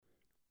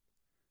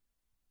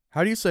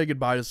How do you say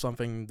goodbye to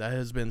something that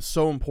has been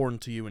so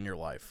important to you in your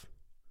life?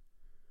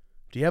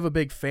 Do you have a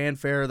big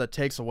fanfare that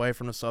takes away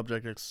from the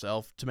subject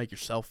itself to make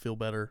yourself feel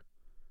better?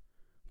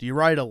 Do you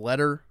write a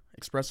letter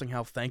expressing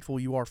how thankful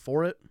you are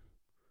for it?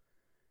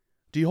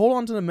 Do you hold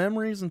on to the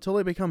memories until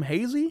they become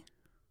hazy?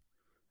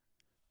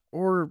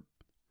 Or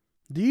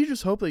do you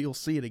just hope that you'll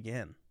see it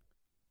again?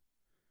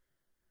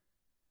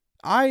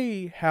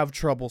 I have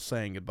trouble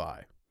saying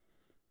goodbye.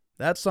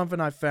 That's something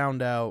I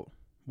found out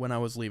when I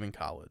was leaving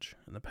college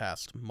in the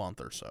past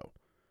month or so.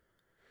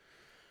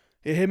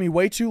 It hit me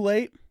way too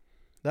late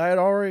that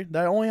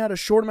I only had a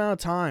short amount of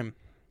time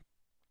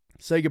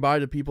to say goodbye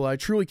to people I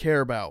truly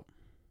care about.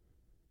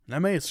 And I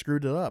may have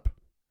screwed it up.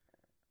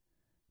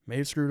 May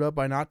have screwed up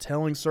by not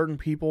telling certain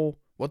people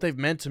what they've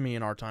meant to me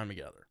in our time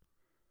together.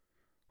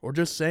 Or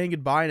just saying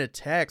goodbye in a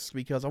text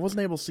because I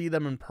wasn't able to see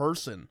them in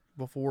person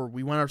before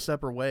we went our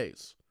separate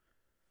ways.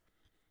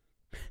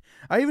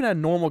 I even had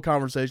normal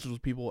conversations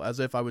with people as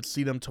if I would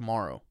see them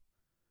tomorrow.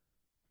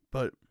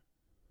 But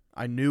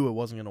I knew it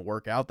wasn't going to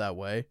work out that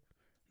way.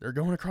 They're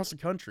going across the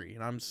country,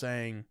 and I'm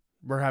saying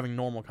we're having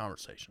normal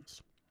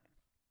conversations.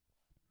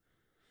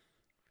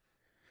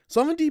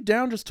 Something deep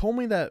down just told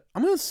me that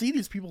I'm going to see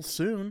these people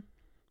soon.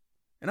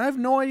 And I have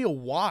no idea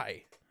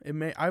why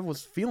I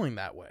was feeling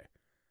that way.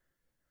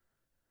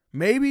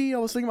 Maybe I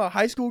was thinking about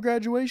high school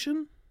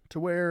graduation, to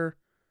where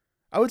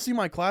I would see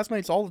my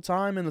classmates all the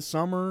time in the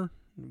summer,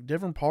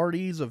 different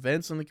parties,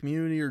 events in the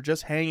community, or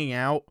just hanging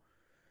out,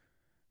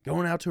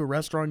 going out to a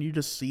restaurant, you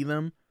just see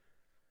them.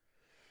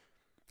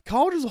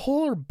 College is a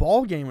whole other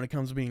ball game when it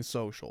comes to being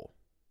social.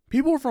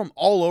 People are from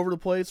all over the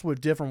place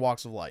with different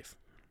walks of life.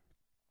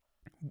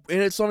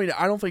 And it's something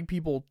that I don't think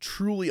people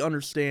truly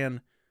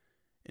understand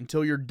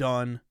until you're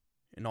done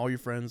and all your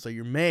friends that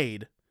you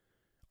made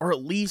are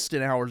at least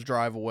an hour's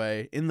drive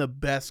away in the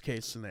best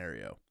case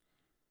scenario.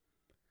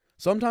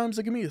 Sometimes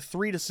it can be a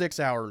 3 to 6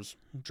 hours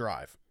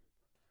drive.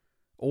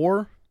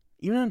 Or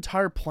even an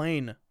entire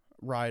plane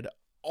ride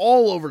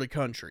all over the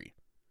country.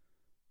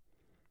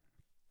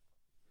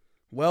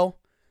 Well,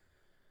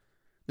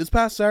 this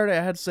past Saturday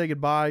I had to say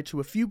goodbye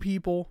to a few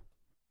people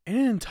and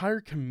an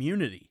entire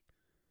community.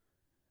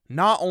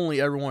 Not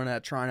only everyone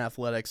at Trine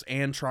Athletics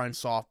and Trine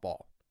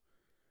Softball,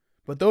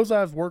 but those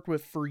I've worked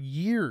with for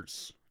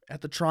years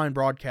at the Trine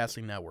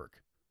Broadcasting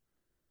Network.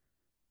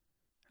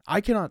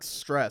 I cannot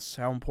stress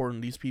how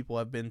important these people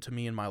have been to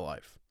me in my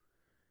life.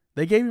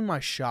 They gave me my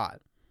shot.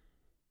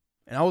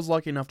 And I was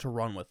lucky enough to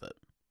run with it.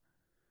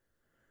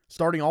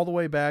 Starting all the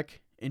way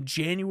back in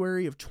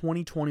January of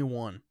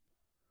 2021.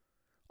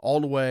 All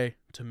the way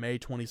to May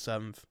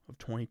 27th of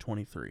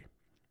 2023.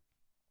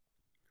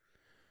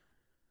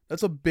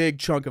 That's a big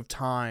chunk of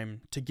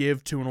time to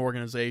give to an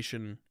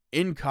organization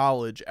in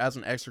college as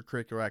an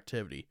extracurricular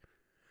activity.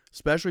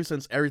 Especially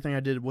since everything I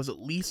did was at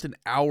least an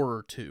hour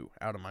or two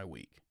out of my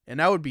week. And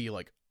that would be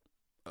like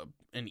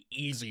an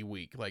easy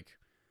week. Like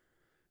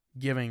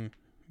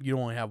you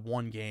only have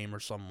one game or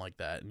something like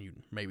that, and you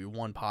maybe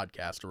one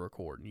podcast to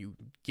record, and you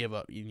give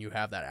up, and you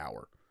have that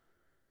hour.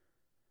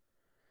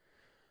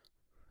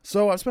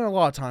 So I've spent a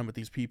lot of time with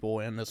these people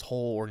and this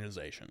whole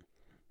organization.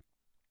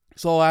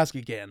 So I'll ask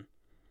again,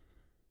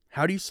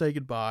 how do you say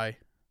goodbye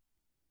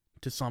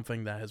to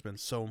something that has been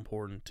so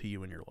important to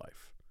you in your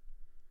life?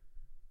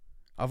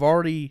 I've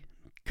already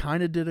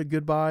kind of did a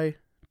goodbye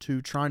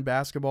to Trine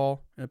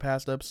Basketball in a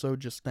past episode,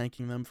 just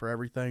thanking them for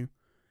everything.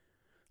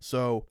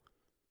 So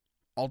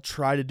I'll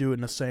try to do it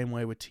in the same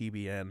way with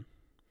TBN.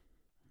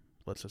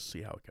 Let's just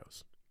see how it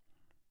goes.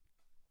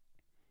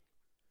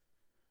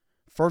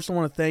 First, I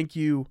want to thank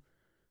you.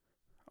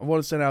 I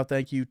want to send out a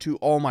thank you to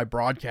all my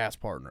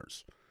broadcast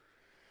partners.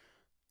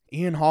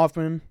 Ian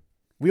Hoffman.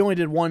 We only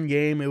did one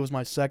game. It was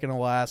my second to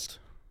last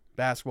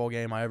basketball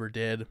game I ever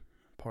did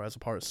as a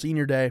part of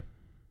senior day.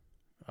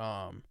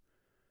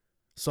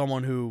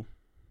 Someone who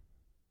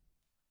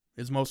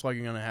is most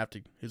likely going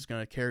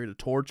to carry the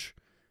torch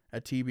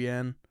at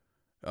TBN.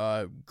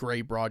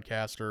 Great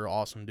broadcaster,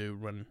 awesome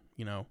dude. When,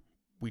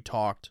 we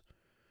talked,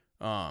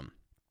 I'm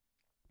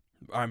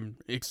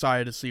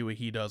excited to see what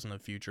he does in the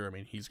future. I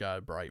mean, he's got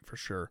it bright for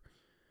sure.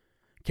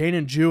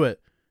 Kanan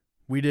Jewett,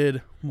 we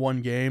did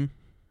one game,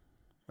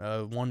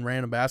 one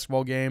random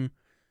basketball game.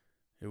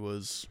 It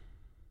was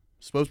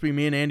supposed to be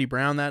me and Andy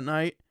Brown that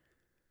night,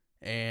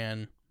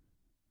 and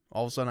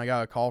all of a sudden I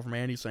got a call from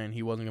Andy saying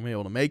he wasn't going to be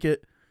able to make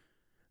it,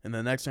 and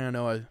the next thing I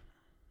know,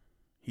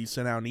 he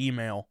sent out an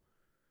email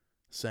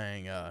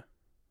saying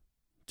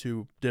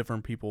to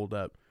different people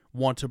that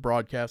want to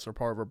broadcast or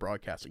part of a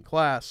broadcasting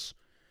class,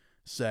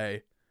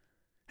 say,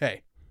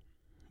 hey,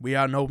 we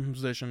got an open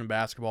position in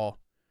basketball.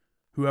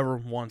 Whoever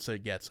wants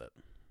it gets it.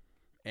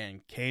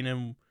 And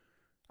Kanan,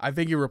 I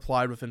think he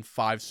replied within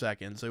 5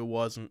 seconds. It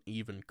wasn't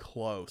even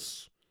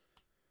close.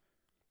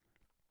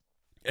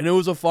 And it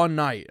was a fun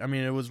night. I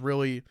mean, it was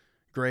really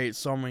great.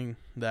 Something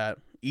that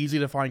easy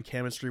to find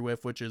chemistry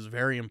with, which is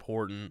very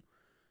important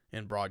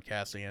in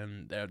broadcasting,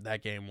 and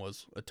that game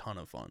was a ton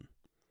of fun.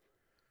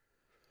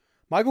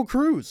 Michael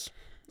Cruz.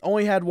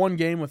 Only had one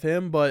game with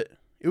him, but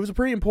it was a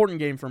pretty important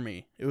game for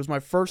me. It was my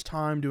first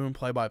time doing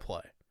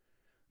play-by-play.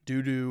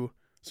 due to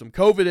some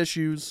COVID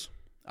issues,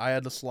 I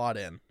had to slot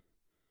in.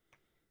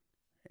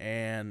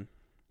 And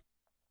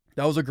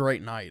that was a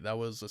great night. That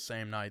was the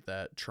same night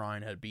that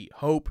Trine had beat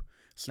Hope,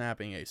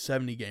 snapping a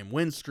 70-game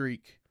win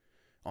streak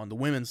on the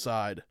women's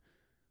side.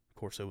 Of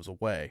course, it was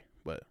away,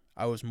 but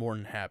I was more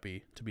than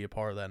happy to be a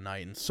part of that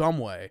night in some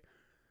way,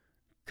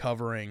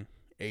 covering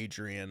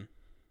Adrian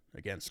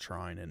against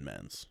Trine in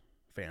men's.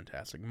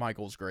 Fantastic.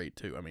 Michael's great,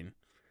 too. I mean,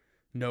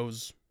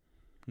 knows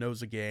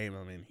the game.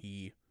 I mean,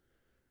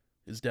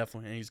 he's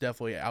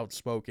definitely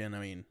outspoken. I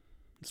mean,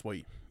 it's what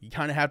you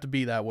kind of have to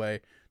be that way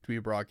to be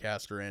a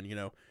broadcaster, and,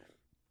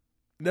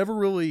 never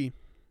really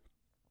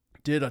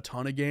did a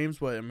ton of games,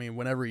 but, I mean,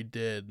 whenever he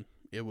did,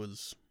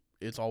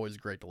 it's always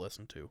great to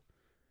listen to.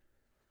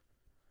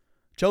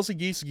 Chelsea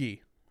Giesecke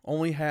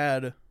only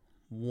had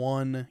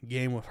one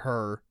game with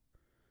her,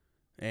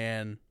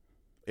 and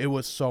it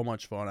was so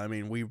much fun. I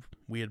mean,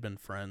 we had been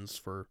friends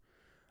for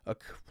a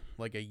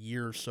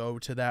year or so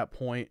to that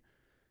point,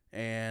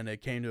 and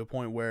it came to a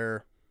point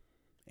where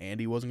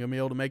Andy wasn't going to be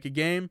able to make a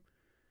game,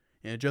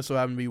 and it just so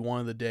happened to be one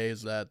of the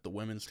days that the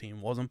women's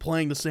team wasn't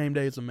playing the same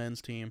day as the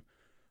men's team,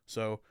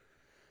 so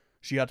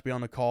she got to be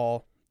on the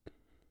call.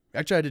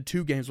 Actually, I did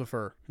 2 games with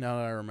her, now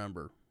that I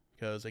remember,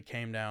 because it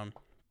came down,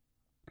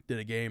 did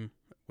a game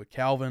with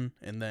Calvin,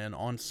 and then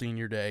on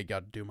senior day, got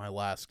to do my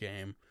last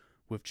game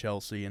with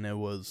Chelsea, and it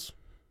was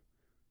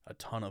a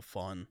ton of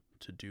fun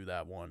to do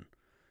that one.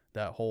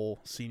 That whole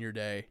senior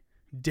day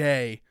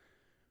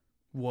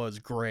was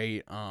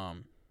great.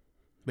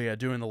 But yeah,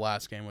 doing the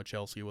last game with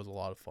Chelsea was a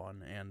lot of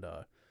fun. And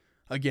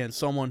again,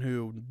 someone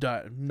who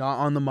not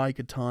on the mic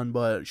a ton,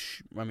 but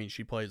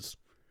she plays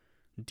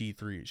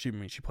D3.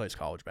 She plays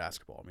college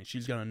basketball. I mean,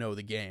 she's gonna know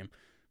the game,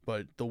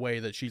 but the way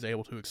that she's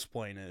able to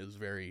explain it is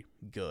very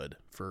good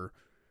for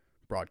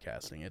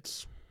broadcasting.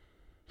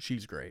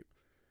 She's great.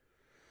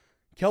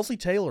 Kelsey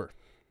Taylor.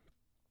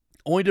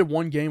 Only did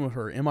one game with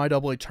her,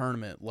 MIAA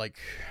tournament,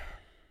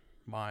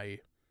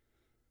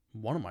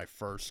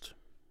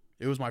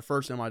 it was my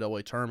first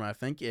MIAA tournament. I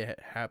think it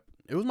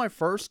was my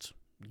first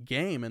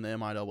game in the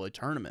MIAA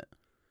tournament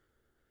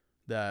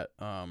that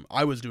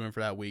I was doing for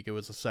that week. It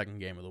was the second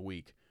game of the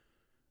week.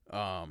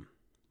 That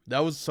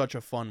was such a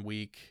fun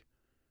week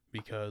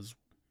because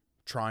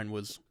Trine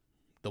was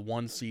the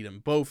 1 seed in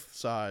both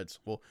sides.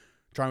 Well,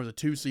 Trine was a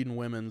 2 seed in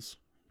women's,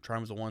 Trine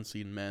was a 1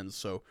 seed in men's.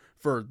 So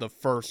for the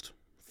first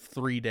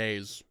 3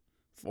 days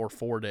or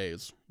 4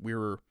 days, we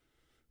were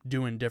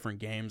doing different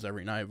games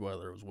every night,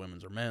 whether it was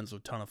women's or men's. It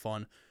was a ton of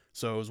fun.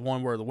 So it was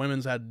one where the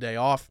women's had a day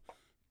off,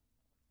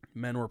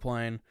 men were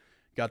playing,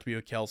 got to be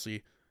with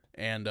Kelsey,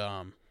 and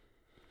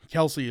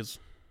Kelsey is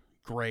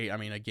great. I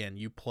mean, again,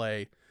 you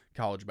play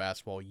college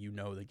basketball, you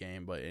know the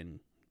game, but in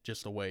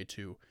just a way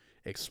to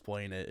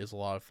explain it is a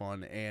lot of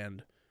fun.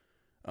 And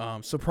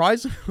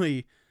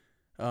surprisingly,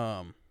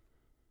 I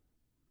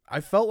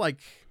felt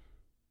like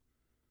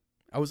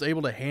I was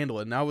able to handle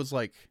it, and that was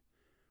like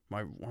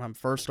when I'm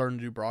first starting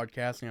to do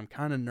broadcasting, I'm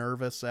kind of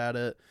nervous at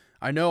it.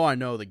 I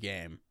know the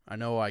game. I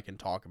know I can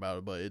talk about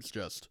it, but it's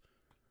just,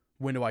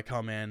 when do I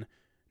come in?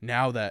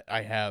 Now that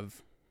I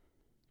have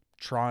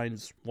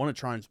one of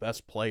Trine's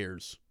best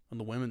players on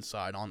the women's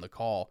side on the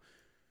call,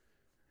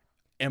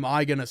 am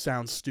I going to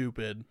sound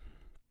stupid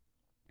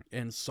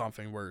in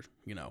something where,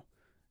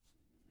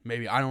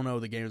 maybe I don't know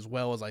the game as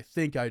well as I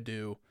think I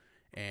do,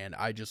 and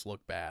I just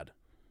look bad,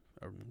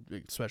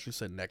 especially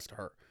sitting next to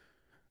her.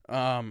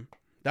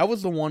 That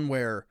was the one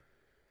where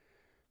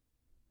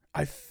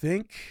I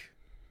think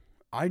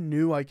I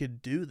knew I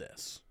could do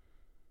this,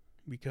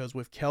 because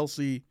with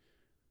Kelsey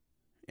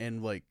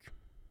and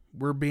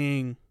we're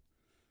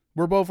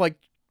both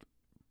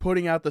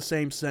putting out the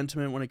same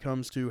sentiment when it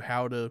comes to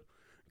how to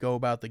go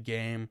about the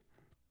game,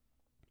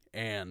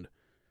 and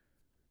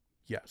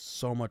yeah,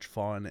 so much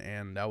fun.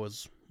 And that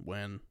was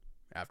when,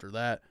 after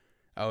that,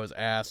 I was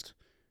asked,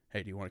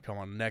 hey, do you want to come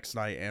on the next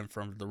night? And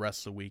from the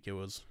rest of the week, it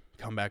was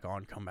come back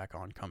on.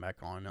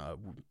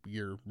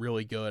 You're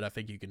really good. I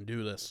think you can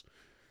do this.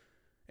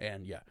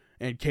 And yeah,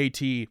 and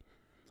KT,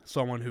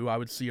 someone who I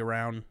would see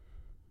around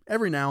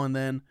every now and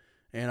then,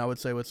 and I would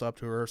say what's up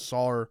to her.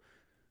 Saw her.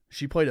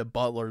 She played at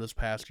Butler this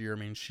past year. I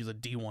mean, she's a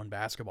D1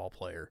 basketball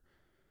player.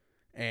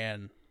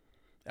 And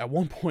at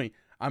one point,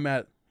 I'm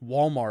at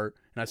Walmart,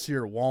 and I see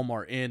her at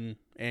Walmart in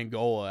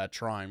Angola at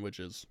Trine, which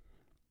is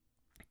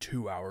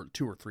 2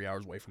 or 3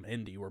 hours away from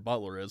Indy, where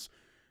Butler is.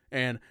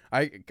 And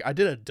I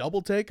did a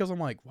double take because I'm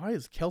like, why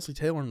is Kelsey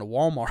Taylor in the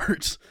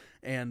Walmart?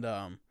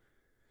 And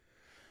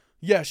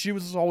yeah, she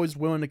was always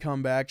willing to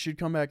come back. She'd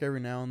come back every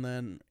now and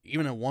then.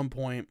 Even at one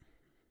point,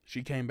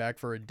 she came back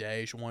for a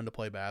day. She wanted to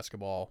play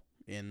basketball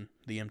in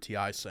the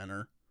MTI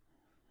Center,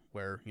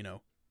 where,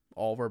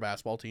 all of our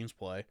basketball teams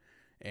play.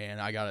 And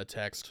I got a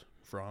text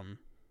from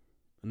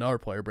another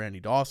player, Brandy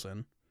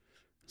Dawson,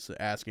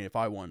 asking if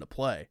I wanted to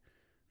play.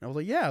 And I was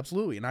like, yeah,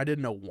 absolutely. And I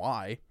didn't know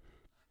why.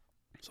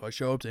 So I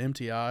show up to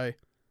MTI,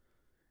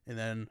 and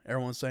then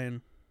everyone's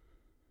saying,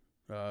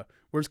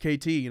 where's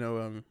KT?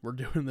 We're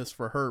doing this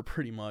for her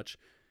pretty much.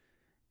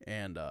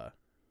 And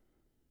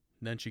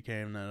then she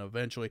came, and then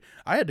eventually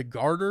I had to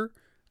guard her.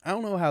 I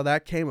don't know how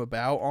that came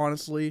about,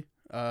 honestly.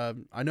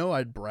 I know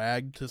I'd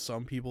bragged to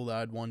some people that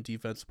I'd won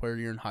Defensive Player of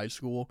the Year in high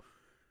school,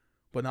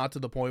 but not to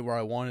the point where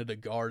I wanted to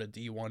guard a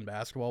D1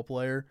 basketball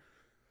player.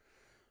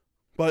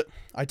 But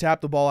I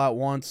tapped the ball out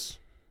once,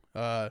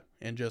 and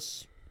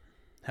just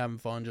having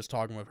fun, just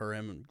talking with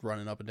him and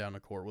running up and down the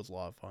court was a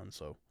lot of fun.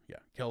 So, yeah,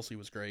 Kelsey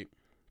was great.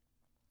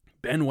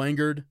 Ben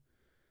Wengard,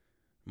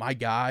 my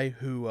guy,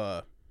 who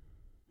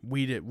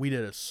we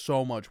did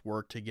so much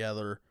work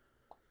together.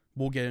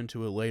 We'll get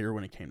into it later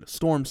when it came to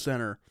Storm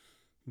Center.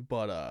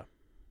 But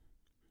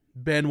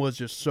Ben was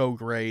just so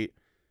great.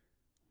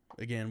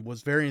 Again,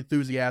 was very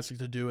enthusiastic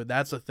to do it.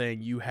 That's the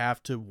thing. You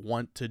have to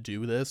want to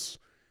do this,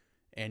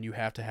 and you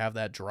have to have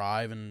that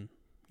drive, and,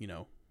 you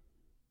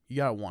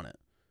got to want it.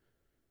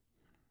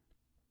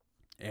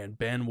 And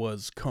Ben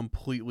was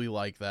completely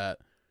like that.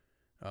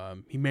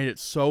 He made it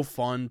so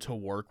fun to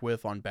work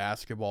with on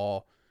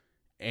basketball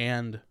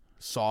and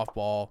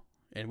softball.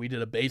 And we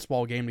did a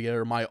baseball game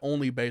together. My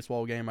only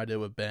baseball game I did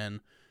with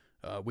Ben.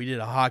 We did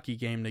a hockey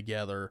game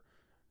together.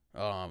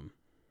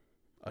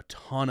 A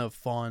ton of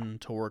fun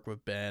to work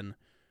with Ben.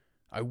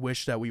 I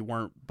wish that we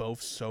weren't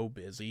both so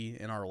busy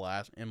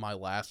in my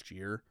last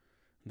year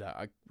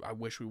that I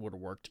wish we would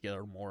have worked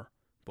together more.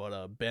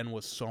 But Ben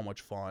was so much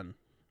fun.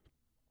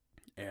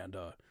 And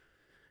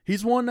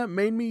he's one that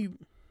made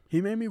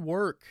me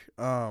work.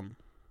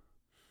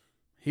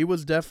 He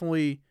was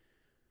definitely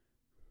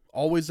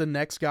always the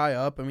next guy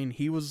up. I mean,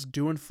 he was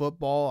doing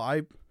football.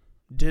 I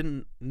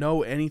didn't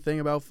know anything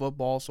about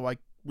football, so I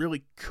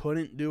really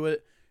couldn't do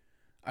it.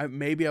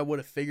 Maybe I would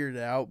have figured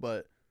it out,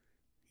 but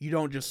you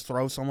don't just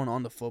throw someone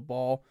on the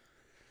football.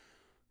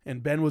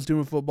 And Ben was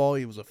doing football.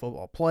 He was a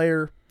football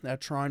player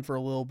at Trine for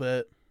a little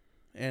bit.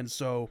 And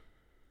so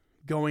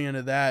going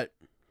into that,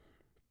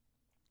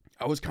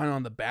 I was kind of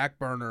on the back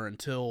burner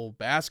until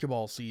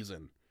basketball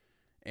season.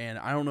 And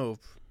I don't know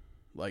if,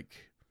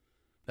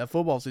 that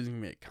football season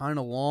can get kind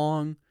of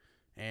long,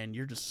 and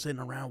you're just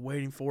sitting around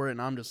waiting for it,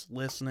 and I'm just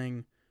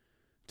listening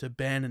to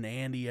Ben and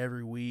Andy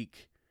every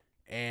week.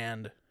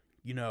 And,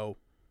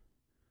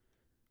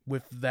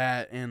 with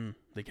that and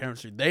the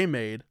chemistry they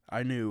made,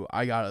 I knew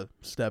I got to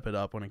step it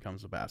up when it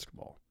comes to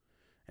basketball.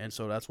 And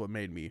so that's what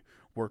made me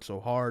work so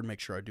hard, make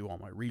sure I do all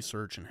my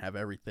research and have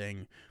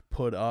everything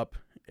put up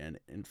and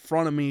in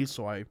front of me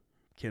so I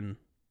can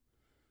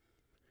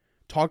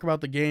talk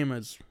about the game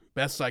as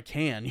best I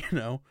can,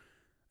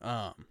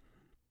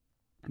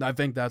 I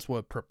think that's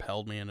what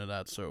propelled me into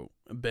that. So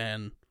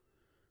Ben,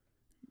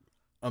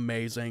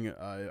 amazing.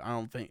 I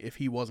don't think if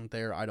he wasn't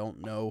there, I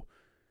don't know.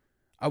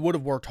 I would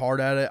have worked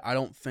hard at it. I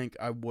don't think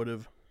I would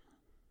have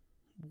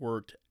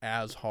worked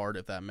as hard,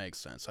 if that makes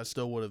sense. I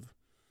still would have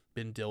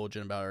been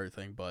diligent about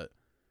everything, but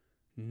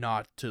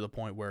not to the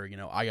point where,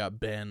 I got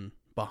Ben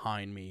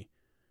behind me.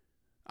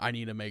 I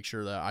need to make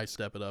sure that I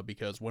step it up,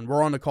 because when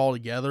we're on the call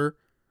together,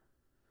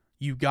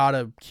 you got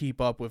to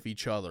keep up with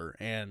each other,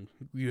 and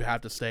you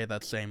have to stay at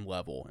that same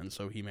level. And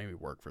so he made me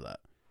work for that.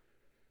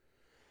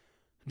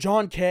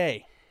 John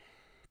Kay.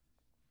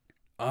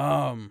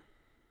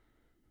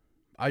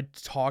 I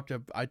talk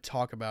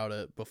about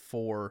it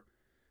before,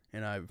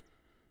 and I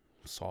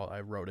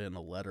wrote it in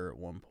a letter at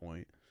one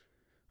point.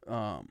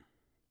 When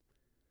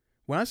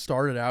I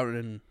started out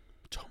in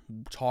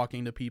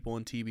talking to people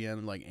in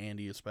TBN, like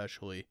Andy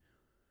especially,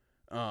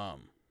 there's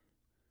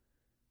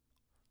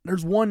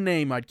one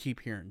name I'd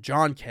keep hearing: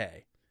 John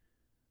Kay.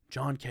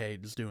 John Kay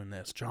is doing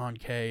this. John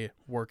Kay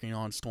working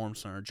on Storm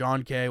Center.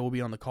 John Kay will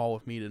be on the call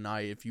with me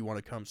tonight if you want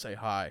to come say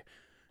hi.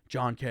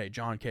 John Kay,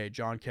 John Kay,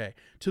 John Kay.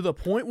 To the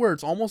point where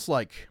it's almost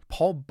like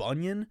Paul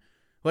Bunyan.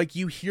 Like,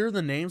 you hear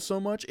the name so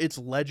much, it's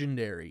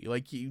legendary.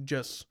 Like, you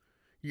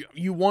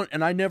want,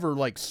 and I never,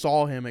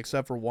 saw him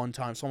except for one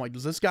time. So I'm like,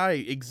 does this guy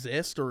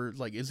exist? Or,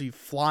 is he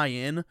fly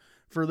in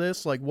for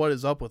this? What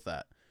is up with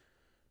that?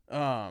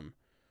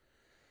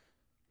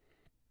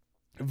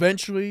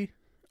 Eventually,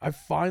 I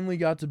finally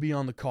got to be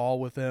on the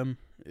call with him.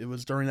 It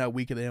was during that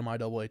week of the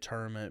MIAA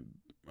tournament,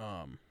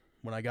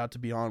 when I got to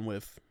be on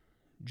with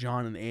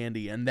John and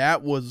Andy, and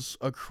that was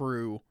a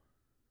crew.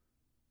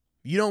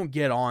 You don't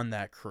get on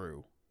that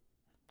crew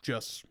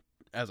just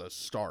as a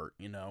start,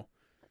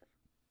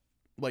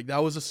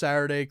 that was a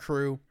Saturday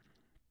crew.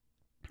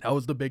 That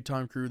was the big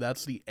time crew.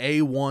 That's the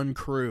A1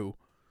 crew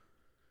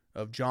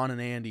of John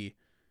and Andy.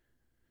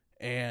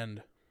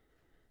 And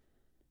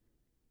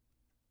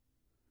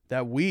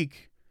that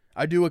week,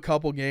 I do a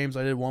couple games.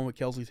 I did one with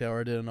Kelsey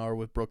Taylor. I did another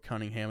with Brooke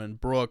Cunningham. And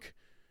Brooke,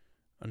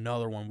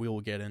 another one, we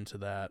will get into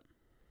that.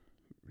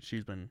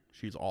 She's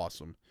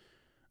awesome.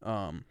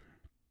 But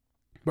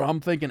I'm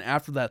thinking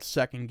after that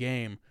second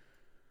game,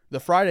 the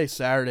Friday,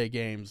 Saturday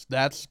games,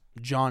 that's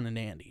John and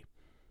Andy.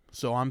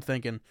 So I'm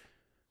thinking,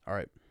 all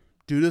right,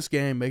 do this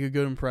game, make a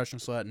good impression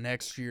so that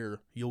next year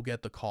you'll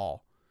get the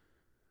call.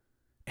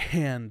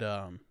 And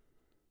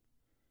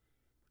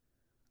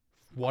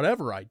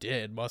whatever I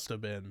did must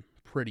have been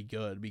pretty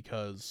good,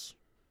 because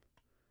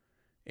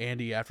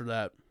Andy, after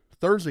that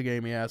Thursday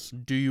game, he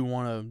asked, do you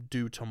want to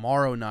do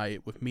tomorrow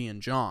night with me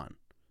and John?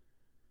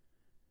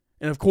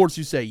 And of course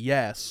you say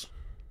yes.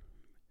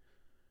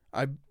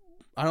 I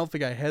don't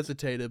think I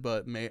hesitated,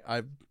 but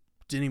I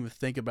didn't even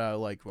think about it.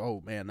 Like,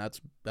 oh man,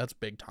 that's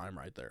big time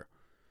right there.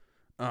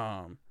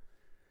 And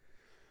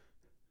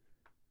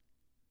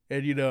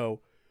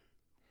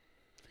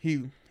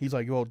he's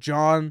like, well,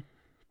 John,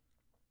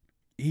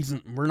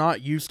 we're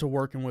not used to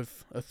working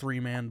with a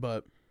 3-man,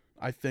 but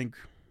I think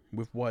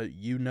with what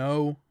you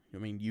know, I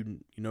mean, you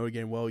know the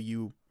game well.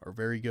 You are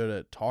very good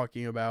at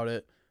talking about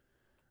it.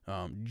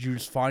 You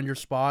just find your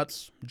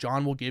spots.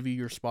 John will give you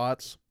your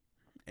spots,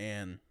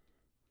 and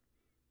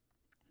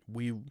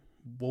we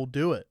will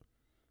do it.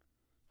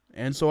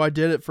 And so I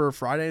did it for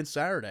Friday and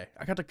Saturday.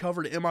 I got to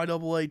cover the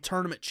MIAA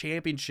Tournament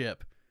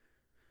Championship.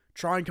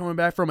 Trine coming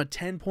back from a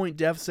 10-point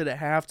deficit at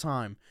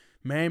halftime.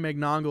 Manny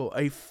Magnongo,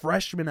 a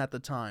freshman at the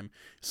time,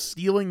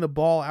 stealing the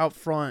ball out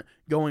front,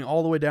 going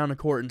all the way down the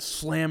court and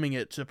slamming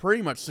it to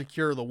pretty much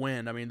secure the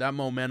win. I mean, that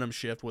momentum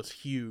shift was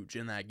huge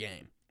in that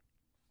game.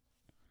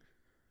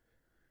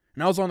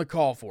 And I was on the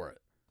call for it.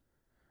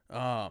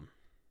 That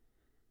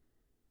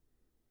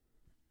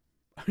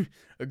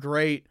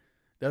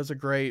was a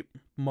great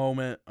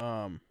moment.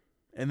 And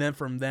then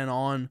from then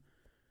on,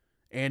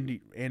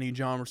 Andy and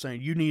John were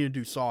saying, you need to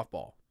do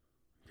softball.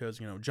 Because,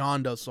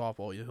 John does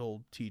softball.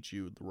 He'll teach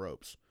you the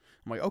ropes.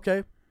 I'm like,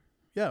 okay,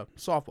 yeah,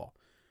 softball.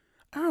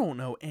 I don't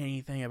know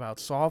anything about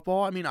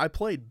softball. I mean, I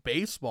played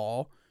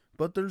baseball,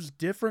 but there's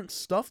different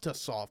stuff to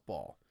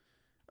softball.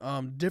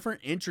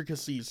 Different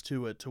intricacies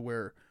to it, to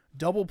where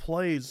double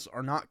plays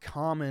are not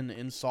common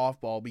in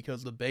softball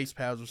because the base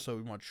paths are so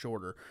much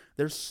shorter.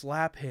 There's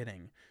slap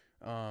hitting.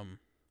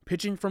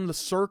 Pitching from the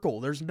circle.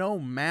 There's no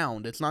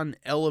mound. It's not an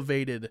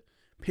elevated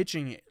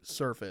pitching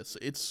surface.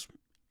 It's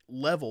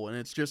level, and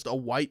it's just a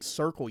white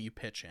circle you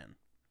pitch in.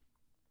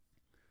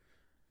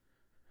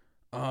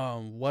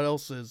 What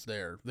else is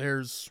there?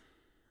 I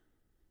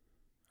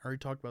already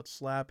talked about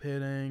slap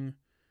hitting.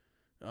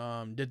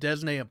 To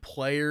designate a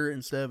player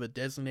instead of a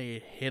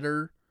designated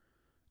hitter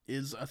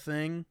is a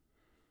thing.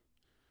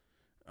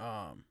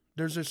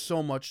 There's just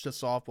so much to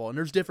softball, and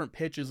there's different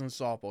pitches in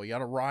softball. You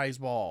got a rise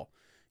ball.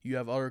 You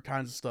have other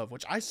kinds of stuff,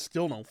 which I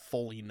still don't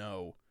fully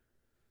know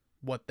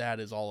what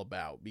that is all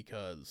about,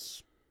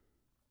 because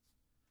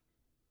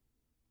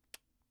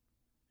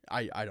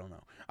I don't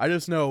know. I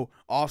just know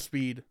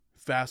off-speed,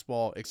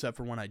 fastball, except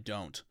for when I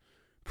don't,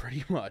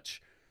 pretty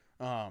much.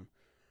 But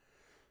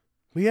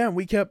yeah,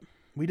 we did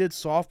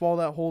softball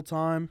that whole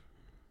time.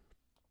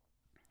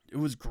 It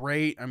was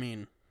great. I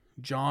mean,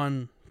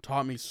 John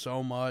taught me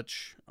so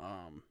much.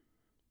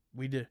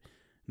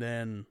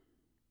 Then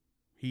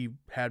he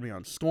had me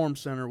on Storm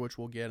Center, which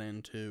we'll get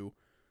into.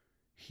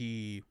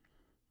 He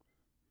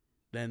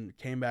then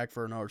came back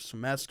for another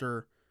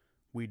semester.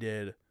 We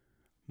did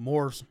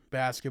more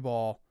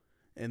basketball,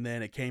 and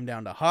then it came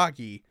down to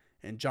hockey,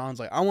 and John's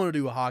like, I want to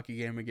do a hockey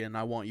game again, and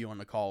I want you on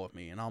the call with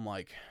me. And I'm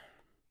like,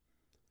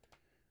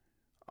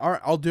 all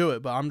right, I'll do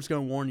it, but I'm just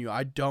going to warn you,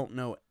 I don't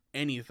know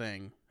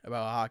anything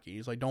about hockey.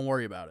 He's like, don't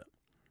worry about it.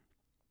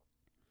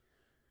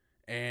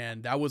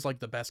 And that was like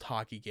the best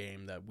hockey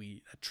game that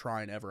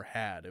Trine ever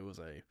had. It was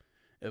a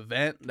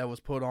event that was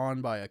put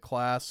on by a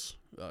class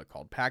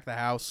called Pack the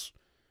House.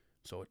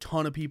 So a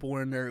ton of people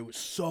were in there. It was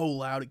so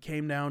loud. It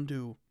came down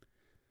to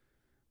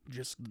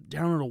just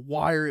down to the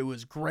wire. It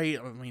was great.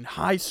 I mean,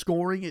 high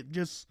scoring. It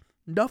just,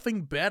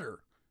 nothing better.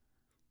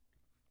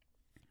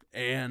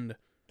 And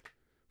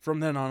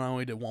from then on, I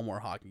only did one more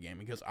hockey game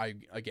because I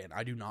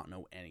do not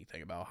know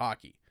anything about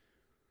hockey.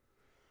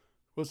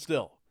 But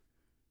still,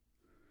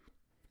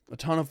 a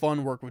ton of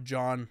fun work with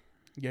John,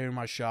 gave me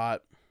my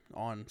shot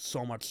on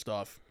so much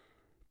stuff.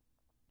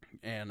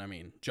 And I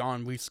mean,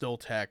 John, we still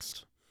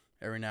text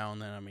every now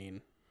and then. I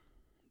mean,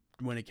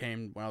 when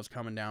I was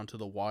coming down to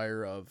the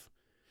wire of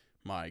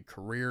my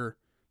career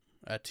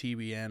at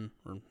TBN,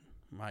 or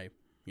my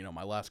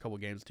last couple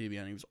games at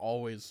TBN, he was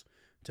always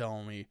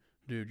telling me,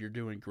 dude, you're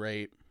doing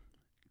great.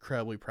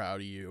 Incredibly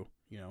proud of you.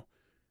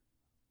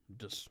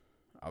 Just,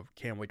 I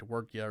can't wait to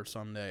work together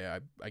someday.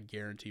 I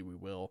guarantee we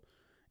will.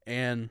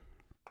 And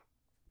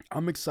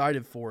I'm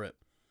excited for it.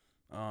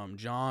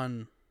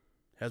 John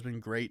has been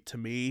great to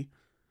me.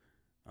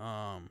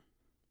 And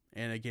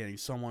again,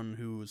 he's someone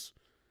who's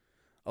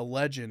a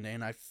legend,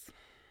 and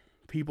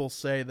people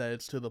say that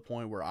it's to the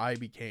point where I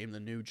became the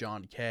new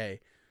John Kay,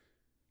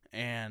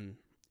 and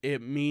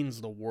it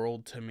means the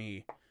world to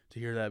me to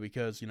hear that,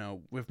 because,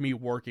 with me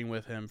working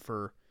with him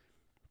for,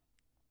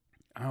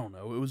 I don't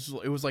know,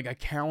 it was like a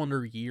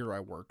calendar year I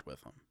worked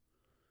with him.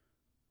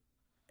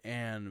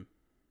 And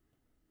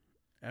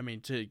I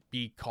mean, to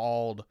be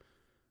called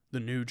the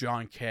new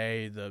John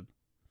Kay, the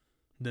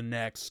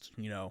next,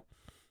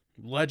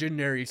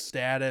 legendary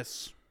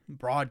status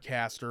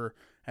broadcaster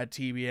at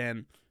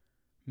TBN,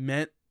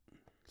 meant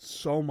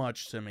so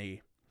much to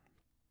me.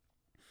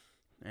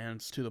 And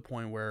it's to the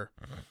point where,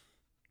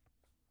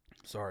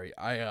 sorry,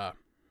 I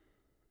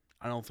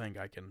don't think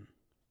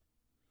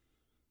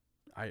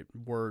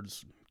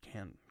words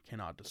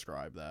cannot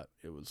describe that.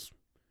 It was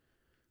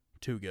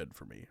too good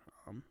for me.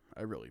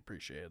 I really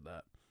appreciated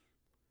that.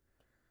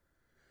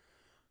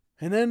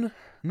 And then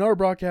another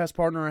broadcast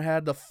partner I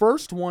had, the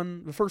first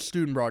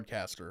student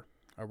broadcaster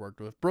I worked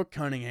with, Brooke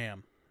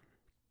Cunningham.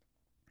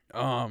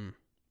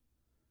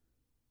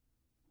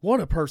 What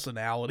a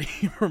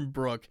personality from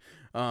Brooke.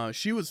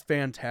 She was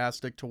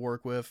fantastic to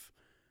work with.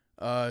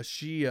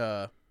 She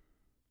was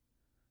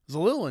a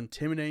little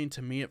intimidating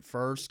to me at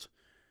first.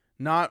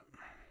 Not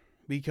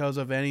because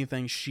of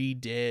anything she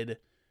did.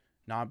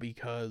 Not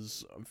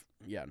because of,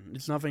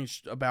 it's nothing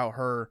about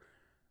her.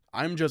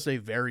 I'm just a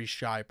very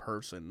shy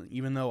person.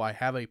 Even though I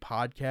have a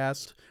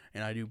podcast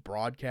and I do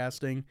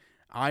broadcasting,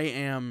 I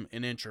am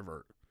an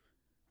introvert.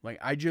 Like,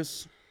 I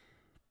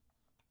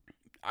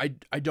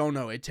don't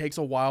know. It takes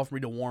a while for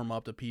me to warm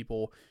up to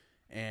people,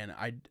 and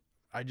I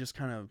just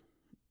kind of,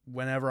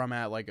 whenever I'm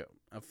at like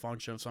a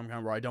function of some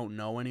kind where I don't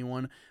know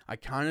anyone, I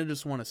kind of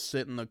just want to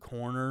sit in the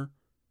corner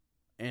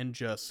and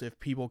just, if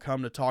people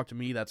come to talk to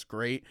me, that's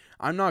great.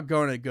 I'm not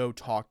going to go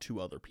talk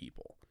to other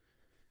people.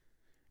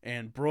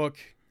 And Brooke,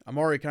 I'm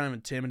already kind of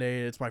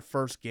intimidated. It's my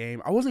first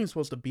game. I wasn't even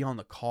supposed to be on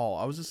the call.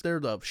 I was just there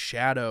to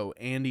shadow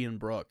Andy and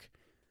Brooke.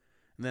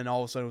 And then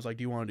all of a sudden it was like,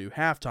 do you want to do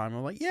halftime?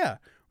 I'm like, yeah. And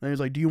then he was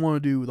like, do you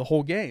want to do the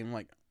whole game? I'm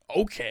like,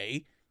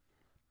 okay.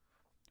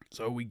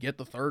 So we get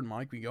the third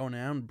mic. We go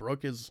down.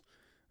 Brooke is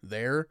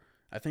there.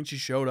 I think she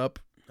showed up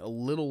a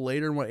little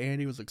later than what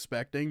Andy was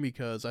expecting,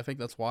 because I think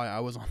that's why I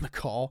was on the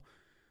call.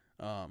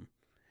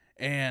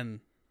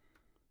 And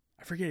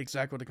I forget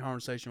exactly what the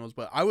conversation was,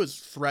 but I was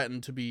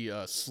threatened to be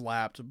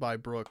slapped by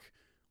Brooke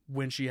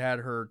when she had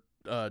her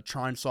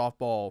Trine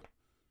softball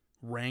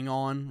ring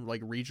on,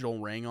 like regional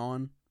ring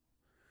on.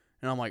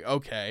 And I'm like,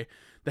 okay.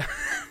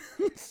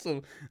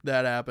 So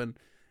that happened.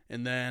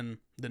 And then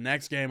the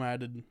next game I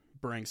had to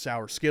bring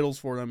sour Skittles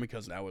for them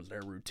because that was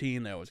their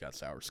routine. They always got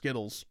sour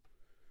Skittles.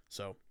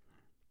 So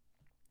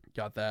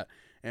got that.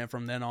 And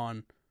from then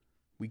on,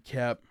 we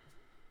kept,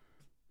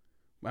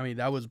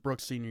 that was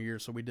Brooke's senior year,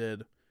 so we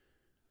did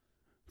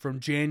from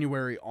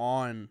January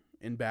on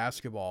in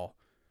basketball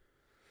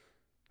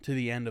to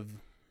the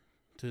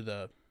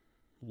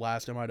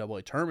last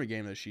MIAA tournament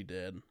game that she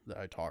did that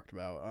I talked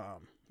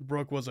about.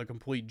 Brooke was a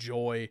complete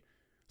joy,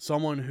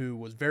 someone who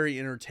was very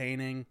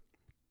entertaining,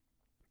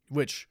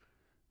 which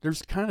there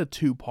can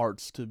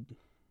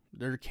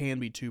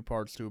be two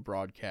parts to a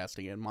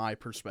broadcasting in my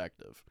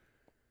perspective.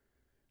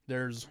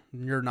 There's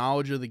your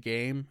knowledge of the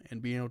game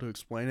and being able to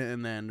explain it,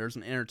 and then there's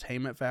an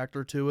entertainment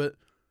factor to it,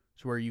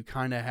 to where you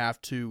kind of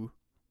have to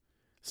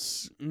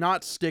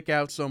not stick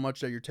out so much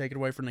that you're taken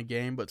away from the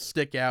game, but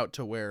stick out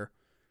to where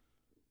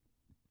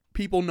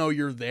people know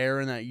you're there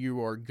and that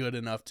you are good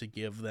enough to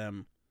give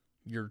them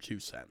your 2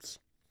 cents.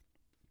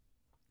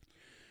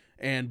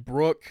 And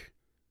Brooke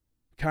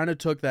kind of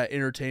took that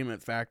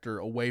entertainment factor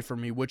away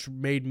from me, which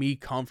made me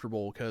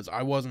comfortable, because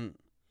that was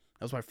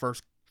my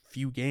first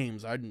few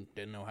games. I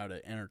didn't know how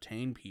to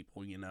entertain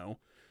people,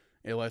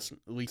 at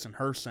least in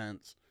her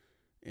sense,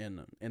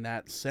 in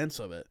that sense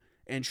of it.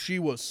 And she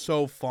was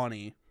so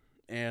funny.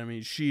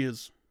 And she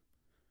is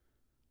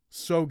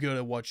so good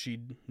at what she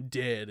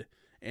did,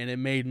 and it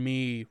made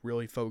me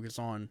really focus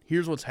on,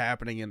 here's what's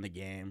happening in the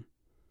game.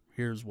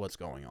 Here's what's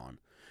going on.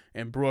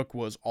 And Brooke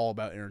was all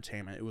about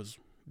entertainment. It was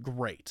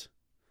great.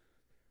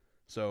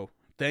 So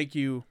thank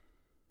you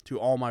to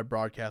all my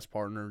broadcast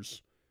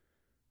partners.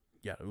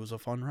 Yeah, it was a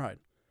fun ride.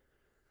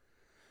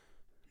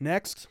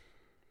 Next,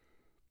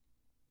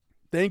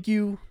 thank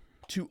you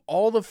to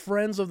all the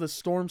friends of the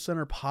Storm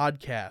Center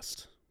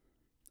podcast.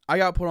 I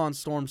got put on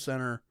Storm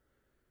Center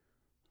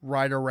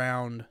right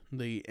around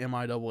the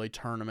MIAA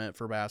tournament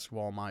for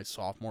basketball my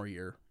sophomore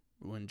year,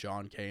 when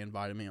John Kay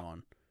invited me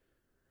on.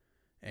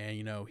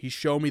 And, he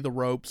showed me the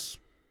ropes.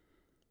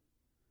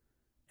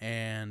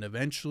 And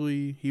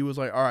eventually he was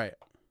like, all right,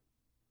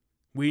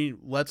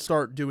 let's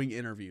start doing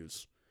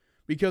interviews.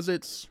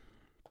 Because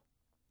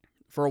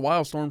for a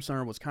while, Storm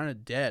Center was kind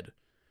of dead.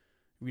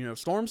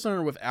 Storm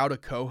Center without a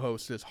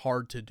co-host is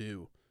hard to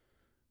do.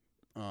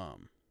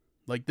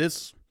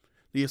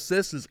 The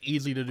assist is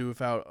easy to do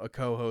without a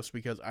co-host,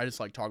 because I just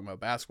like talking about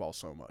basketball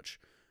so much.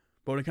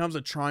 But when it comes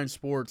to Trine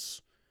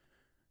Sports,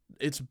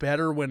 it's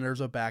better when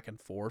there's a back and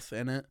forth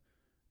in it.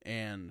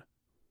 And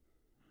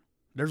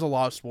there's a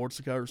lot of sports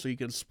to cover, so you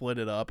can split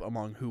it up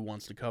among who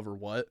wants to cover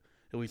what.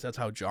 At least that's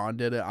how John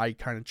did it. I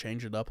kind of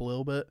changed it up a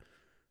little bit.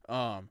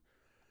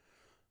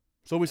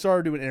 So we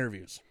started doing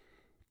interviews.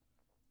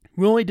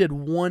 We only did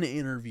one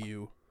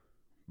interview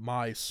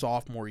my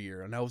sophomore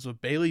year, and that was with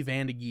Bailey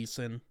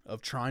Vandegeesen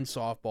of Trine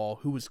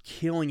Softball, who was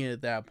killing it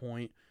at that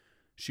point.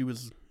 She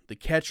was the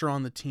catcher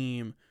on the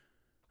team,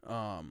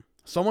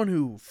 someone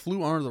who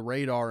flew under the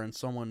radar, and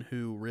someone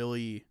who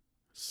really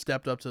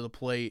stepped up to the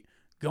plate,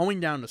 going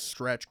down the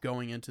stretch,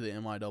 going into the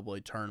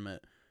MIAA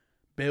tournament.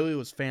 Bailey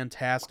was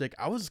fantastic.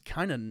 I was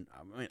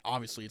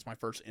obviously it's my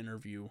first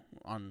interview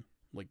on,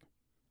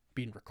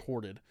 being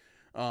recorded.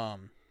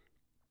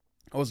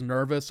 I was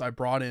nervous. I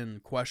brought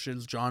in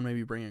questions. John made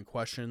me bring in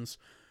questions.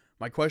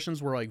 My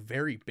questions were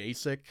very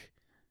basic,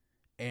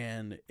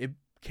 and it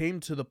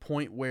came to the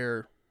point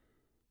where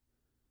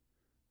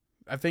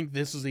I think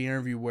this is the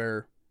interview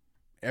where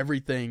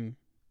everything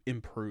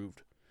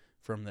improved.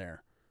 from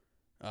there.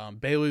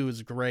 Bailey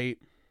was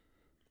great.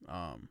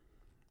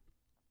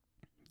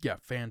 Yeah,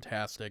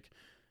 fantastic.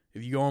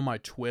 If you go on my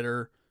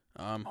Twitter,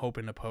 I'm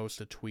hoping to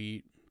post a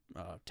tweet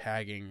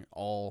tagging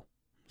all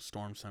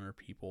Storm Center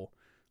people.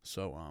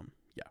 So,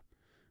 yeah,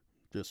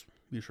 just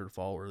be sure to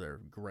follow her there.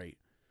 Great.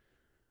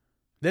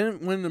 Then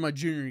it went into my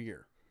junior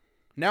year.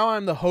 Now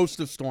I'm the host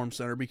of Storm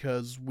Center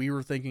because we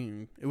were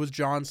thinking it was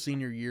John's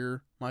senior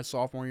year, my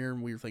sophomore year,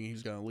 and we were thinking he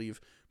was going to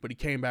leave, but he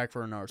came back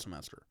for another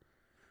semester.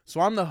 So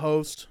I'm the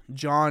host.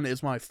 John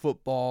is my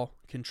football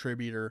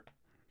contributor,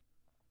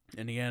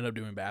 and he ended up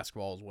doing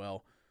basketball as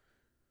well.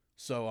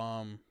 So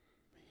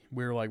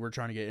we're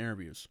trying to get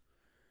interviews,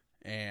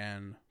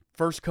 and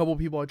first couple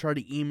people I tried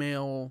to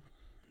email,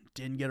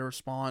 didn't get a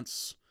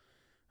response.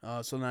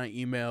 So then I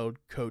emailed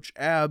Coach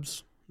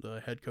Abs,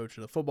 the head coach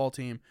of the football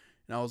team,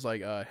 and I was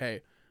like,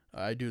 hey,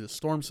 I do the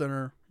Storm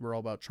Center. We're all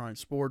about Trine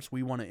Sports.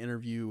 We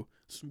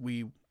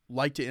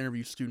like to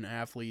interview student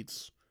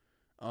athletes.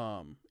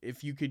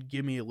 If you could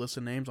give me a list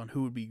of names on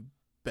who would be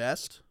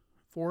best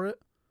for it,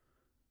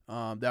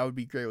 that would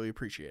be greatly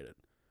appreciated.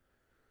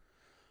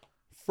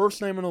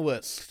 First name on the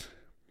list,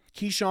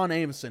 Keyshawn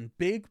Amison,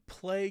 big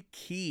play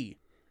Key.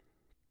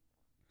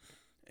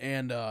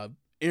 And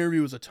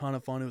interview was a ton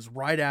of fun. It was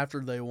right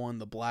after they won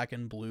the Black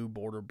and Blue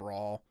Border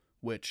Brawl,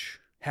 which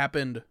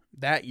happened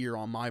that year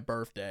on my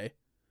birthday.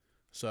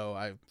 So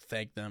I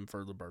thank them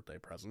for the birthday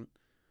present.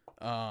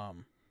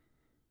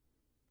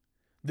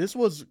 This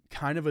was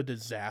kind of a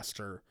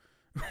disaster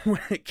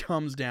when it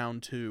comes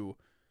down to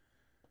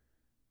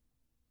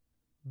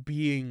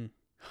being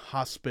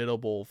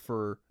hospitable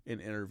for an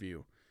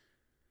interview.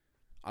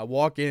 I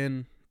walk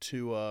in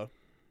to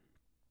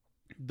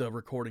the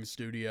recording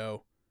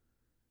studio,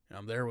 and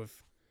I'm there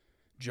with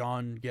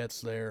John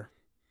gets there,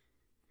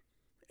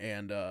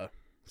 and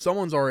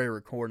someone's already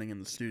recording in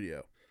the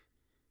studio.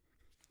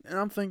 And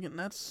I'm thinking,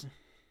 that's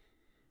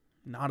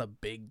not a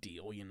big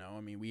deal, you know?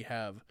 I mean, we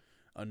have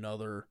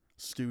another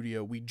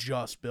studio we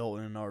just built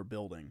in our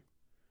building.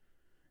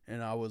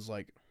 And I was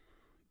like,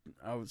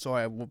 so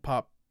I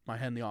pop my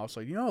head in the office,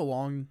 like, you know how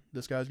long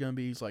this guy's going to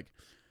be? He's like,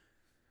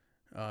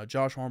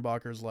 Josh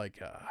Hornbacher's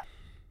like,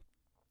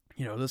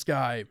 this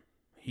guy,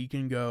 he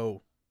can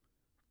go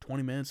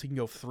 20 minutes, he can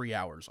go 3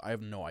 hours. I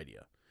have no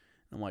idea.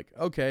 I'm like,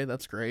 okay,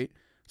 that's great.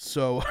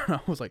 So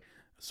I was like,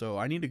 so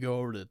I need to go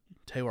over to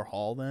Taylor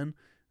Hall then.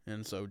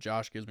 And so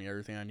Josh gives me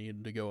everything I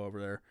need to go over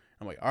there.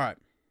 I'm like, all right.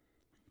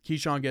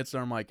 Keyshawn gets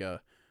there. I'm like,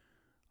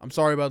 I'm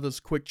sorry about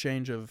this quick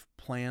change of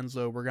plans,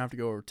 though. We're going to have to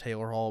go over to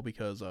Taylor Hall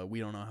because we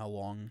don't know how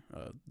long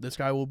this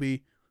guy will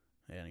be.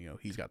 And,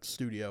 he's got the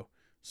studio.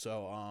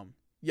 So,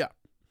 yeah,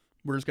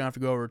 we're just going to have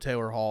to go over to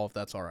Taylor Hall if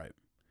that's all right.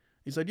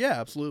 He said, yeah,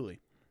 absolutely.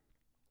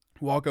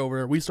 Walk over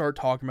there. We start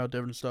talking about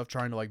different stuff,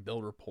 trying to,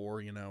 build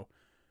rapport,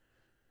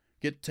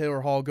 Get to Taylor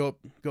Hall, go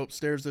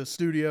upstairs to the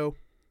studio.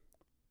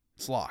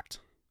 It's locked.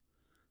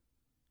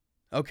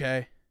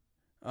 Okay.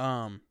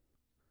 Who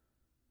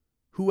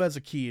has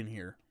a key in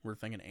here? We're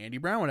thinking Andy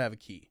Brown would have a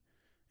key.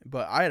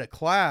 But I had a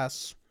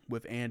class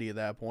with Andy at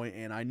that point,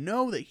 and I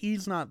know that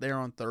he's not there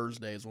on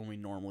Thursdays when we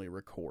normally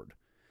record.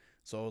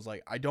 So I was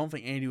like, I don't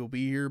think Andy will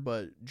be here,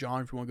 but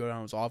John, if you want to go down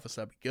to his office,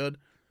 that'd be good.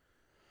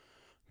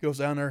 Goes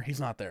down there, he's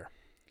not there.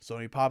 So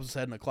he pops his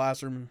head in a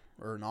classroom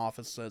or an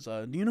office, says,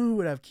 do you know who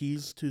would have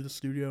keys to the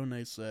studio? And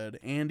they said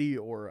Andy,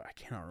 or I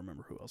cannot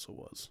remember who else it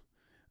was.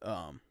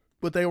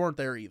 But they weren't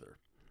there either.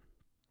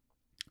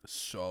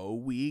 So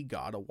we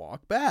gotta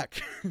walk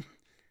back.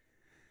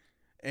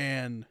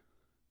 And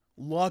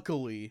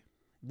luckily,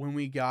 when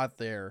we got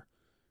there,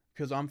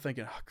 because I'm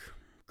thinking, oh,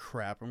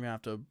 crap, I'm going to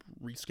have to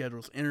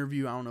reschedule this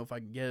interview. I don't know if I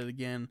can get it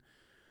again.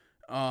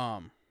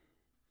 Luckily,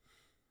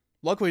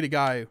 the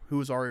guy who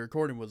was already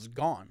recording was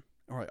gone.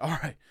 All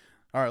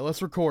right,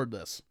 let's record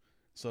this.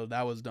 So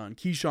that was done.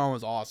 Keyshawn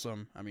was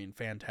awesome. I mean,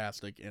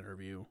 fantastic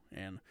interview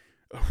and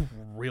a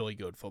really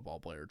good football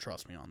player.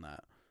 Trust me on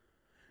that.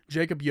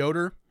 Jacob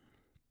Yoder,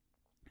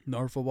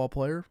 another football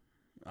player.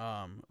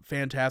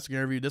 Fantastic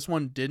interview. This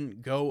one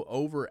didn't go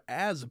over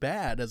as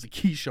bad as the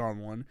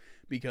Keyshawn one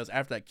because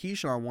after that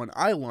Keyshawn one,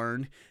 I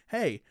learned,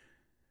 hey,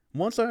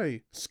 once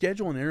I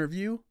schedule an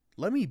interview,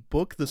 let me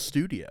book the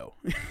studio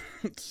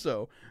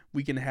so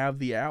we can have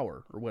the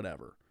hour or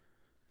whatever.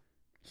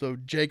 So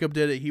Jacob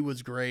did it. He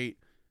was great.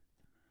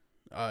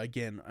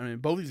 Again, I mean,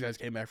 both these guys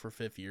came back for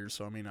 5th years,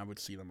 so I mean, I would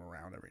see them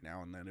around every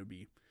now and then. It'd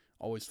be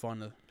always fun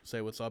to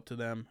say what's up to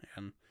them,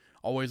 and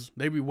always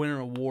they'd be winning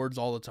awards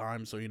all the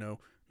time. So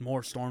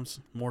more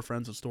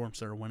friends of Storm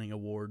Center winning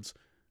awards,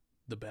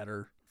 the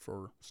better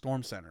for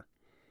Storm Center.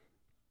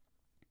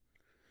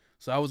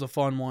 So that was a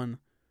fun one.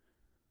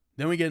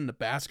 Then we get into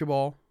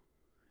basketball.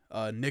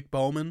 Nick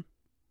Bowman.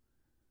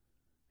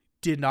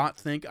 Did not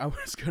think I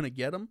was gonna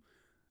get him.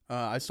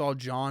 I saw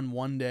John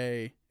one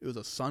day. It was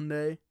a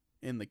Sunday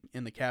in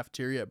the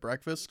cafeteria at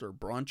breakfast or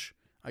brunch,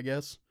 I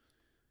guess.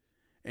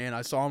 And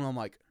I saw him. I'm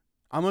like,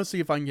 I'm gonna see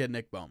if I can get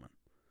Nick Bowman.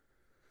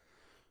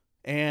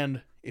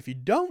 And if you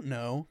don't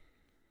know,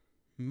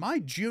 my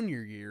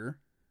junior year,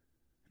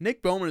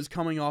 Nick Bowman is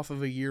coming off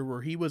of a year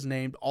where he was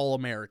named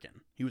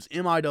All-American. He was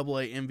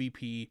MIAA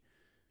MVP.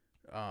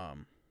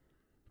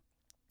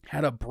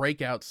 Had a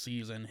breakout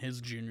season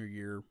his junior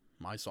year,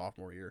 my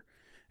sophomore year.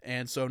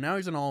 And so now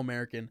he's an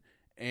All-American,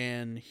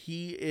 and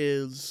he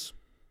is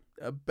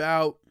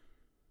about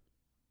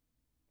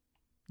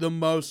the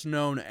most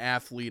known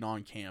athlete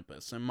on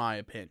campus, in my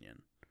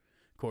opinion.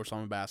 Of course,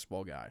 I'm a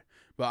basketball guy,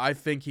 but I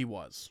think he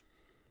was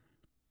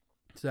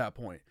to that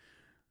point.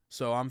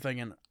 So I'm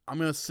thinking, I'm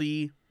going to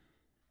see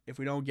if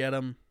we don't get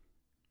him.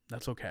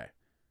 That's okay.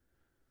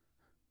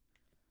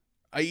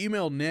 I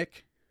emailed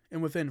Nick,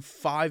 and within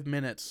 5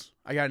 minutes,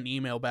 I got an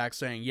email back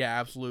saying, yeah,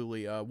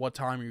 absolutely. What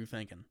time are you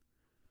thinking?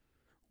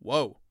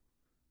 Whoa.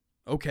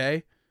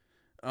 Okay.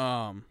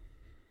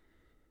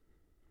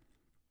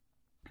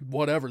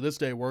 Whatever, this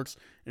day works.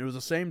 And it was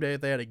the same day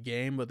that they had a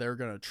game, but they were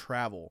going to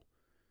travel.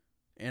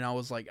 And I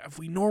was like, if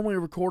we normally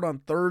record on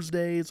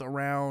Thursdays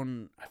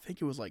around, I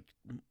think it was like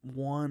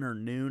 1 or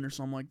noon or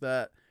something like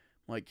that.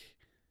 Like,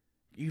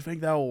 you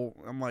think that will,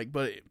 I'm like,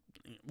 but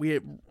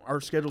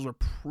our schedules are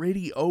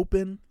pretty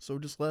open, so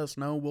just let us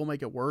know. We'll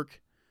make it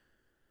work.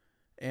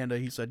 And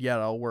he said, yeah,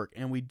 that'll work.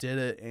 And we did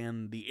it,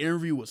 and the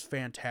interview was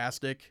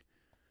fantastic.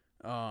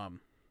 Talking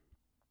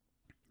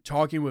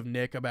with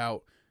Nick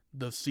about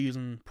the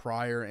season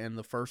prior and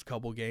the first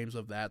couple games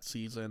of that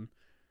season.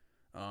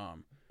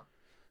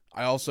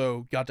 I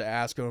also got to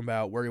ask him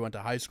about where he went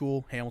to high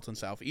school, Hamilton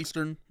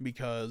Southeastern,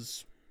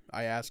 because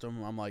I asked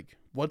him, I'm like,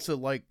 what's it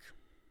like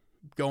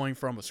going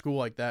from a school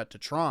like that to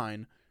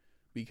Trine?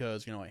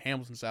 Because, like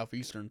Hamilton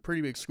Southeastern,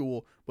 pretty big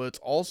school, but it's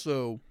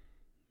also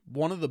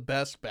one of the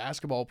best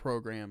basketball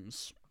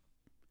programs.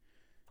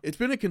 It's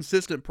been a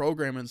consistent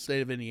program in the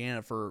state of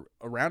Indiana for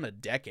around a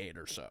decade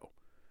or so.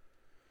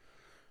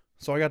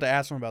 So I got to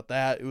ask him about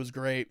that. It was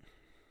great.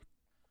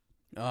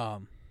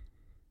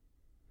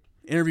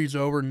 Interview's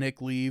over.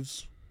 Nick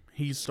leaves.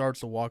 He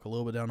starts to walk a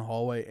little bit down the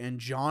hallway, and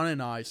John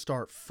and I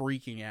start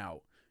freaking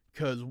out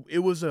because it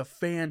was a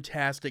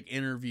fantastic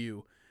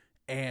interview.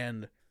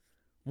 And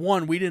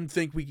 1, we didn't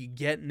think we could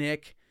get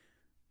Nick,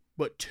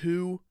 but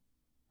 2,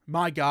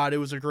 my God, it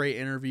was a great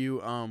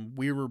interview.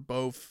 We were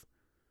both,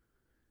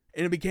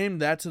 and it became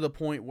that to the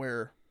point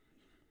where,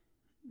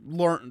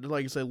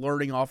 like I said,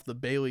 learning off the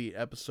Bailey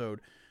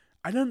episode,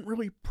 I didn't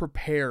really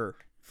prepare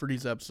for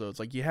these episodes.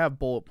 Like, you have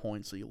bullet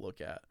points that you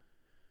look at.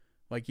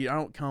 Like, I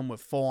don't come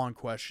with full-on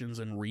questions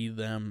and read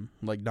them,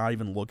 like, not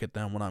even look at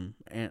them when I'm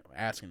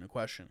asking a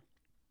question.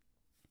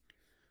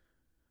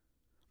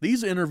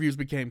 These interviews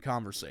became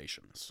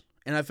conversations.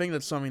 And I think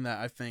that's something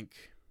that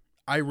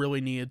I really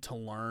needed to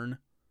learn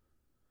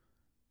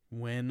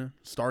when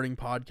starting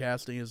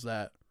podcasting, is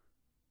that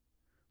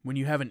when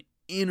you have an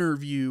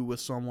interview with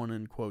someone,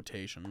 in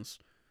quotations,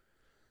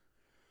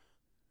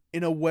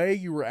 in a way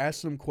you were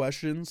asking them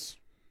questions,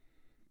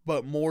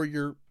 but more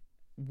you're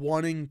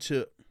wanting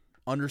to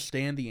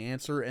understand the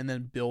answer and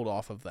then build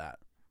off of that.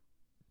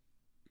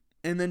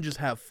 And then just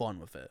have fun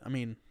with it. I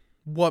mean,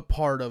 what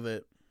part of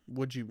it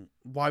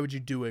why would you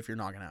do it if you're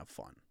not going to have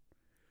fun?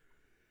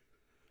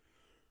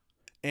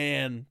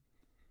 And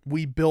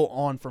we built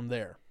on from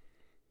there.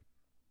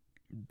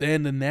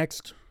 Then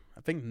next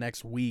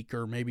week,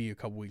 or maybe a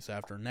couple weeks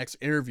after, next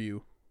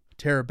interview,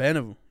 Tara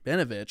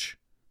Benovich,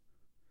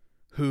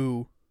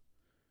 who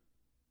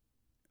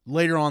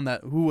later on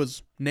who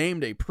was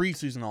named a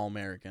preseason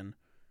All-American,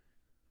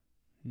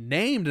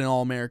 named an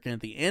All-American at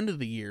the end of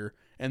the year,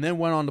 and then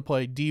went on to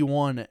play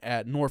D1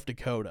 at North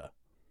Dakota.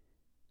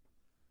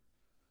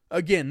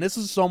 Again, this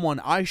is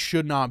someone I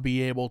should not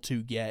be able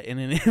to get in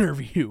an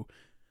interview.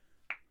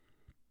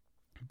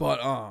 But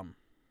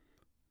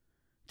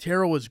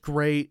Tara was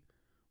great.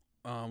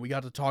 We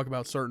got to talk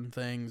about certain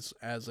things,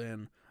 as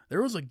in,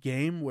 there was a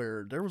game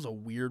where there was a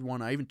weird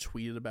one. I even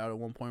tweeted about it at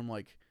one point. I'm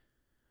like,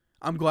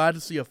 I'm glad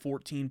to see a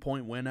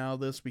 14-point win out of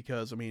this,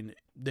 because, I mean,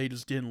 they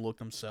just didn't look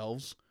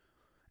themselves.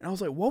 And I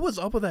was like, what was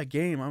up with that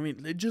game? I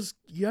mean,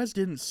 you guys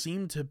didn't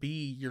seem to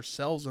be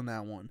yourselves in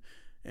that one.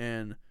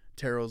 And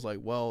Tara was like,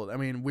 well, I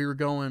mean, we were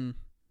going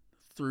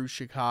through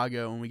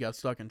Chicago and we got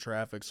stuck in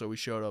traffic, so we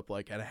showed up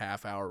like at a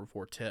half hour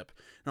before tip.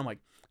 And I'm like,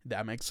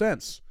 that makes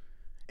sense.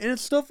 And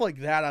it's stuff like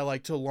that I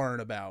like to learn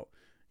about,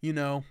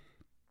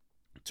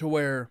 to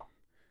where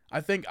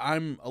I think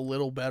I'm a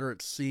little better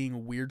at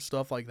seeing weird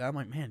stuff like that. I'm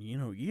like, man,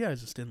 you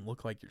guys just didn't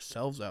look like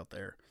yourselves out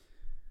there.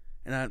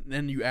 And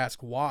then you ask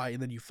why,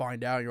 and then you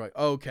find out, and you're like,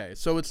 oh, okay,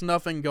 so it's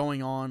nothing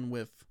going on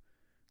with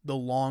the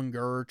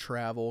longer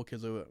travel,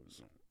 because it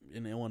was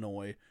in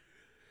Illinois.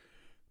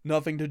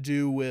 Nothing to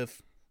do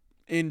with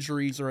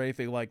injuries or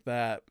anything like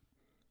that.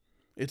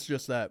 It's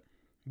just that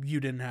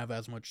you didn't have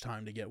as much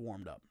time to get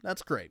warmed up.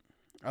 That's great.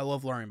 I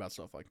love learning about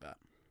stuff like that.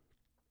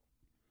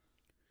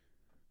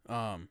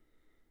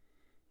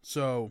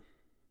 So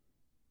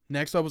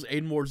next up was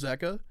Aiden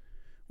Warzeka,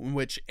 in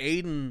which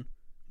Aiden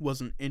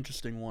was an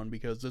interesting one,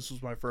 because this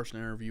was my first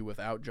interview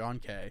without John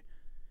Kay.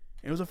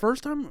 It was the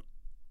first time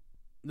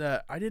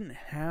that I didn't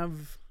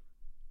have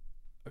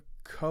a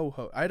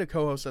co-host. I had a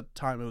co-host at the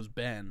time. It was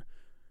Ben.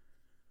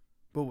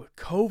 But with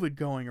COVID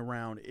going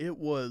around, it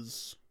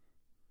was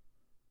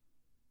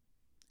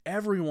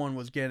everyone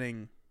was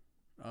getting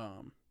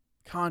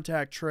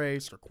contact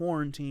traced or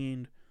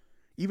quarantined.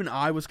 Even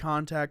I was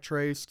contact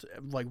traced,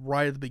 like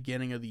right at the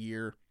beginning of the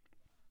year.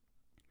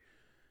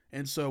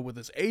 And so with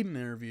this Aiden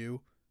interview,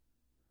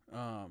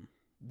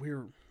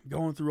 we're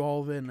going through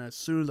all of it, and as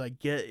soon as I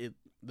get it,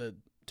 the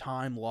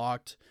time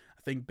locked,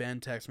 I think Ben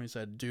texted me and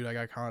said, dude, I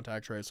got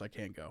contact traced, I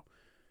can't go.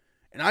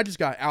 And I just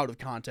got out of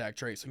contact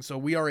tracing, so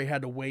we already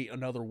had to wait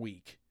another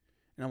week.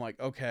 And I'm like,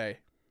 okay,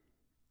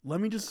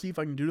 let me just see if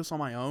I can do this on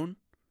my own.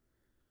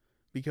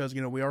 Because,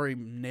 we already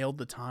nailed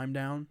the time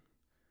down.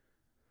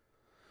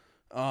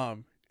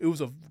 It was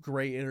a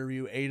great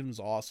interview. Aiden's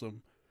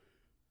awesome.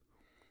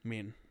 I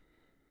mean,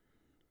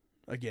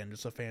 again,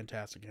 just a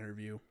fantastic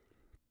interview.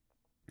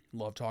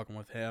 Love talking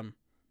with him.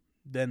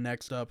 Then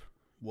next up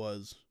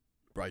was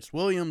Bryce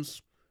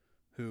Williams,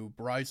 who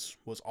Bryce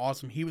was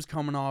awesome. He was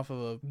coming off of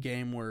a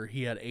game where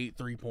he had 8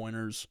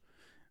 3-pointers.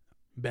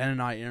 Ben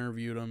and I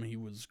interviewed him. He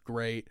was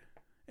great.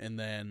 And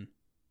then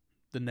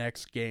the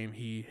next game,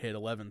 he hit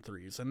 11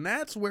 threes. And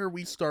that's where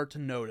we start to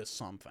notice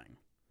something.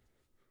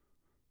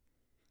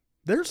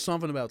 There's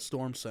something about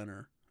Storm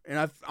Center.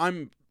 And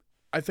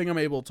I think I'm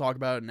able to talk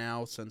about it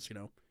now since,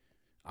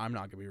 I'm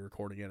not going to be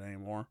recording it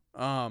anymore.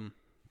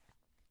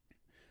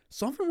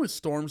 Something with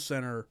Storm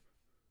Center,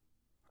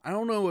 I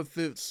don't know if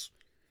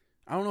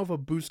a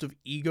boost of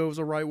ego is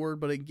the right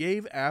word, but it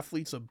gave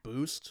athletes a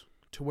boost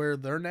to where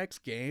their next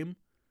game,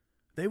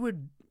 they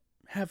would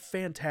have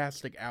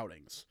fantastic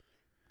outings.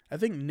 I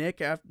think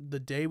Nick, after the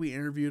day we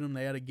interviewed him,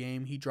 they had a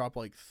game, he dropped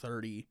like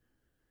 30.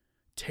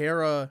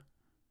 Tara,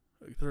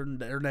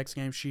 their next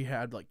game, she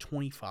had like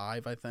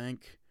 25, I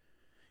think.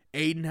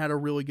 Aiden had a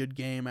really good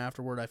game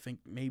afterward, I think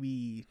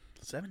maybe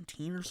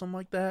 17 or something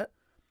like that.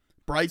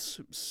 Bryce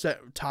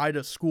tied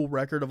a school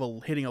record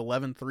of hitting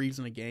 11 threes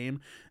in a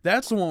game.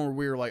 That's the one where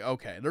we were like,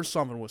 okay, there's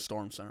something with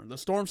Storm Center. The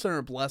Storm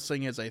Center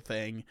blessing is a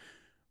thing.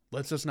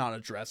 Let's just not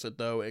address it,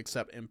 though,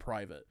 except in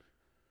private.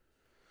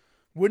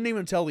 Wouldn't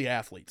even tell the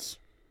athletes.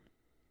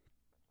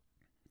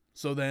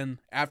 So then,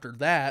 after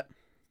that,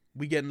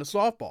 we get into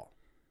softball.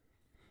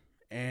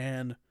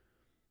 And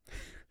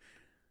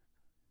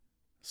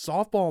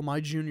softball my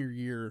junior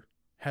year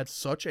had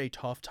such a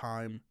tough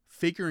time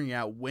figuring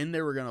out when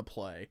they were going to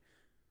play.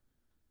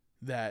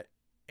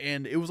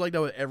 And it was like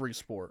that with every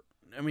sport.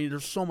 I mean,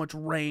 there's so much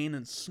rain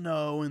and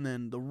snow, and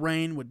then the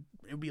rain would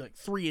be like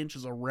 3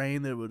 inches of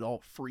rain that would all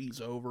freeze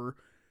over.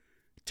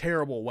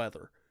 Terrible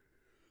weather.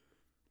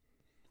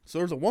 So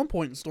there's a one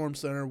point in Storm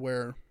Center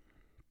where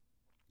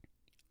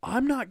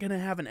I'm not going to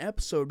have an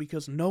episode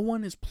because no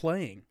one is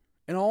playing.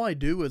 And all I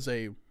do is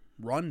a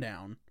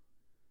rundown.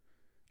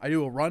 I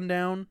do a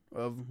rundown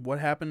of what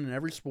happened in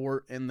every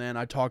sport, and then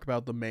I talk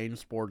about the main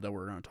sport that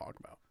we're going to talk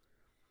about.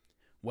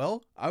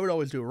 Well, I would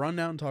always do a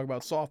rundown and talk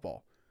about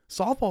softball.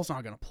 Softball's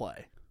not going to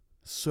play.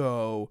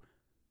 So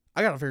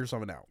I got to figure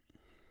something out.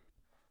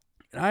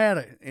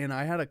 And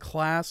I had a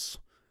class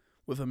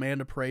with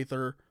Amanda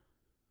Prather.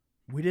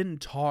 We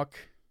didn't talk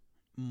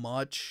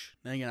much.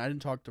 And again,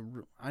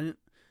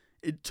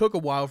 it took a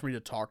while for me to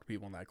talk to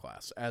people in that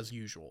class, as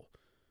usual.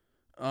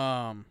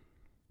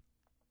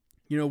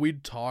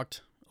 We'd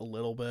talked a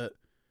little bit,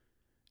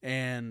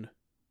 and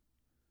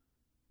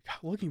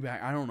looking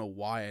back, I don't know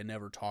why I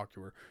never talked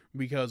to her,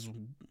 because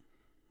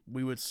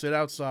we would sit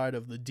outside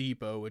of the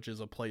depot, which is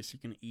a place you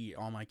can eat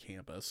on my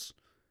campus,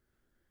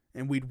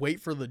 and we'd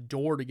wait for the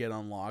door to get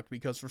unlocked,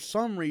 because for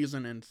some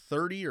reason in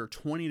 30 or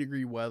 20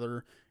 degree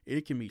weather,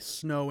 it can be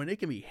snow and it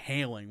can be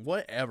hailing,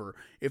 whatever.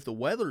 If the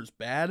weather's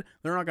bad,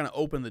 they're not going to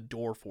open the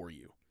door for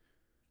you.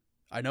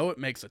 I know it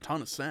makes a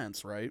ton of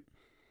sense, right?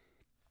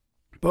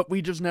 But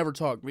we just never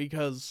talked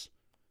because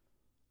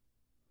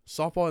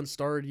softball hadn't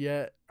started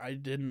yet. I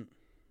don't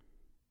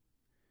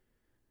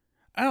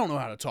know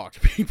how to talk to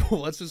people.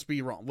 Let's just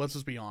be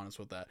honest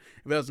with that.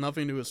 If it has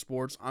nothing to do with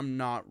sports, I'm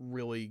not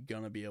really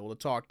going to be able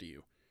to talk to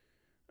you.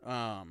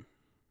 But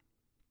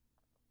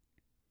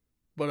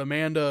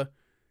Amanda,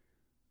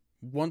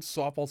 once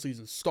softball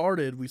season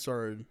started, we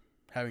started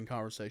having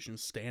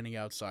conversations standing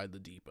outside the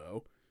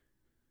depot.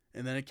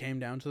 And then it came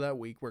down to that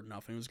week where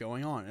nothing was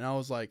going on. And I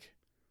was like,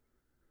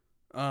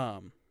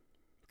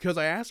 because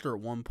I asked her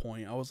at one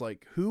point, I was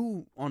like,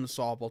 who on the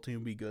softball team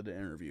would be good to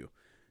interview?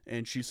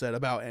 And she said,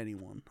 about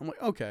anyone. I'm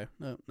like, okay,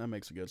 that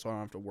makes it good, so I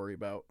don't have to worry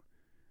about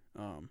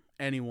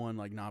anyone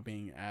like not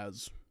being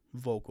as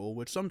vocal,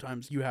 which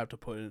sometimes you have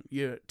to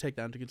take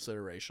that into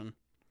consideration.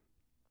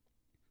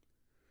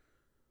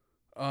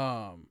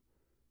 So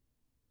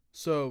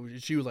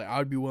she was like,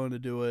 I'd be willing to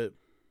do it.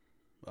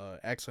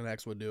 X and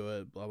X would do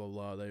it. Blah blah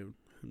blah.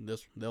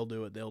 They'll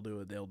do it.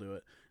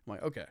 I'm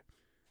like, okay.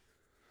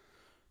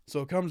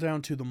 So it comes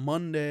down to the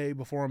Monday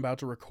before I'm about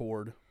to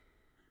record,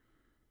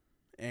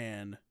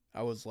 and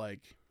I was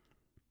like,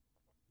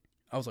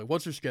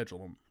 what's your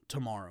schedule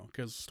tomorrow?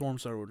 Because Storm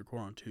Center would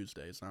record on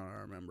Tuesdays, now I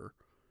remember.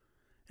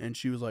 And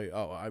she was like,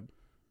 oh,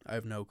 I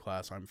have no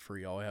class, I'm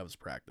free, all I have is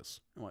practice.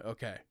 I'm like,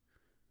 okay.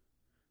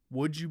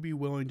 Would you be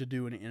willing to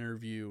do an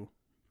interview?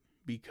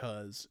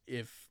 Because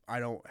if I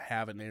don't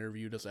have an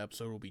interview, this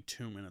episode will be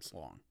 2 minutes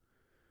long.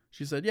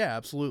 She said, yeah,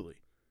 absolutely.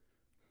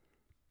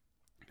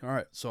 All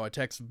right, so I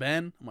text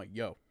Ben. I'm like,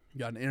 yo, you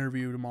got an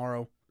interview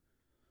tomorrow.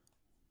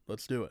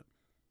 Let's do it.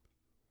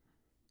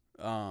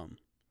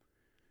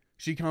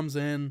 She comes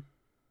in.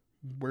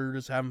 We're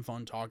just having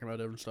fun talking about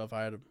different stuff.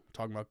 I had to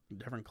talk about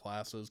different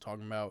classes,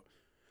 talking about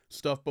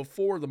stuff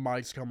before the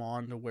mics come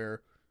on, to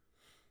where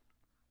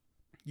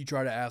you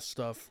try to ask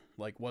stuff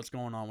like what's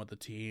going on with the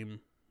team,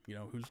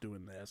 who's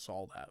doing this,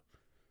 all that.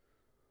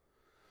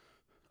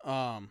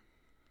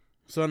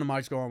 So then the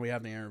mics go on, we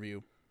have the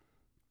interview.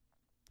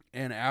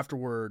 And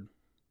afterward,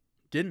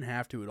 didn't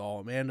have to at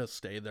all. Amanda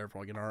stayed there for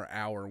like another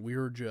hour. We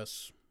were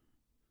just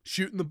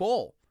shooting the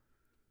bull.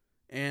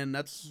 And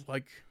that's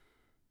like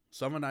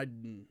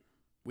something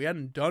we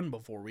hadn't done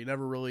before. We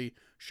never really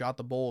shot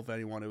the bull with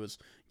anyone. It was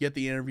get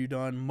the interview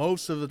done.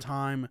 Most of the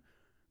time,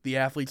 the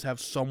athletes have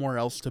somewhere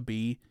else to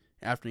be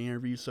after the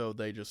interview, so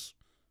they just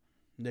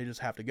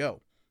have to go.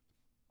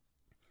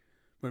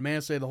 But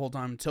Amanda stayed the whole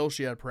time until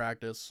she had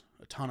practice.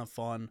 A ton of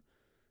fun.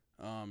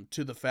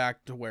 To the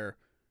fact to where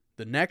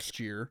the next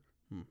year,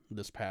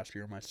 this past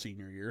year, my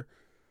senior year,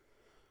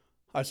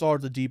 I saw her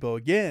at the depot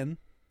again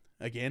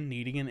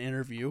needing an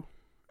interview.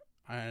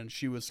 And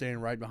she was standing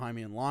right behind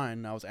me in line.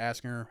 And I was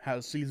asking her how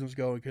the season was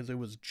going because it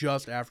was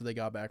just after they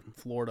got back from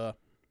Florida.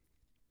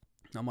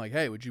 I'm like,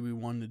 hey, would you be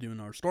wanting to do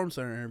another Storm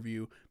Center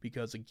interview?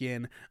 Because,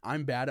 again,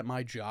 I'm bad at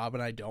my job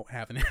and I don't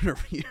have an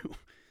interview.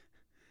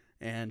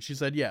 And she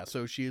said, yeah.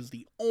 So she is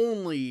the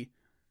only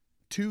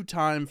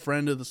two-time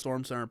friend of the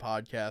Storm Center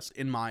podcast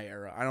in my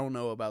era. I don't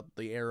know about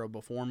the era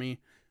before me,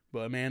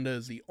 but Amanda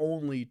is the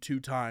only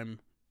two-time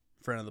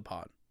friend of the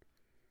pod.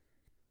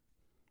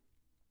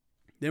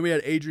 Then we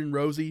had Adrian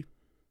Rosie.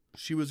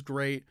 She was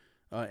great.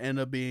 Ended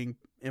up being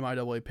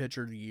MIAA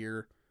Pitcher of the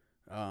Year.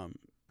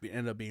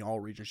 Ended up being all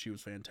region. She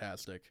was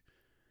fantastic.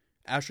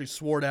 Ashley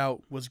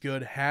Swartout was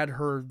good. Had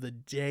her the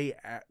day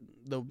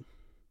the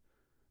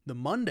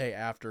Monday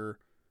after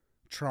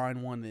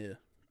Trine won the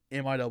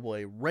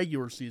MIAA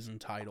regular season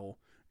title,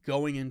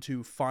 going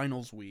into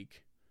finals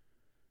week.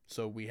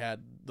 So we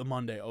had the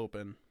Monday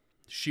open.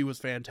 She was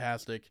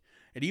fantastic.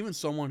 And even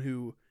someone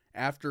who,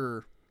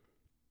 after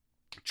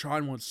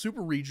Trine won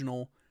Super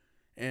Regional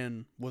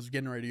and was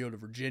getting ready to go to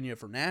Virginia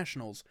for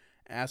Nationals,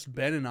 asked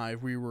Ben and I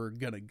if we were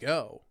going to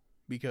go.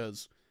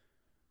 Because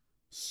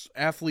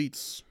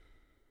sometimes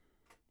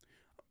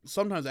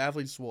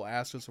athletes will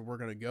ask us if we're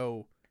going to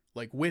go,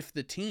 like, with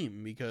the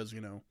team, because,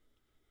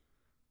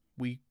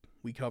 we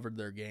covered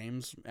their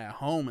games at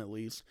home at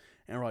least,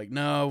 and we're like,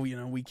 no,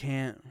 we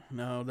can't.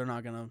 No, they're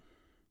not going to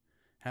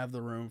have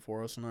the room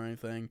for us and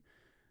anything.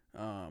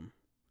 I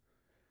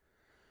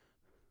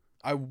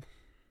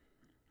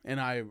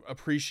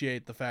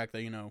appreciate the fact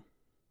that,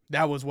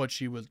 that was what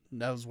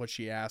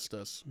she asked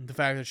us. The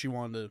fact that she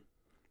wanted to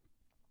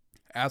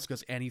ask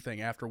us anything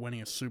after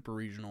winning a Super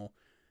Regional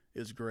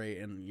is great,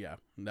 and yeah,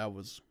 that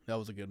was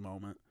a good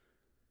moment.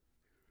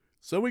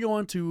 So we go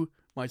on to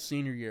my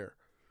senior year.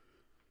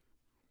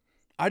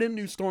 I didn't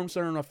do Storm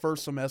Center in the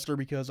first semester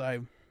because I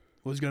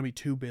was going to be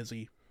too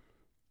busy.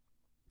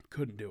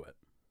 Couldn't do it.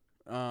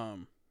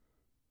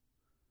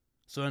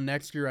 So the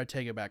next year I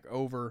take it back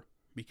over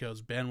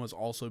because Ben was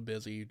also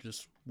busy,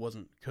 just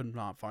could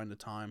not find the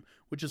time,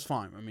 which is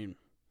fine. I mean,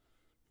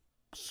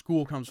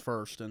 school comes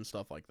first and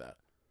stuff like that.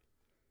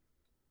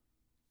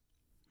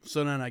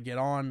 So then I get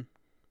on,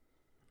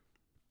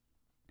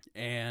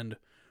 and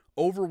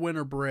over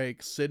winter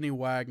break, Sydney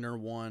Wagner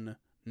won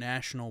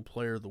National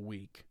Player of the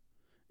Week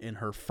in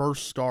her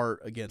first start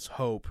against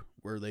Hope,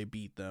 where they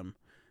beat them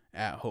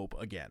at Hope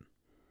again.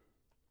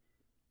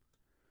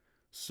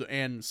 So,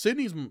 and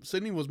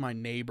Sydney was my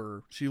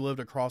neighbor. She lived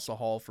across the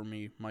hall from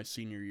me my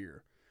senior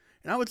year.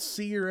 And I would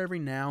see her every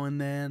now and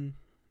then,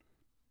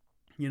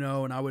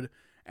 and I would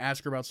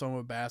ask her about some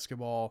of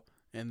basketball,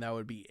 and that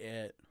would be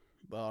it.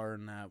 But other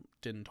than that,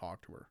 didn't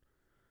talk to her.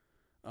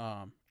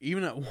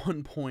 Even at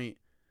one point,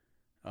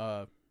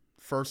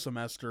 first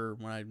semester,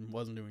 when I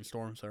wasn't doing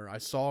Storm Center, I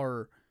saw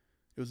her.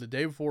 It was the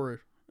day before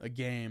a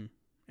game,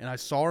 and I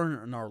saw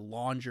her in our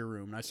laundry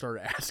room, and I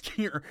started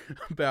asking her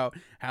about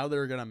how they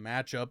were going to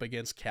match up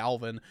against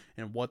Calvin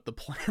and what the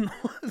plan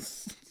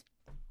was.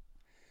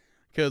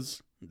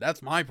 Because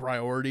that's my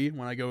priority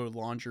when I go to the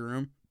laundry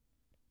room.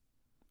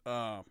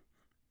 But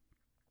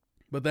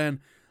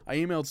then I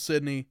emailed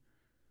Sydney.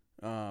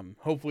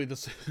 Hopefully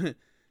this isn't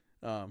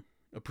a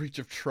breach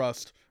of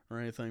trust or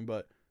anything,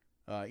 but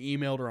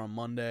emailed her on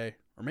Monday,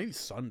 or maybe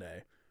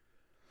Sunday.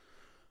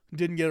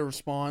 Didn't get a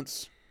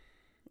response.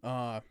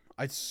 I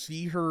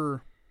see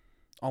her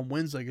on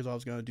Wednesday because I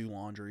was going to do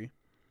laundry.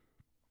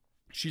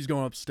 She's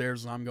going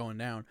upstairs and I'm going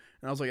down.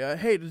 And I was like,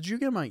 hey, did you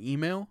get my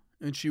email?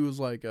 And she was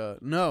like,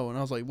 no. And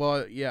I was like,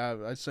 well, yeah,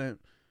 I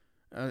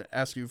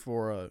asked you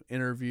for an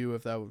interview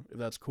if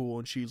that's cool.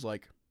 And she's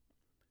like,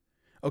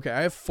 okay,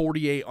 I have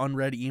 48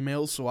 unread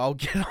emails, so I'll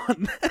get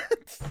on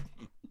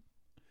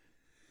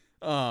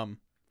that.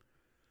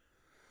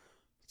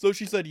 So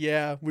she said,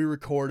 yeah, we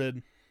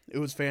recorded. It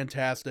was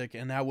fantastic,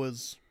 and that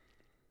was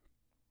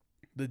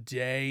the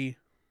day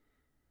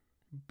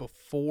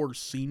before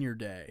senior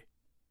day.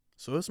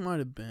 So this might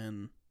have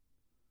been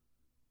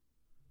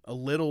a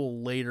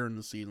little later in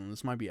the season.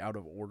 This might be out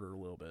of order a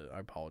little bit. I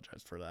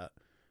apologize for that.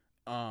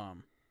 Yeah,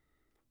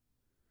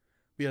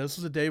 this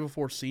was the day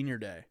before senior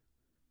day.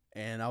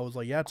 And I was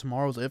like, yeah,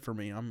 tomorrow's it for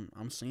me.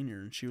 I'm senior.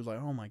 And she was like,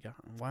 oh my God,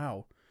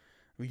 wow.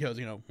 Because,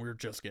 we're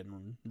just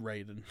getting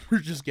ready and we're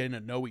just getting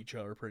to know each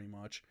other pretty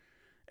much.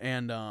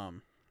 And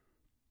I've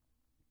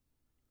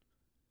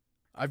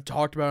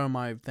talked about it in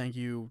my Thank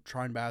You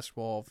Trine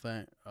Basketball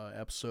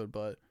episode,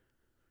 but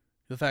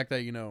the fact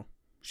that,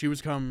 she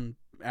was coming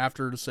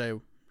after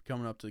to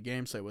coming up to the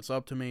game, say what's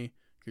up to me,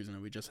 because,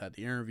 we just had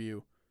the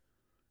interview.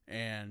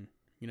 And,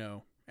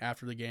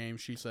 after the game,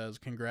 she says,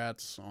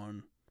 congrats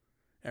on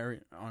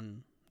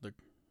the,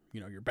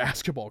 your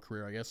basketball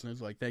career, I guess. And it's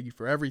like, thank you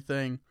for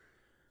everything.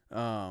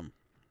 Then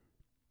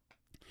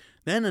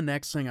the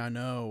next thing I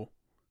know,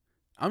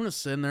 I'm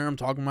just sitting there, I'm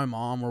talking to my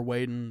mom, we're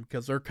waiting,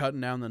 because they're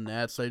cutting down the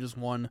nets. They just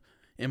won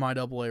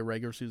MIAA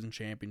regular season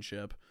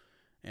championship.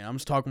 And I'm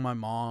just talking to my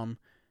mom,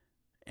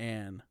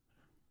 and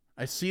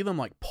I see them,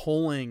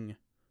 pulling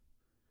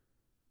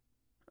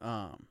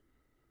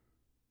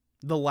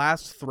the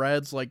last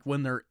threads,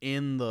 when they're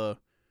in the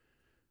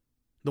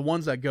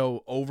ones that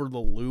go over the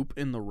loop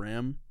in the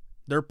rim.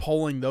 They're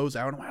pulling those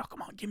out. I'm like, oh,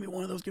 come on, give me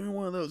one of those.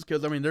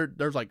 Because,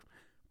 there's,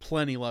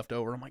 plenty left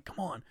over. I'm like, come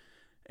on.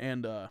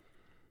 And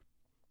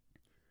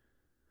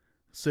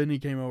Sydney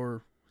came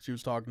over. She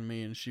was talking to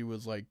me, and she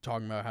was,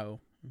 talking about how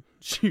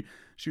she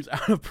was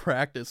out of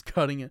practice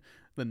cutting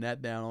the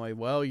net down. I'm like,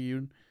 well,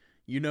 you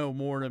know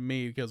more than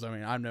me, because,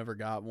 I've never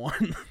got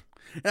one.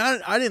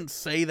 And I didn't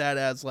say that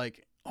as,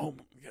 oh,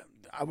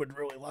 I would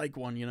really like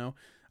one,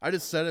 I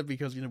just said it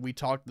because, we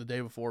talked the day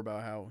before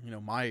about how,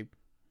 my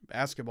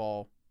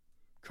basketball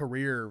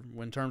career,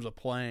 in terms of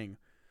playing,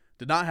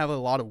 did not have a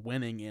lot of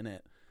winning in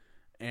it.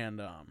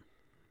 And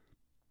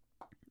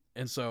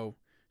so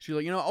she's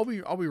like, I'll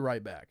be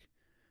right back.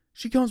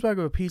 She comes back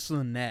with a piece of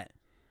the net.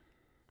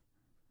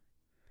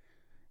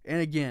 And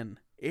again,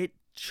 it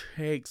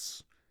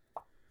takes,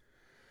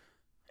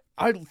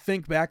 I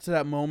think back to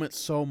that moment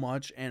so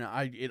much, and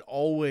it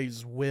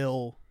always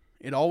will,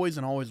 it always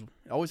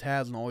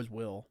has and always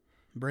will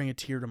bring a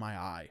tear to my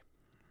eye.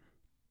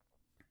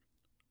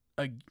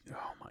 Oh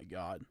my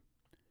God.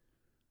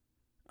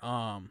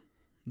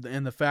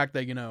 And the fact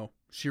that,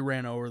 she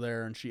ran over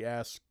there and she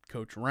asked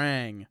Coach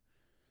Rang,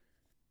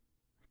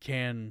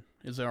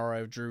 is it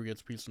alright if Drew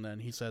gets a piece of that?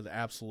 And he said,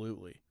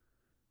 absolutely.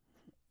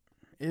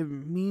 It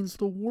means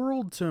the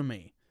world to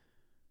me.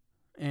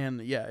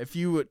 And yeah, if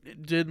you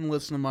didn't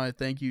listen to my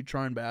Thank You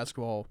Trine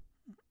Basketball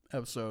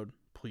episode,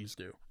 please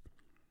do.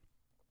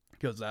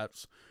 Because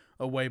that's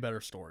a way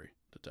better story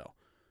to tell.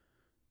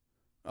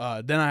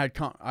 Then I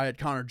had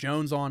Connor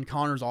Jones on.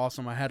 Connor's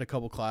awesome. I had a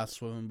couple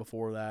classes with him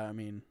before that.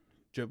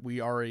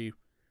 We already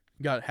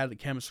had the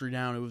chemistry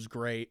down. It was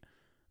great.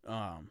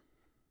 And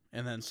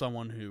then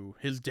someone who,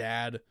 his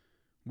dad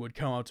would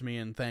come up to me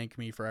and thank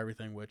me for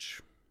everything,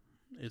 which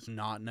is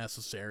not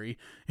necessary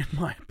in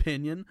my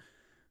opinion.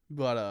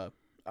 But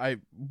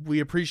we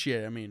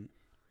appreciate it.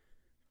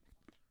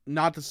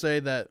 Not to say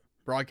that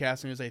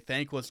broadcasting is a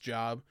thankless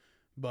job,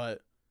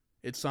 but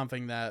it's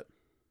something that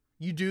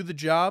you do the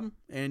job,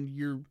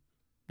 and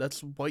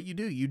that's what you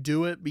do. You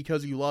do it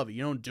because you love it.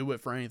 You don't do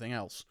it for anything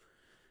else.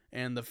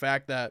 And the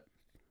fact that,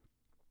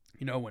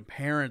 when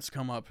parents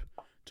come up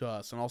to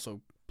us, and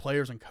also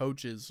players and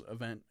coaches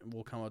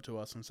will come up to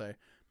us and say,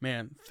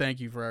 man, thank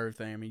you for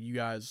everything. You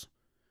guys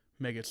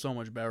make it so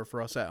much better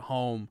for us at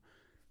home,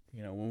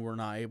 when we're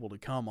not able to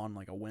come on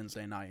a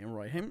Wednesday night. And we're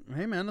like,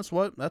 hey man,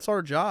 that's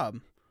our job.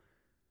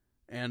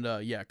 And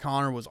yeah,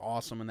 Connor was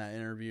awesome in that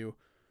interview.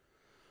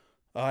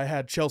 I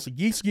had Chelsea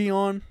Gieske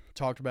on,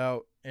 talked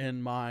about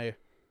in my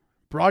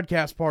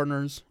broadcast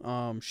partners.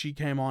 She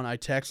came on. I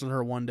texted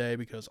her one day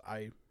because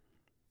I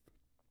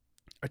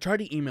tried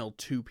to email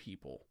 2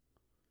 people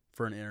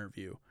for an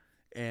interview,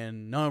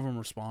 and none of them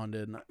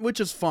responded, which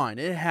is fine.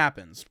 It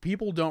happens.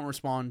 People don't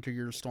respond to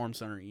your Storm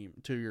Center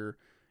to your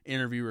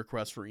interview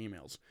request for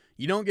emails.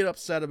 You don't get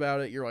upset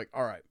about it. You're like,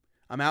 all right,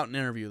 I'm out an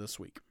interview this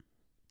week.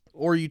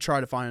 Or you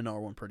try to find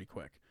another one pretty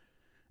quick.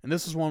 And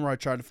this is one where I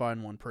tried to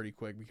find one pretty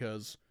quick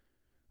because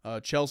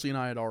Chelsea and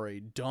I had already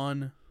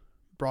done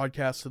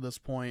broadcasts to this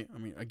point.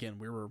 Again,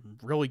 we were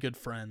really good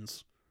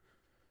friends.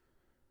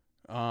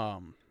 They're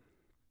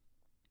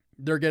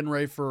getting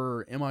ready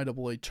for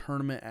MIAA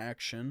tournament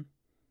action.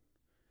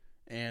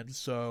 And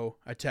so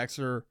I texted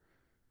her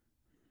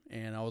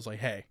and I was like,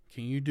 hey,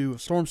 can you do a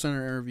Storm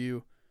Center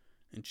interview?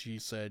 And she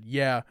said,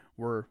 yeah,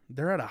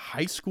 they're at a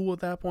high school at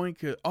that point.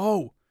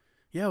 Oh,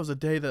 yeah, it was a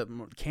day that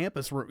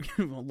campus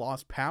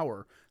lost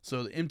power.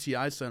 So the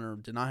MTI Center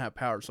did not have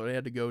power. So they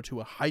had to go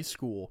to a high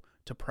school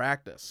to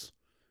practice.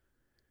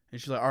 And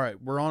she's like, all right,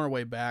 we're on our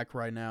way back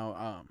right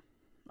now.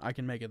 I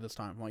can make it this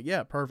time. I'm like,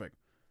 yeah, perfect.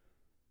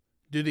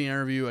 Do the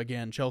interview.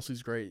 Again,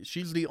 Chelsea's great.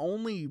 She's the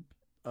only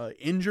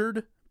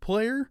injured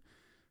player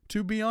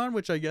to be on,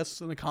 which I guess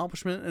is an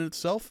accomplishment in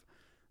itself.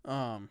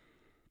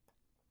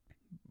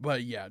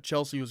 But yeah,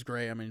 Chelsea was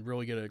great.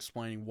 Really good at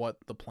explaining what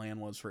the plan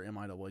was for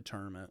MIAA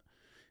tournament.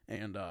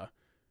 and a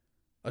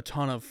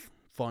ton of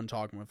fun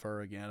talking with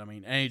her again. I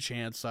mean, any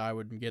chance I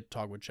would get to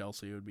talk with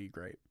Chelsea, it would be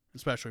great,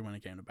 especially when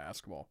it came to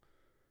basketball.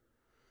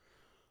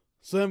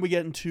 So then we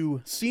get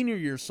into senior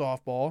year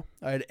softball.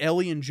 I had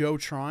Ellie and Joe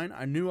Trine.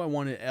 I knew I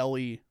wanted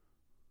Ellie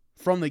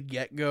from the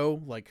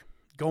get-go, like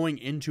going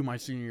into my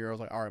senior year. I was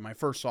like, all right, my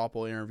first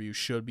softball interview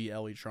should be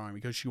Ellie Trine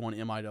because she won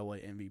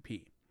MIAA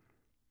MVP.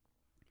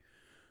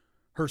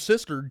 Her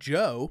sister,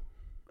 Joe,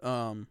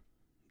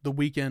 the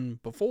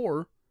weekend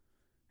before,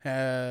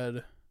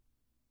 had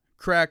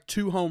cracked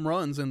 2 home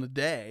runs in the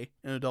day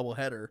in a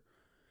doubleheader.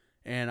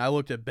 And I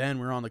looked at Ben,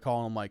 we were on the call,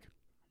 and I'm like,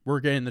 we're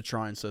getting the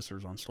Trine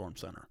sisters on Storm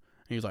Center.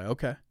 And he's like,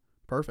 okay,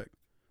 perfect.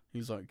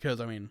 He's like, because,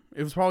 I mean,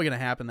 it was probably going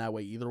to happen that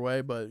way either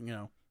way, but, you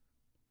know,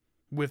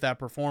 with that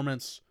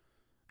performance,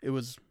 it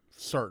was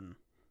certain.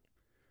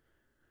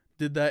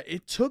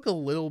 It took a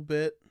little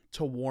bit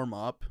to warm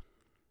up.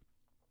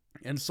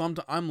 And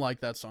I'm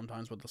like that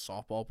sometimes with the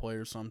softball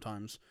players.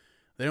 Sometimes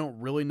they don't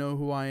really know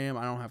who I am.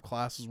 I don't have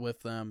classes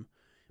with them.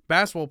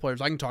 Basketball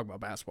players, I can talk about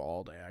basketball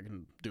all day. I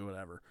can do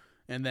whatever.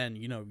 And then,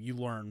 you know, you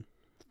learn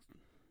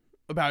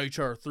about each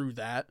other through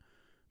that.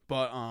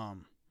 But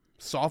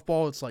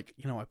softball, it's like,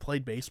 you know, I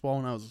played baseball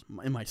when I was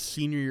in my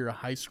senior year of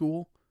high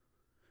school.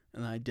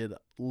 And I did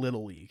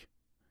Little League.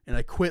 And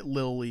I quit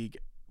Little League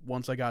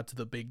once I got to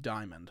the big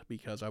diamond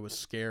because I was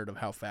scared of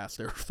how fast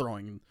they were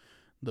throwing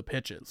the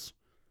pitches.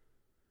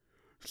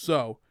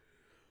 So,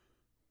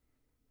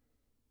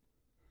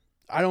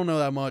 I don't know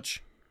that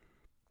much.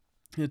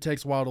 It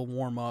takes a while to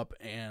warm up,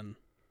 and,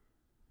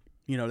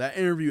 you know, that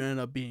interview ended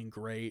up being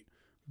great.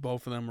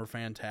 Both of them were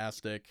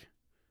fantastic.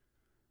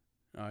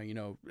 You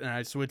know, and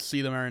I would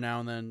see them every now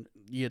and then.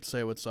 You get to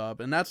say what's up,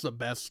 and that's the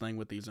best thing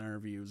with these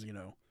interviews, you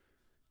know.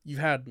 You've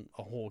had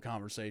a whole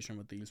conversation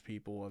with these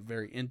people, a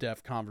very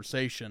in-depth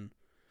conversation,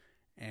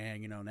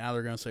 and, you know, now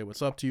they're going to say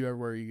what's up to you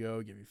everywhere you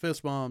go, give you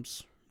fist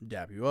bumps,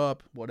 dap you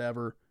up,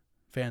 whatever.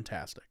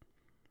 Fantastic.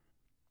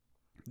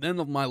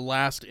 Then my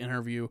last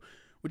interview,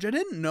 which I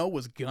didn't know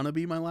was going to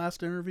be my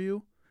last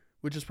interview,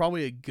 which is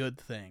probably a good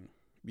thing,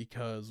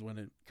 because when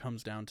it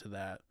comes down to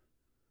that,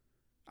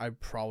 I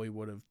probably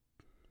would have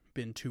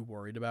been too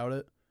worried about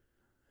it.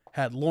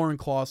 Had Lauren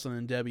Clausen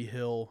and Debbie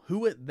Hill,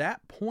 who at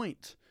that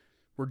point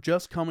were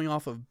just coming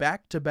off of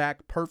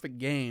back-to-back perfect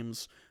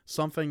games,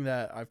 something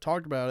that I've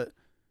talked about it.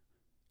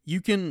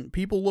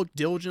 People look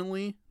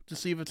diligently to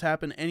see if it's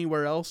happened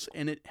anywhere else,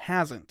 and it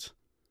hasn't.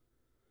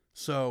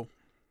 So,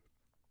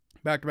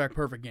 back-to-back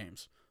perfect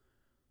games.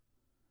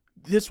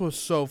 This was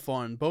so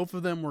fun. Both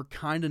of them were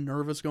kind of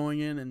nervous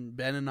going in, and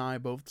Ben and I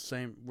both the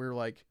same. We're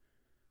like,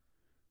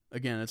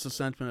 again, it's a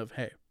sentiment of,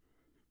 hey,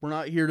 we're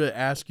not here to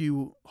ask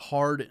you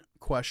hard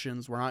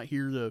questions. We're not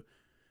here to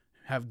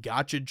have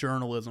gotcha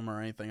journalism or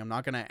anything. I'm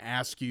not going to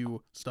ask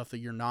you stuff that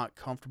you're not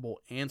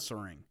comfortable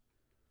answering.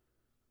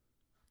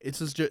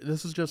 This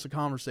is just a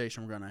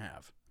conversation we're going to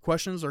have.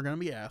 Questions are going to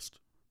be asked,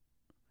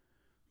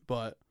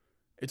 but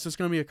it's just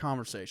going to be a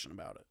conversation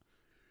about it.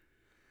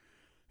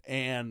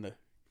 And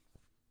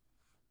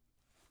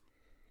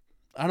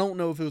I don't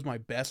know if it was my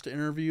best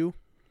interview,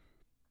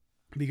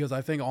 because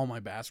I think all my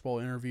basketball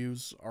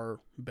interviews are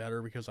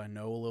better because I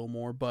know a little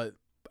more, but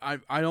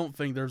I don't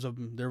think there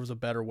was a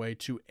better way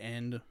to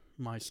end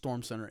my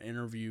Storm Center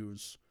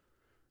interviews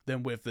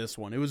than with this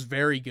one. It was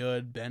very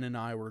good. Ben and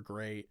I were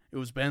great. It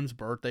was Ben's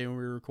birthday when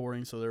we were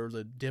recording, so there was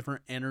a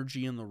different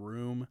energy in the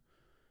room.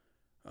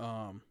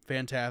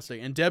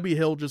 Fantastic. And Debbie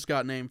Hill just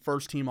got named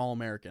first team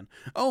All-American.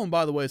 Oh, and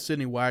by the way,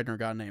 Sydney Wagner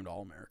got named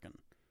All-American.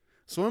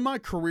 So in my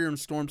career in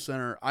Storm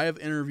Center, I have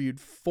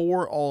interviewed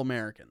 4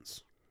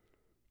 All-Americans.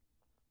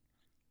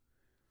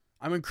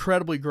 I'm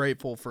incredibly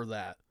grateful for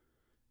that.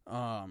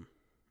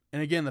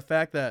 And again, the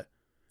fact that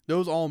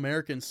those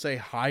All-Americans say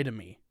hi to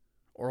me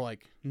or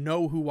like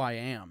know who I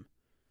am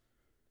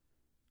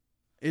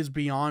is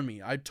beyond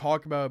me. I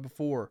talked about it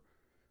before.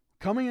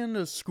 Coming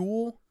into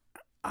school,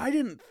 I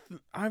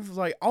was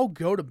like, I'll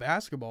go to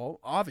basketball,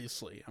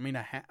 obviously. I mean,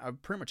 I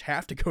pretty much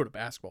have to go to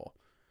basketball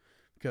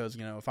because,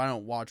 you know, if I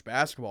don't watch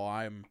basketball,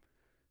 I'm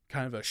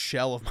kind of a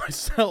shell of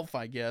myself,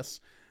 I guess.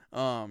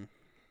 But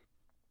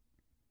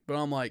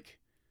I'm like,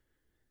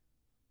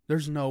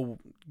 if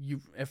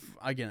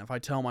I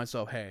tell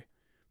myself, hey,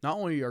 not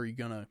only are you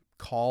going to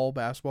call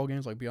basketball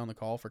games, like be on the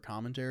call for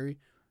commentary,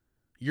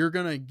 you're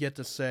going to get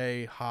to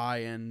say hi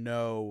and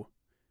know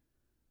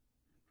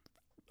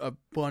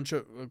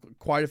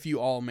quite a few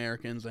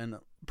All-Americans and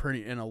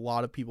a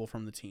lot of people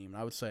from the team.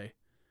 I would say,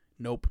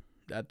 nope,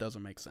 that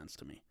doesn't make sense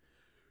to me.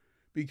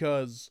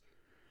 Because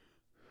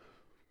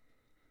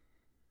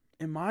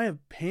in my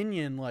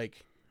opinion,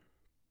 like,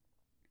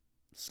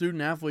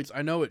 student athletes,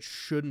 I know it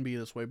shouldn't be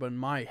this way, but in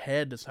my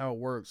head, that's how it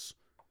works.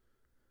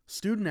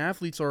 Student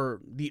athletes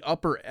are the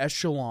upper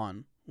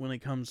echelon when it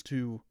comes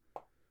to,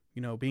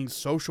 you know, being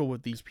social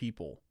with these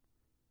people.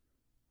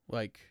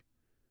 Like,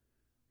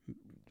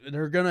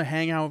 they're going to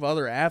hang out with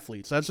other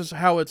athletes. That's just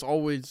how that's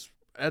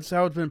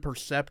how it's been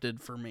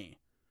perceived for me.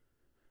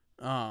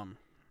 I'm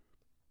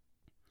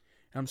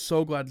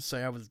so glad to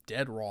say I was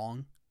dead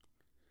wrong.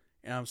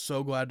 And I'm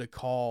so glad to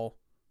call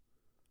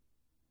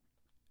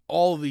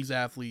all of these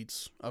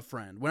athletes a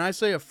friend. When I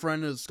say a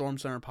friend of the Storm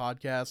Center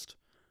podcast,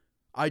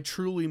 I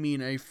truly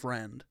mean a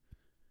friend.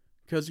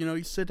 Because,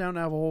 you sit down and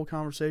have a whole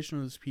conversation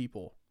with these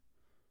people.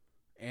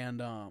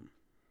 And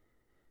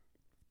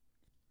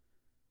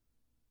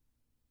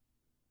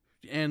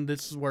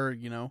this is where,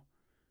 you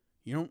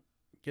don't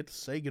get to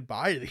say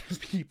goodbye to these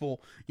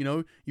people.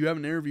 You have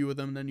an interview with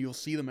them, and then you'll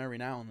see them every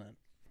now and then.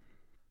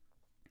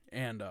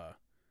 And,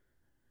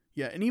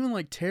 yeah, and even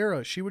like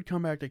Tara, she would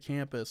come back to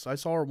campus. I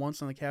saw her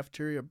once in the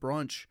cafeteria at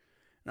brunch,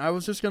 and I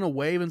was just going to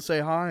wave and say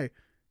hi.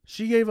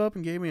 She got up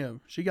and gave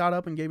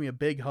me a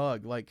big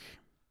hug. Like,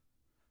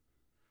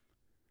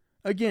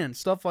 again,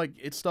 stuff like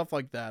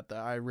that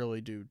I really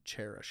do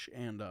cherish.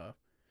 And,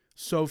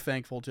 so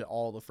thankful to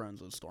all the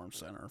friends at Storm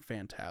Center.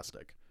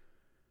 Fantastic.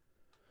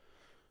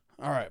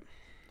 All right.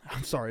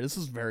 I'm sorry, this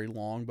is very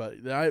long, but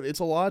it's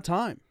a lot of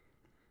time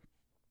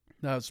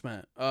that I've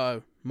spent.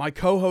 My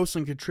co-hosts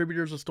and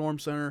contributors of Storm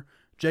Center,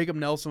 Jacob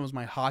Nelson was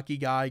my hockey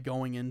guy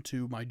going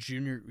into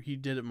he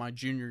did it my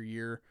junior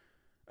year.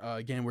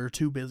 Again, we were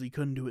too busy,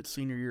 couldn't do it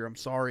senior year, I'm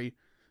sorry.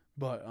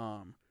 But,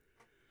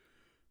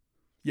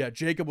 yeah,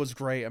 Jacob was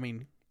great. I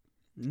mean,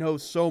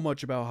 knows so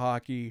much about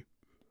hockey,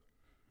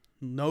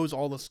 knows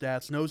all the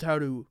stats, knows how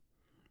to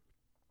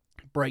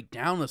break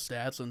down the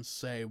stats and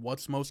say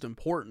what's most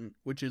important,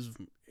 which is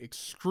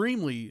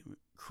extremely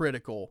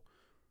critical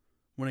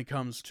when it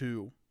comes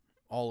to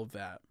all of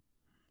that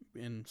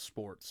in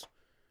sports.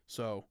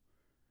 So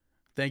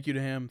thank you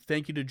to him.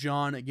 Thank you to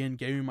John. Again,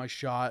 gave me my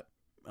shot,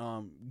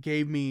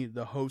 gave me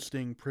the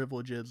hosting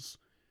privileges,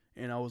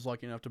 and I was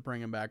lucky enough to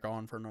bring him back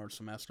on for another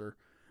semester.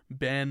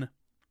 Ben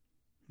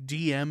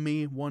DM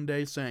me one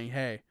day saying,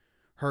 hey,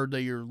 heard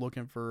that you're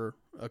looking for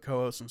a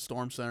co-host in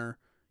Storm Center.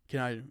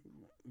 Can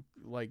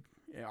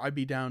I'd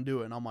be down to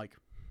do it. And I'm like,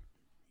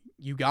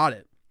 you got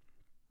it.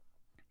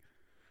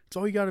 It's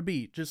all you got to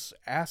be. Just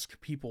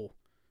ask people,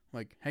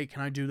 like, hey,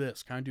 can I do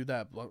this? Can I do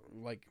that?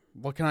 Like,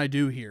 what can I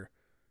do here?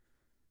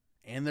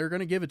 And they're going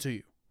to give it to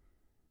you.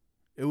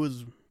 It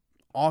was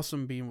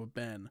awesome being with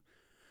Ben.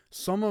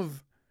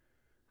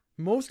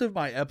 Most of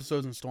my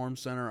episodes in Storm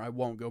Center, I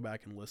won't go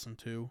back and listen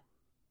to.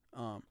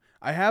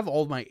 I have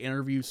all my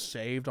interviews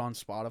saved on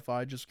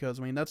Spotify just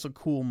because, that's a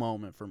cool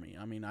moment for me.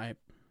 I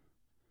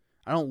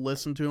don't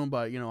listen to them,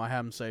 but, I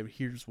have them saved.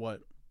 Here's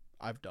what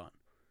I've done.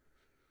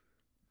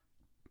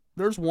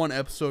 There's one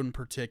episode in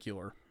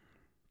particular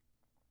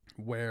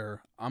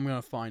where I'm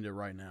going to find it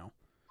right now.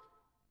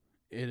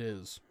 It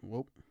is,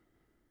 whoop,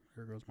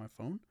 there goes my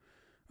phone.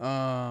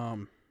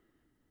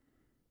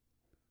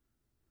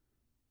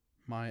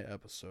 My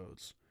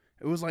episodes.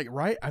 It was I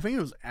think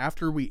it was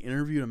after we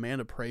interviewed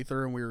Amanda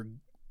Prather, and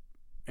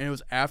it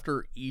was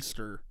after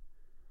Easter.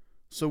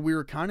 So we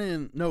were kind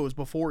of it was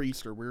before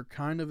Easter. We were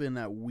kind of in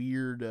that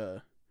weird,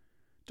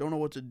 don't know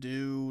what to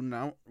do.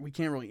 Now we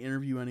can't really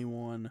interview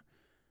anyone.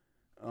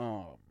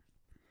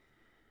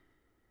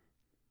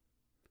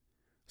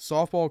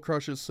 Softball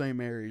crushes St.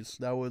 Mary's.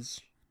 That was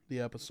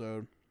the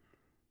episode.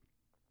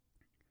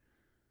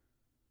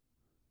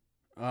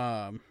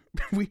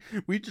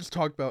 We just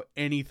talked about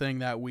anything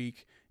that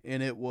week,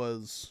 and it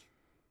was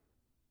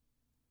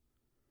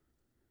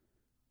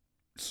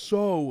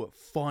so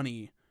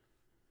funny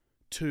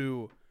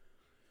to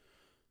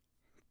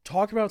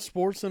talk about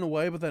sports in a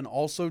way, but then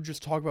also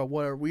just talk about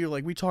what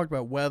we talked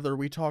about weather.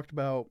 We talked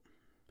about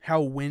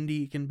how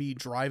windy it can be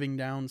driving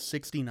down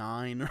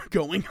 69 or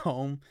going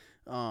home.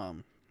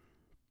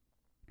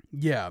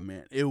 Yeah,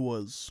 man, it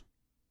was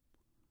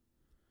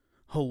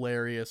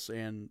hilarious,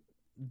 and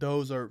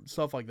those are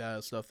stuff like that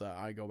is stuff that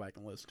I go back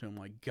and listen to. I'm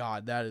like,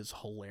 God, that is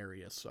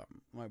hilarious.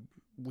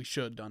 We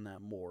should have done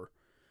that more.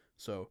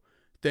 So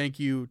thank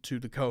you to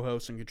the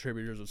co-hosts and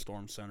contributors of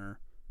Storm Center.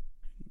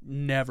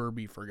 Never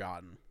be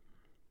forgotten.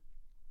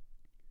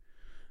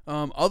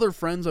 Other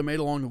friends I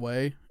made along the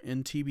way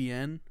in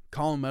TBN,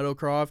 Colin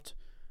Meadowcroft,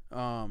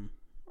 our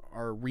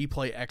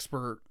replay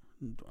expert,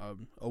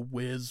 a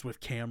whiz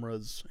with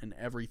cameras and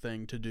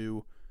everything to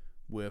do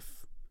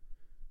with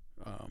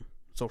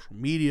social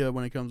media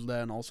when it comes to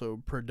that, and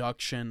also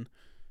production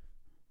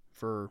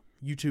for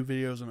YouTube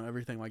videos and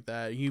everything like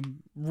that. He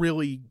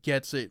really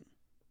gets it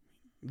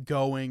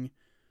going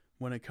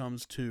when it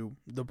comes to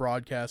the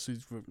broadcast.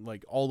 He's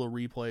all the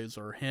replays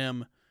are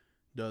him,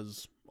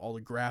 does all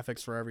the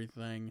graphics for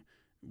everything.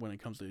 When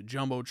it comes to the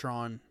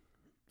Jumbotron,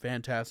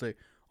 fantastic,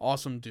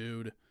 awesome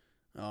dude.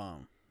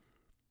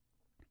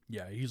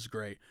 Yeah, he's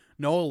great.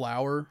 Noah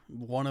Lauer,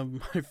 one of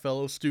my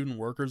fellow student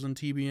workers in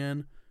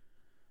TBN,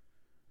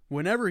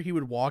 whenever he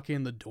would walk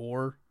in the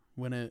door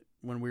when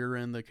we were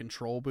in the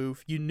control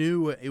booth, you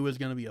knew it was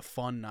going to be a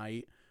fun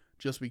night,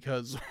 just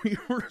because we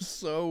were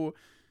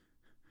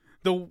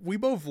we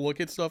both look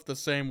at stuff the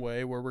same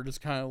way, where we're just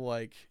kind of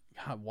like,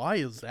 God, why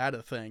is that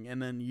a thing? And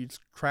then you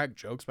just crack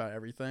jokes about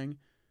everything.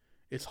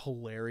 It's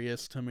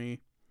hilarious to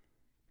me.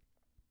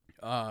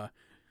 Kira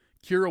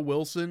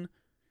Wilson,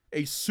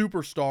 a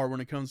superstar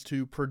when it comes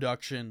to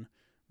production,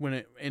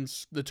 in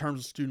the terms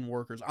of student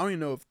workers. I don't even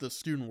know if the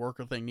student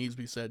worker thing needs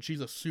to be said.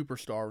 She's a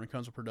superstar when it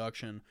comes to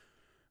production.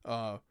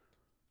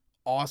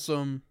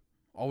 Awesome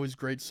Always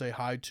great to say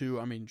hi to.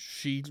 I mean,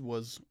 she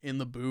was in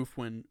the booth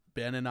when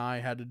Ben and I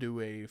had to do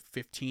a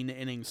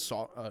 15-inning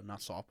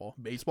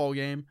baseball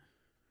game.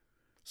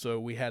 So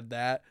we had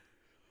that.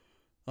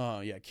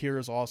 Yeah,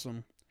 Kira's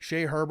awesome.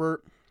 Shea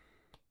Herbert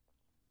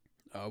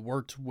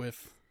worked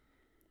with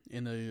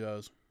in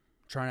the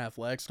Trine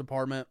Athletics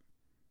department.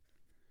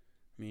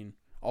 I mean,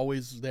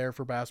 always there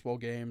for basketball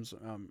games.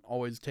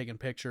 Always taking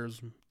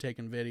pictures,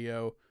 taking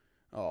video.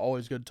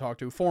 Always good to talk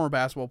to. Former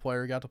basketball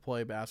player. Got to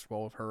play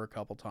basketball with her a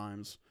couple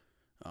times.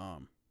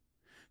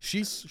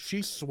 She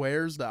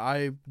swears that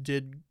I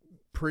did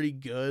pretty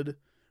good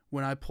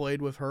when I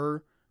played with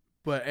her,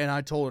 and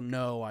I told her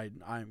no, I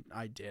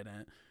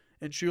didn't.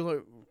 And she was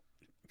like,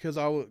 because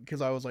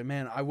I was like,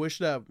 man, I wish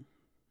that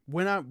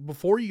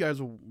before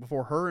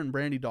her and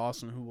Brandy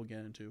Dawson, who we'll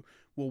get into,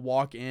 will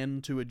walk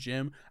into a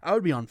gym, I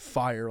would be on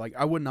fire. Like,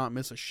 I would not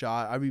miss a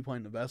shot. I'd be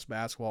playing the best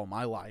basketball of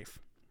my life.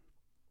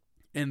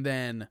 And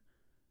then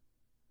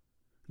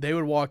they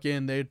would walk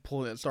in, they'd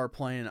start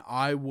playing.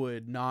 I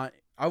would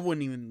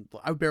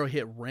barely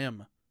hit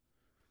rim.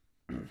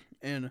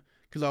 And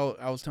because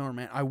I was telling her,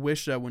 man, I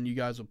wish that when you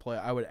guys would play,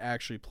 I would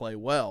actually play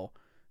well.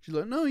 She's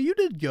like, no, you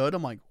did good.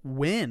 I'm like,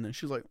 when? And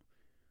she's like,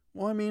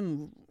 well, I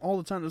mean, all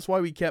the time. That's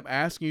why we kept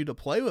asking you to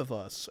play with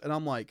us. And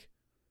I'm like,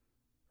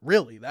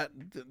 really?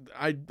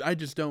 I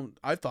just don't.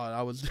 I thought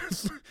I was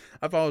just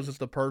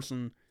the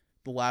person,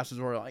 the last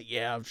resort. Like,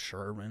 yeah,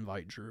 sure,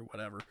 invite Drew,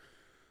 whatever.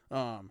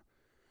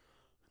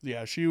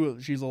 Yeah,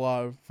 she's a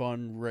lot of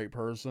fun, great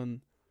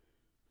person.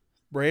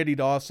 Brandy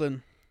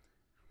Dawson,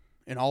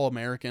 an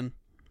All-American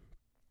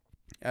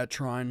at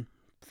Trine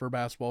for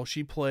basketball.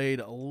 She played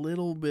a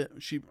little bit.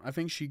 I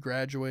think she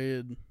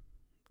graduated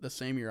the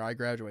same year I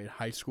graduated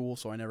high school,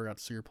 so I never got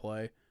to see her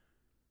play.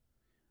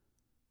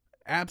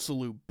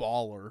 Absolute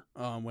baller.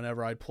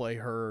 Whenever I'd play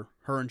her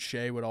and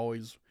Shay would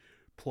always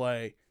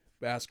play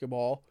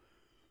basketball.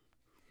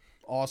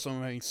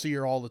 Awesome. I see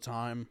her all the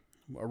time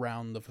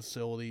around the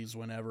facilities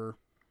whenever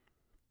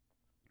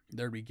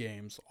there'd be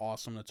games.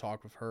 Awesome to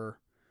talk with her.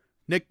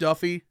 Nick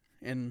Duffy,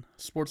 and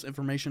sports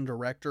information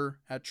director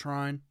at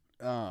Trine,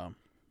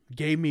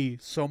 gave me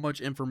so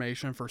much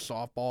information for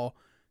softball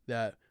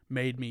that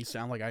made me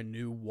sound like I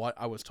knew what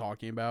I was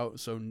talking about.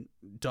 So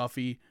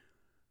Duffy,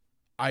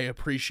 I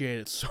appreciate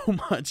it so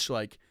much.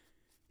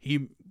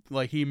 He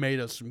made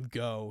us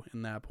go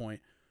in that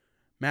point.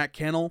 Matt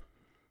Kennel,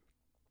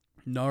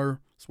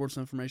 another sports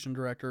information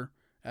director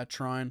at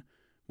Trine,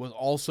 was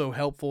also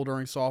helpful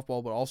during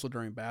softball, but also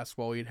during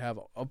basketball. He'd have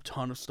a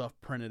ton of stuff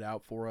printed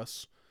out for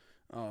us.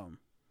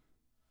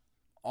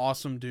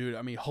 Awesome dude.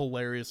 I mean,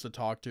 hilarious to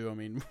talk to. I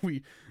mean,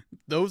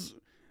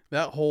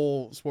 that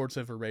whole sports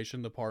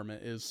information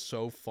department is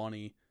so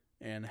funny,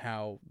 and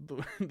how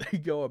they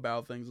go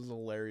about things is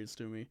hilarious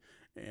to me.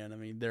 And I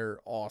mean, they're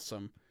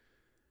awesome.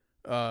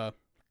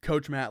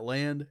 Coach Matt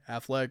Land,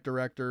 athletic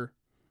director.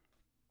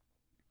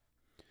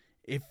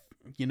 If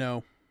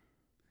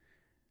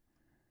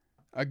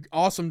an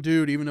awesome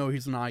dude, even though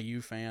he's an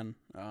IU fan.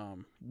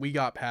 We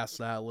got past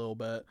that a little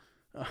bit.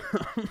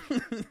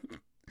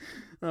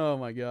 Oh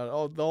my god,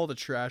 all the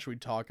trash we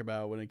talk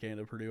about when it came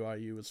to Purdue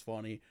IU was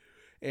funny.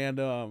 And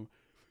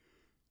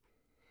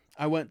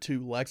I went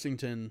to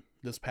Lexington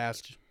this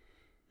past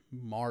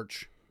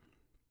March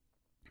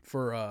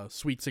for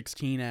Sweet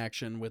 16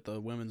 action with the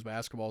women's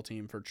basketball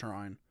team for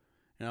Trine.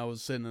 And I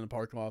was sitting in the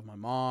parking lot with my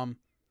mom,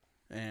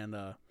 and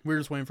we were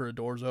just waiting for the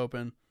doors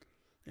open.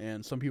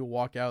 And some people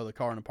walk out of the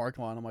car in the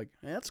parking lot. And I'm like,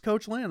 hey, that's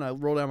Coach Land. I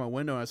rolled out my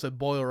window and I said,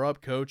 boiler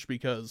up, Coach,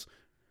 because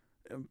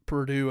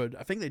Purdue,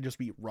 I think they just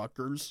beat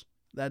Rutgers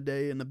that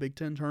day in the Big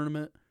Ten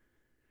tournament.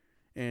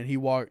 And he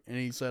walked and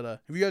he said, have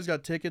you guys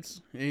got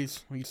tickets? And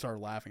he started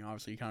laughing,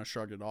 obviously. He kind of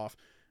shrugged it off.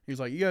 He's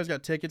like, you guys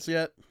got tickets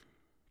yet?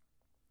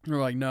 And we're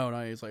like, no.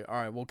 And he's like, all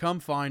right, well, come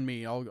find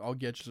me. I'll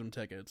get you some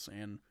tickets.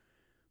 And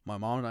my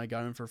mom and I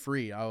got in for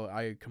free.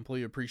 I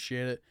completely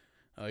appreciate it.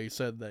 He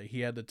said that he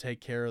had to take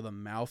care of the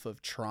mouth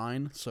of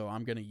Trine, so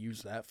I'm going to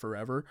use that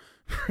forever,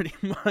 pretty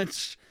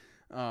much.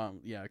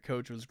 Yeah,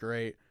 Coach was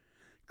great.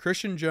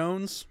 Christian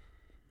Jones,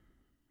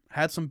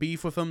 had some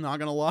beef with him, not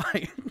going to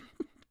lie.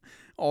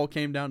 All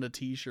came down to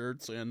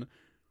T-shirts and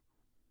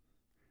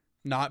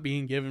not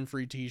being given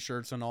free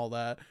T-shirts and all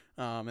that.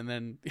 And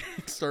then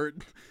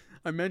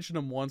I mentioned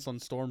him once on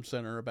Storm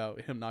Center about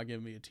him not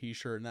giving me a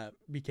T-shirt, and that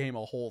became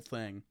a whole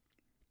thing.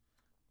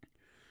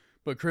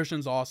 But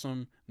Christian's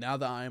awesome. Now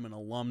that I am an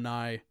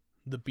alumni,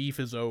 the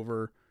beef is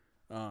over.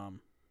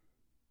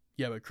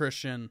 Yeah, but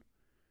Christian,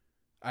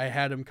 I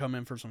had him come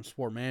in for a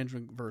sport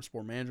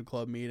management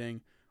club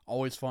meeting.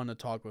 Always fun to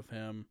talk with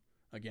him.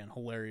 Again,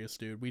 hilarious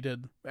dude. We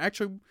did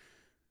actually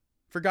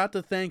forgot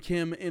to thank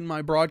him in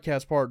my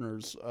broadcast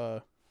partners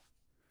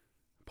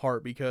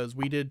part, because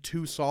we did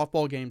 2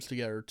 softball games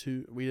together.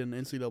 We did an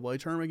NCAA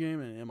tournament game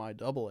and an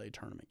MIAA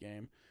tournament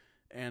game.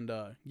 And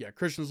yeah,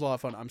 Christian's a lot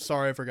of fun. I'm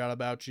sorry I forgot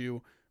about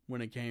you.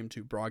 When it came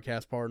to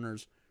broadcast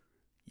partners,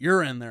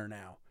 you're in there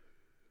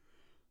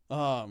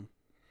now.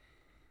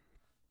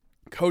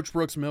 Coach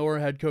Brooks Miller,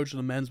 head coach of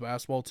the men's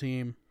basketball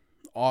team,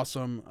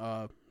 awesome.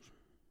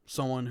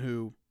 Someone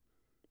who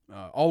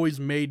Always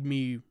made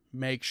me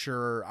make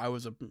sure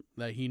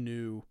that he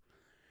knew.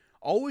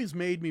 Always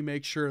made me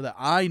make sure that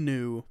I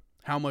knew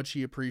how much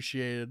he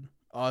appreciated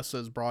us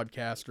as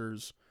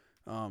broadcasters,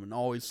 and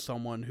always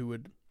someone who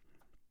would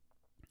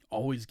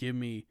always give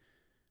me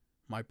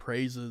my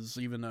praises,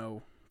 even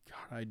though,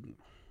 God,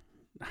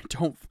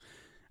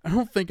 I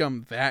don't think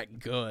I'm that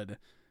good,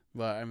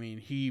 but I mean,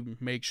 he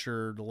makes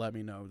sure to let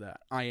me know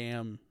that I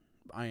am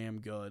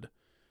good.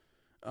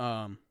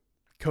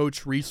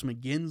 Coach Reese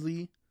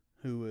McGinsey,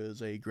 who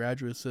is a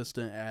graduate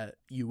assistant at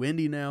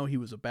UIndy now, he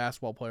was a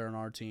basketball player on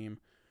our team.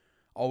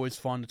 Always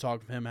fun to talk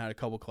with him. Had a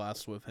couple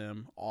classes with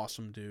him.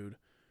 Awesome dude.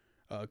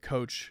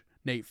 Coach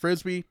Nate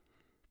Frisbee,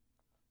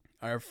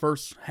 I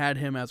first had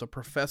him as a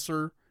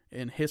professor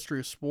in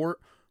history of sport,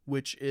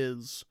 which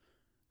is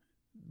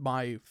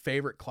my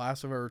favorite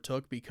class I've ever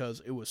took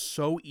because it was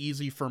so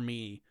easy for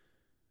me.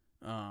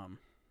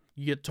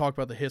 You get to talk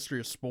about the history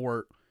of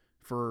sport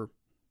for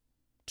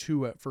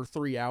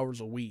 3 hours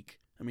a week.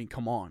 I mean,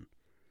 come on.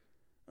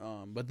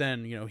 But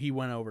then, he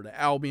went over to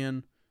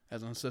Albion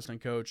as an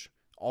assistant coach.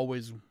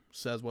 Always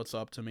says what's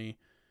up to me.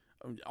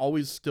 I'm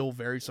always still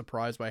very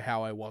surprised by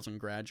how I wasn't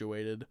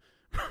graduated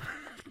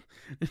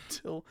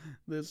until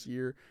this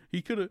year.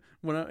 He could have,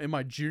 in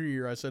my junior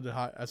year, I said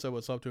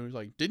what's up to him. He's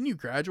like, "Didn't you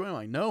graduate?" I'm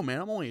like, "No,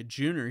 man, I'm only a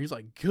junior." He's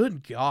like,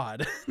 "Good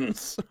God."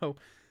 So,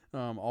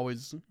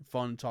 always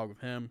fun to talk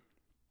with him.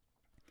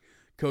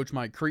 Coach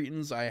Mike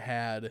Cretans, I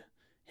had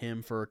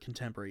him for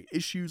contemporary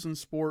issues in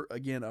sport.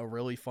 Again, a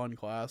really fun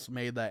class.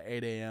 Made that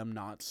 8 a.m.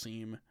 not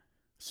seem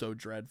so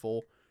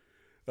dreadful.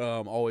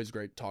 Always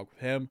great to talk with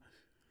him.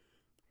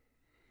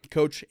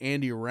 Coach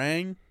Andy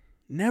Rang.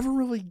 Never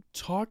really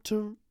talked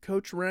to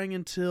Coach Rang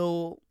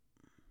until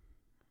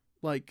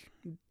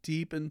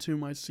deep into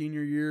my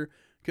senior year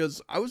because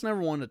I was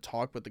never one to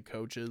talk with the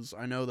coaches.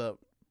 I know that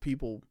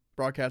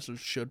broadcasters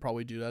should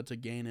probably do that to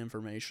gain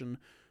information,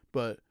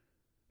 but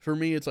for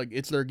me, it's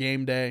it's their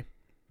game day.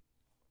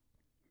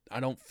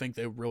 I don't think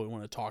they really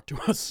want to talk to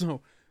us,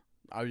 so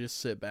I would just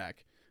sit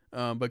back.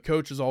 But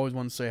coaches always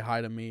want to say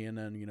hi to me, and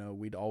then,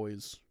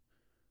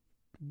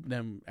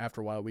 then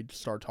after a while, we'd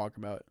start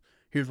talking about,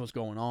 here's what's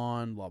going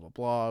on, blah, blah,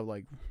 blah.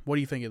 Like, what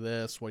do you think of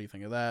this? What do you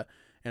think of that?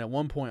 And at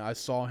one point, I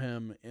saw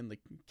him in the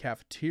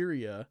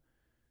cafeteria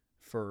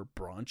for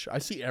brunch. I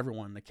see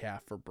everyone in the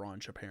caf for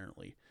brunch,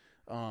 apparently.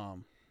 I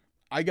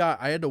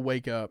had to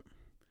wake up.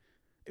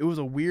 It was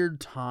a weird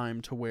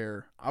time to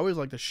where I always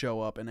like to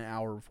show up an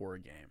hour before a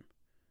game.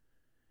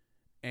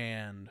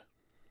 And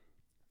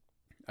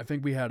I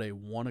think we had a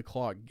 1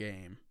 o'clock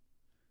game.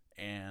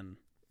 And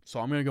so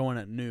I'm going to go in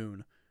at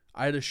noon.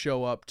 I had to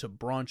show up to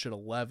brunch at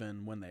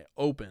 11 when they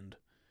opened.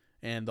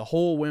 And the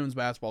whole women's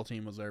basketball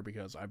team was there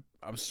because I'm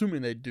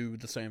assuming they do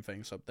the same thing,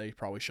 except they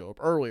probably show up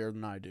earlier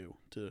than I do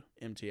to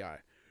MTI.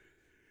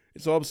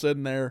 And so I'm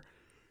sitting there.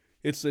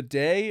 It's the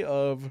day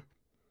of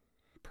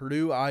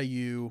Purdue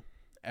IU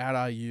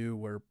at IU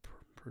where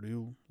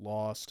Purdue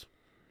lost.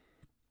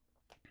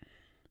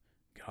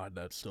 God,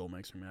 that still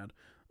makes me mad.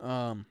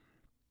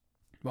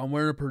 But I'm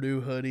wearing a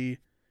Purdue hoodie,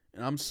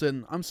 and I'm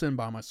sitting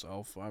by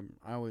myself. I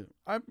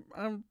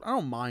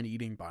don't mind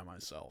eating by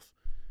myself.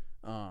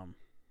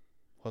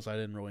 Plus, I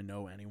didn't really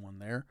know anyone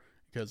there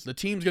because the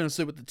team's gonna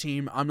sit with the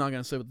team. I'm not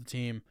gonna sit with the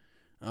team.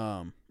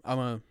 I'm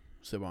gonna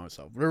sit by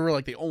myself. We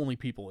were the only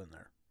people in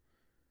there,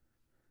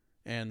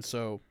 and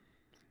so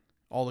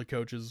all the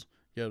coaches,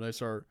 they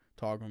start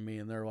talking with me,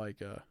 and they're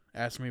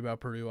asking me about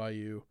Purdue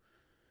IU.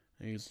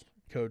 And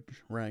Coach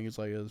Rang is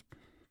like, "Is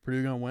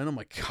Purdue gonna win?" I'm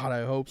like, "God,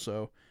 I hope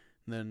so."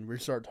 And then we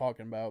start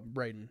talking about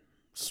Braden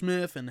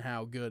Smith and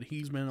how good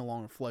he's been,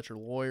 along with Fletcher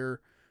Lawyer,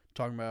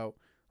 talking about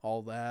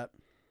all that.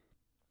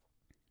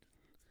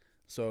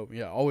 So,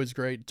 yeah, always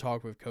great to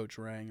talk with Coach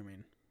Rang. I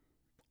mean,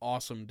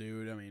 awesome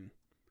dude. I mean,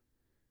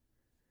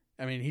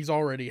 he's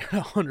already at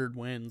 100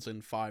 wins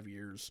in 5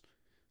 years.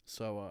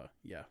 So,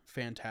 yeah,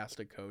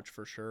 fantastic coach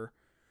for sure.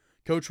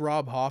 Coach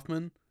Rob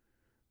Hoffman,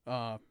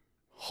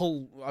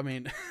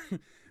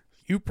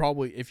 you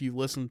probably, if you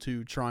listen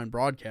to Trine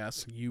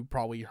Broadcast, you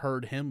probably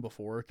heard him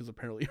before because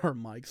apparently our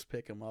mics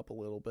pick him up a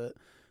little bit.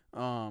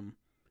 A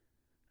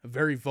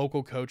very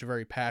vocal coach, a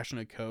very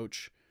passionate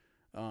coach,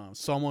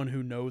 someone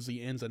who knows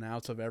the ins and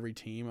outs of every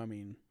team. I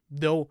mean,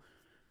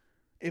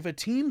 if a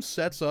team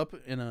sets up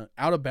in an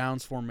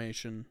out-of-bounds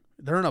formation,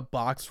 they're in a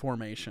box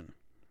formation.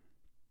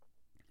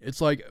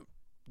 It's like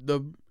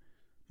the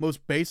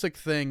most basic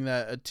thing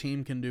that a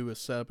team can do is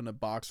set up in a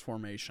box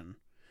formation.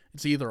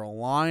 It's either a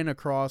line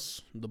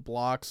across the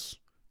blocks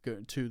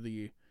to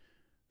the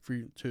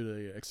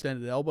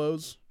extended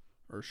elbows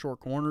or short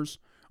corners,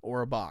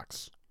 or a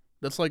box.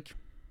 That's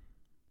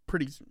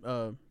pretty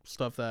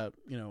stuff that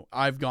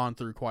I've gone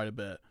through quite a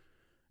bit,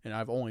 and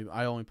I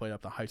only played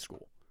up to high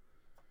school.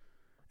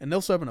 And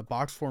they'll set up in a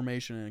box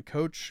formation, and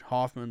Coach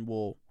Hoffman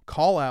will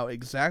call out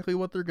exactly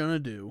what they're gonna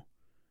do,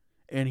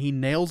 and he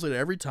nails it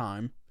every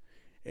time.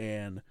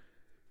 And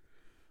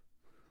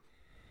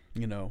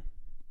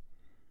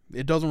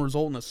it doesn't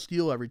result in a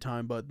steal every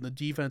time, but the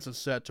defense is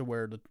set to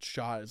where the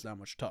shot is that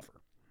much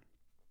tougher.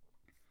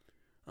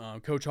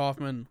 Coach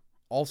Hoffman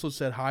also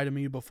said hi to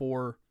me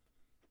before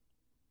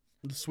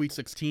the Sweet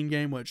 16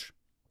 game, which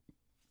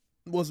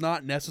was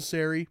not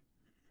necessary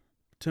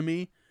to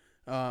me.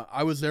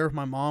 I was there with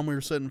my mom. We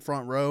were sitting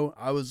front row.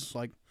 I was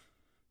like,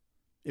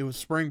 it was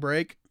spring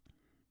break.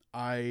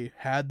 I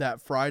had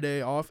that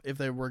Friday off if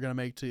they were going to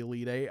make it to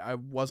Elite Eight. I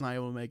was not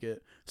able to make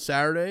it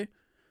Saturday,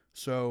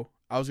 so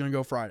I was going to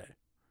go Friday.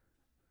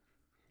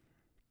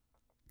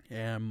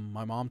 And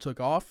my mom took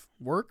off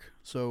work,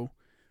 so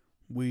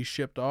we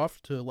shipped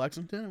off to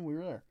Lexington, and we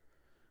were there.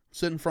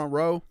 Sitting front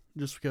row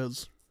just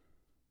because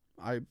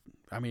I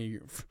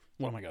mean,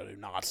 what am I going to do?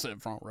 Not sit in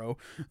front row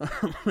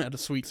at a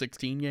Sweet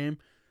 16 game.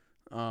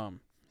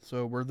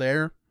 So we're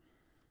there.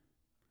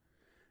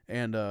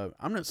 And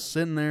I'm just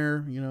sitting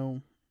there, you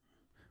know.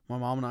 My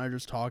mom and I are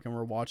just talking.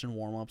 We're watching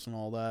warm-ups and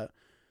all that.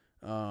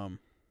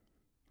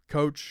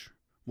 Coach,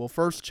 well,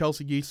 first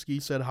Chelsea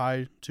Gieske said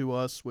hi to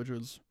us, which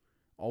was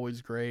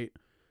always great.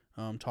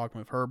 Talking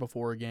with her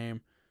before a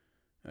game,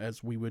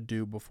 as we would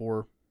do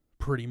before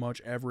pretty much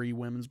every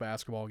women's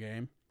basketball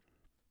game.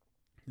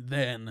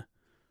 Then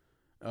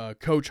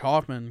Coach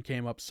Hoffman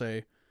came up to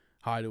say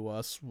hi to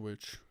us,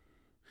 which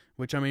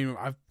I mean,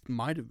 I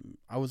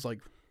was like,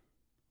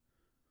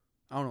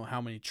 I don't know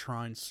how many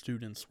Trine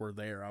students were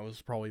there. I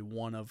was probably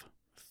one of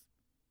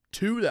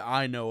two that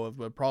I know of,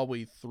 but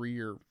probably three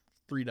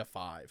to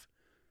five.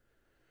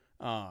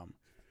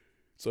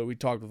 So we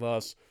talked with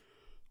us.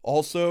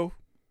 Also,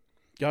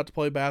 got to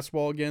play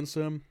basketball against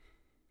him.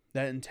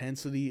 That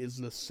intensity is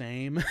the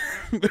same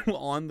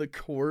on the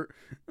court.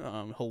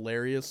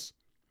 Hilarious.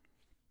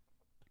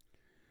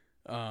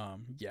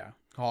 Yeah,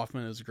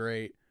 Hoffman is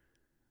great.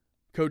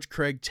 Coach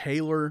Craig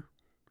Taylor,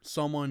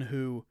 someone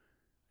who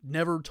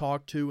never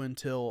talked to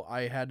until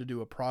I had to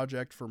do a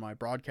project for my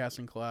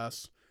broadcasting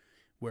class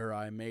where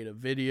I made a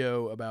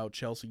video about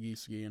Chelsea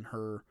Gieske and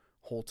her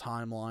whole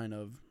timeline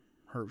of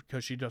her,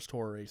 because she just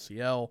tore her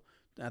ACL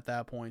at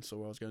that point,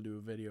 so I was going to do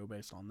a video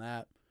based on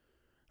that.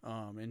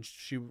 And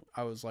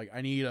I was like,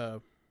 I need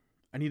to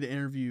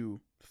interview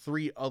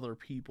 3 other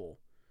people.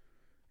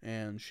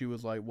 And she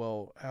was like,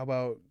 well, how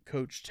about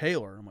Coach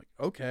Taylor? I'm like,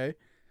 okay.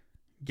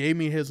 Gave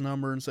me his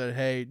number and said,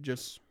 hey,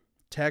 just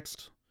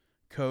text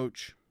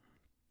Coach.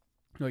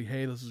 Like,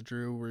 hey, this is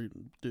Drew. We're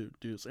do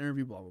this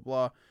interview, blah, blah,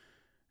 blah.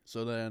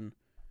 So then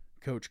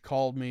Coach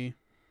called me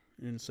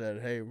and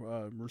said, hey,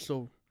 we're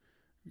still,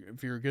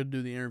 if you're good to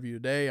do the interview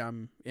today,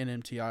 I'm in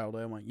MTI all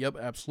day. I'm like, yep,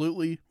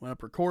 absolutely. Went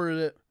up, recorded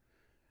it.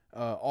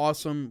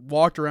 Awesome.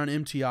 Walked around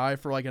MTI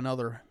for like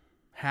another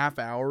half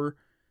hour.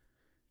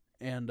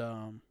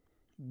 And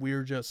we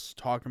were just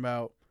talking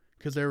about,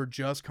 because they were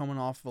just coming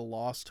off of a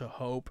loss to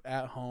Hope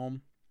at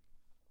home,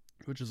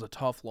 which is a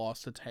tough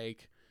loss to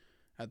take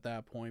at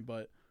that point,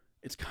 but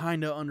it's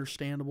kind of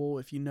understandable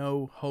if you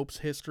know Hope's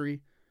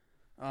history.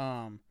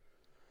 But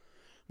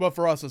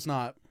for us, it's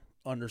not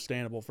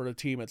understandable. For the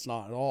team, it's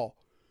not at all.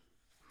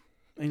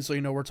 And so,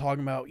 we're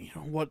talking about,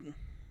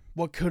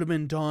 what could have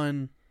been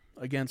done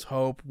against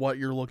Hope, what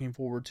you're looking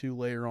forward to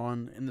later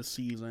on in the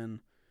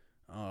season.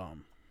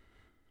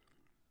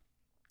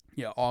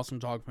 Yeah, awesome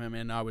talking to him,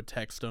 and I would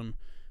text him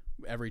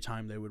every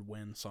time they would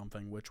win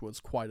something, which was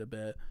quite a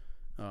bit.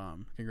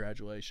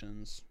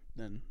 Congratulations.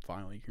 Then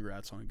finally,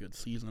 congrats on a good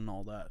season and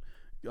all that.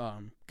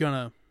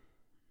 Gonna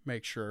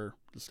make sure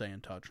to stay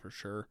in touch for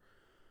sure.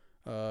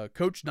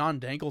 Coach Don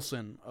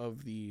Dankelson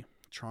of the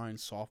Trine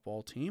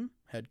softball team,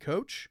 head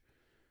coach.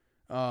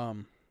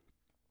 Someone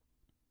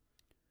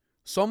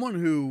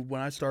who,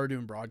 when I started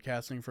doing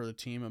broadcasting for the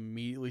team,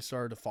 immediately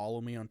started to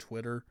follow me on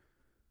Twitter,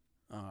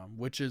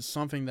 which is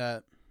something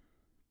that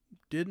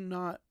did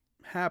not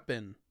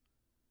happen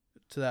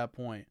to that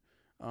point.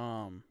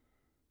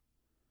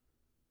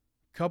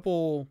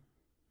 Couple,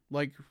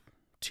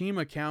 team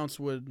accounts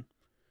wouldn't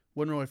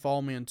really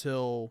follow me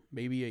until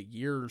maybe a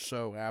year or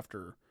so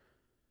after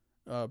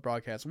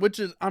broadcasting, which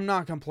is, I'm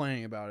not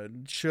complaining about it.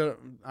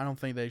 I don't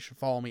think they should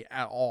follow me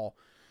at all,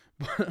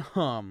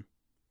 but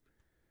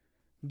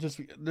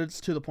just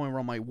that's to the point where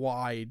I'm like,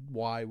 why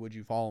would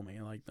you follow me?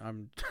 Like,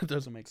 it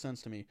doesn't make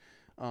sense to me.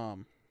 But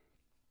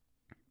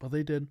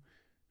they did,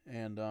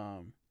 and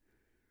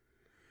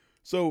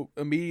so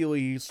immediately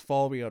he's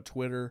followed me on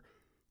Twitter.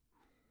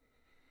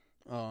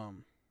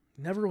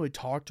 Never really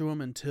talked to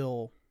him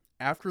until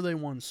after they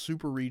won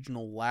Super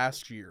Regional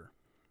last year.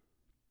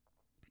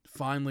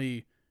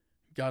 Finally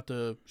got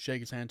to shake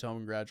his hand, tell him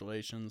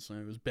congratulations,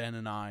 and it was Ben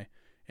and I,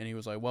 and he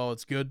was like, well,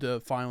 it's good to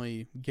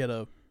finally get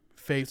a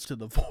face to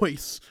the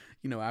voice,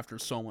 after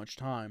so much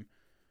time.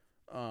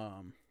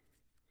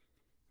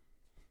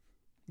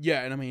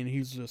 Yeah, and I mean,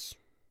 he's just,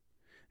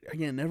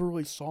 again, never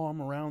really saw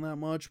him around that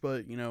much,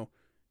 but,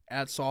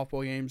 at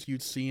softball games,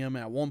 you'd see him.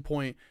 At one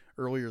point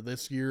earlier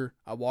this year,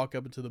 I walk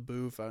up into the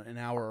booth an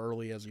hour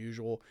early as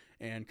usual,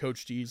 and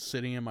Coach D's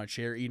sitting in my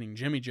chair eating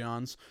Jimmy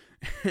John's,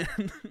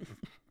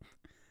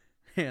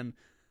 and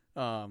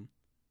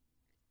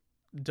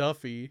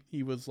Duffy,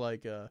 he was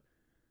like,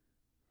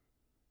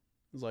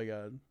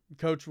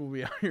 Coach will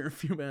be out here in a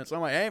few minutes. I'm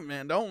like, hey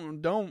man,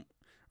 don't,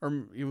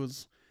 or he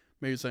was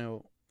maybe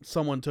saying,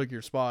 someone took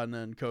your spot, and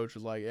then coach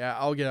was like, yeah,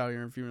 I'll get out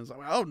here in a few minutes. I'm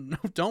like, oh, no,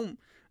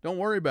 don't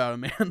worry about it,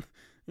 man. And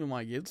I'm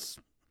like, this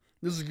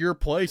is your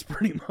place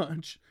pretty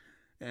much.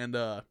 And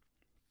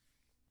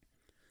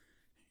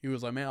he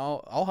was like, man,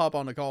 I'll hop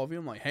on the call with you.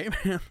 I'm like, hey,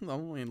 man, I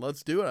mean,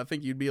 let's do it. I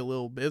think you'd be a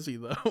little busy,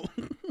 though.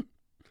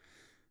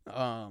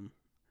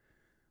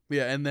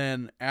 Yeah, and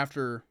then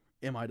after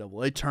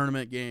MIAA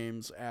tournament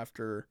games,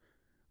 after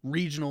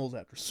regionals,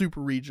 after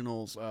super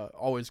regionals,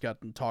 always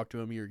got to talk to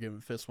him. You were giving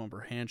fist bump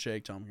or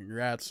handshake, tell him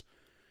congrats.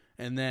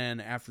 And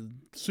then after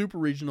super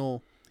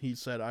regional, he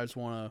said, I just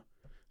want to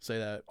say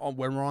that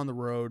when we're on the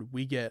road,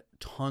 we get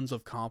tons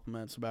of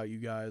compliments about you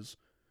guys.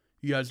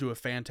 You guys do a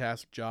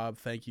fantastic job.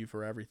 Thank you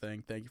for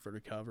everything. Thank you for the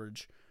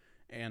coverage.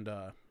 And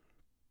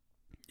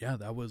yeah,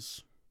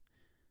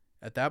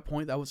 at that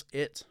point, that was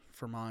it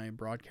for my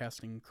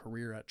broadcasting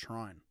career at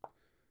Trine.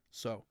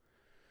 So,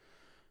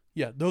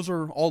 yeah, those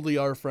are all the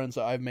other friends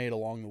that I've made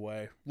along the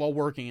way while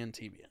working in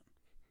TBN.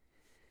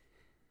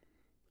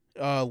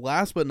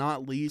 Last but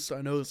not least,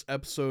 I know this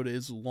episode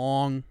is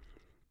long,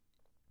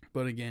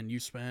 but again, you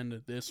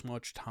spend this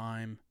much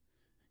time,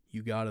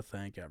 you gotta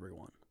thank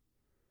everyone.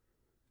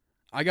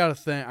 I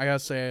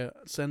gotta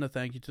send a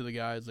thank you to the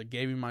guys that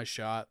gave me my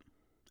shot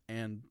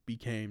and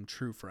became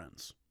true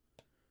friends.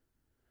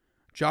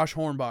 Josh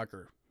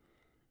Hornbacher,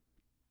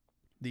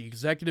 the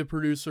executive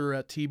producer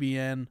at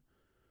TBN.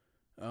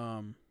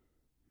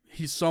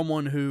 He's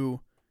someone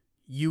who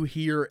you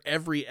hear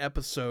every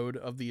episode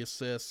of The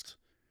Assist.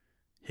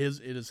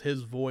 It is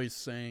his voice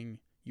saying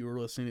you were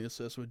listening to The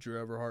Assist with Drew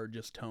Everhart,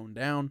 just toned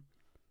down.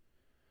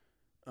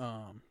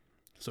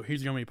 So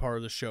he's going to be part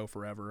of the show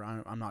forever.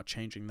 I'm not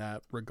changing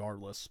that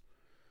regardless.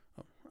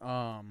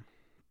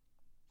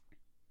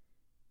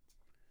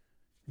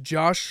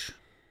 Josh,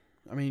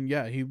 I mean,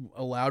 yeah, he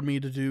allowed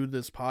me to do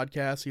this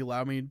podcast. He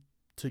allowed me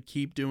to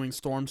keep doing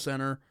Storm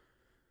Center.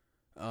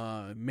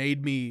 Allowed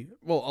me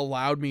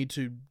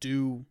to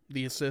do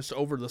The Assist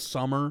over the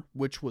summer,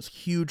 which was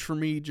huge for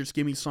me. Just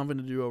give me something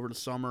to do over the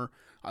summer.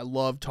 I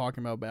love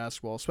talking about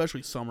basketball,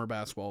 especially summer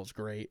basketball is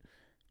great.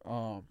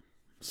 So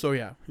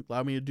yeah, he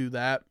allowed me to do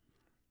that.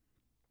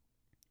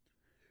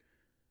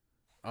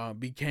 I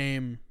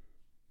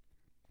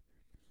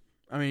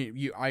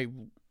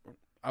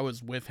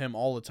was with him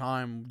all the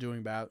time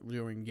doing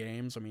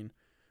games. I mean,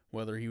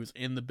 whether he was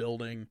in the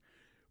building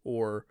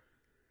or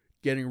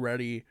getting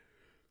ready,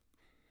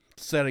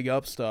 setting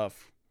up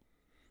stuff,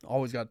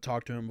 always got to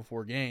talk to him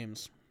before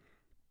games.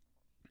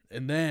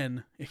 And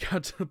then it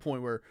got to the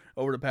point where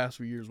over the past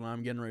few years when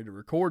I'm getting ready to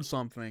record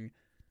something,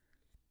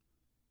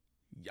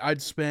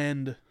 I'd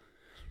spend,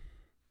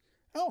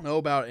 I don't know,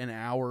 about an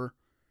hour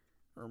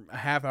or a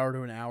half hour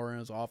to an hour in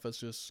his office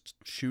just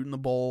shooting the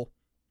bull,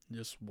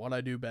 just what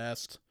I do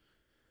best.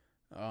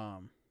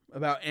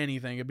 About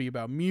anything. It'd be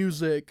about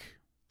music,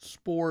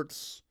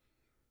 sports,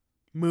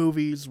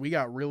 movies. We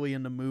got really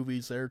into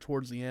movies there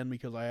towards the end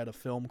because I had a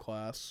film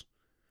class.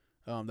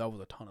 That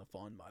was a ton of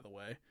fun, by the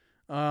way.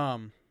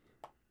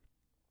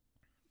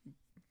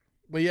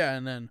 But yeah,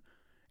 and then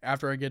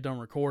after I get done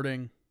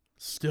recording,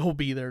 still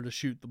be there to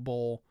shoot the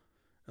bull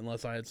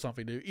unless I had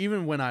something to do.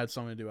 Even when I had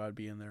something to do, I'd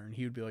be in there, and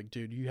he would be like,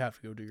 dude, you have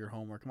to go do your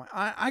homework. I'm like,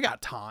 I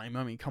got time.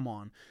 I mean, come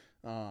on.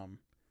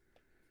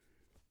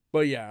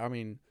 But yeah, I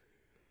mean,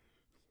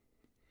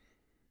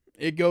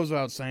 it goes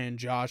without saying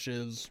Josh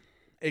is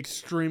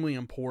extremely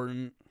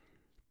important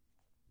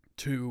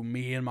to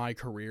me and my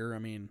career. I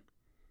mean,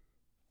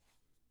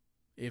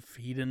 if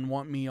he didn't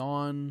want me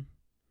on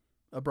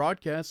a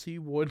broadcast, he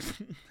would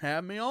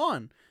have me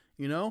on,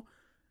 you know?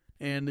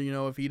 And, you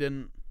know, if he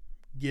didn't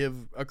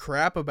give a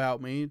crap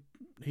about me,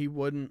 he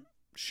wouldn't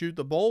shoot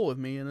the bull with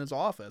me in his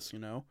office, you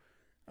know?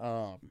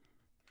 And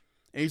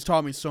he's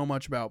taught me so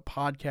much about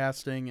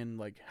podcasting and,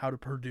 like, how to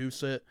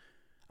produce it.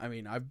 I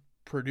mean, I've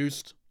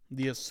produced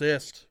The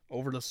Assist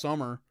over the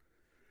summer.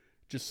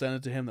 Just sent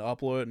it to him to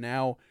upload it.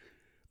 Now,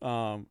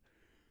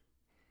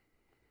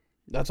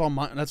 that's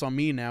on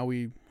me now.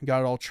 We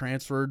got it all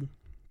transferred.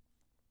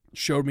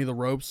 Showed me the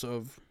ropes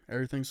of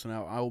everything, so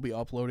now I will be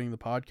uploading the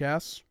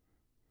podcasts.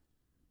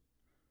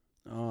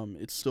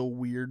 It's still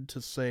weird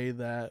to say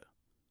that,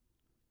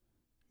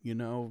 you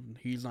know,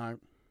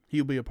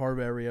 he'll be a part of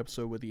every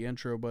episode with the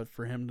intro, but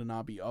for him to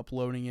not be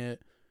uploading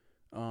it,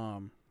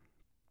 him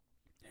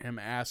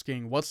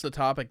asking, what's the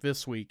topic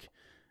this week?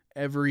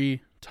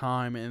 Every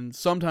time, and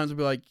sometimes I'll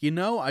be like, you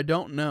know, I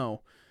don't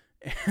know.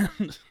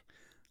 And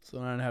so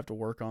then I'd have to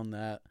work on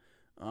that.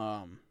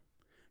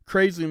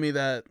 Crazy to me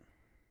that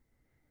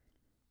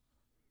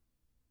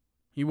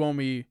he won't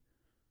be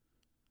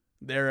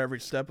there every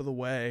step of the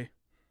way,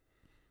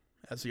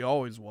 as he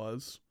always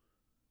was.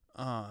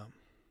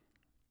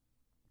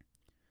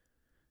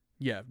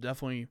 Yeah,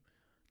 definitely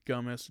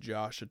gonna miss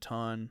Josh a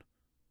ton.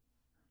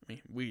 I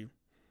mean, we're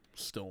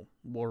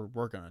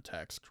gonna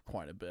text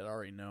quite a bit. I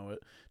already know it.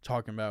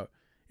 Talking about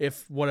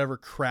if whatever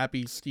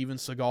crappy Steven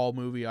Seagal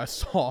movie I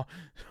saw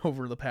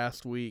over the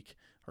past week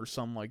or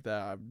something like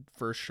that,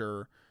 for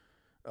sure.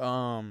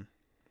 So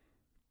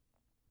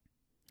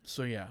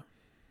yeah,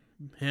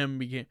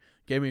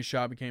 gave me a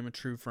shot, became a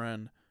true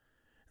friend.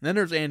 And then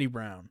there's Andy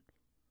Brown.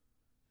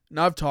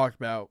 Now, I've talked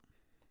about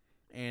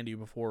Andy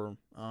before.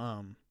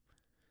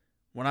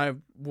 When I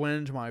went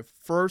into my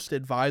first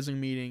advising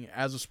meeting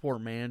as a sport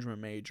management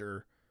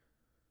major,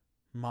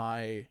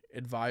 my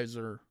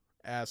advisor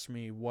asked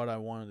me what I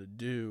wanted to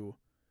do,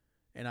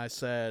 and I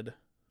said,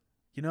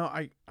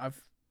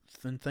 I've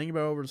been thinking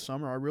about it over the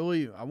summer. I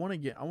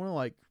want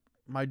to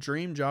my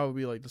dream job would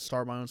be like to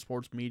start my own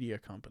sports media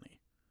company.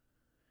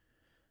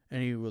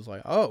 And he was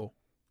like, oh,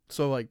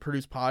 so like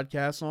produce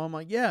podcasts and all? I'm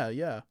like, yeah.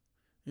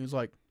 He was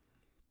like,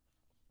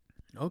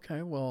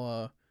 okay,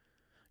 well,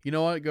 you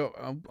know what?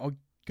 I'll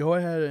go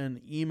ahead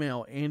and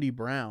email Andy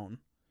Brown.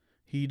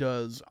 He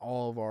does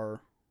all of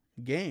our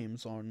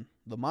games on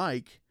the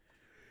mic,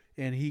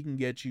 and he can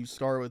get you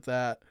started with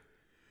that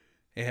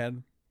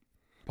and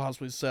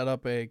possibly set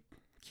up a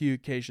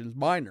communications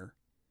minor.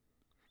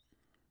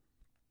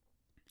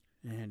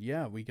 And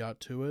yeah, we got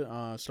to it.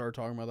 Started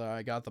talking about that.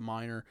 I got the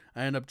minor.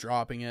 I ended up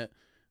dropping it.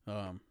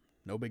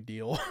 No big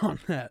deal on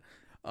that.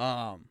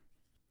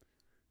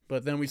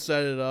 But then we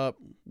set it up.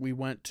 We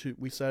went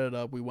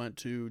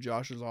to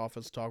Josh's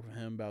office, talked with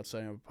him about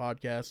setting up a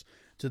podcast.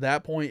 To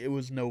that point, it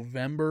was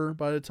November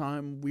by the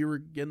time we were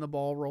getting the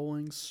ball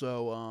rolling.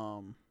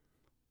 So,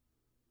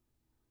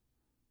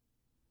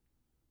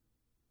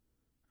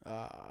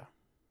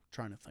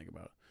 trying to think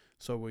about it.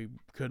 So we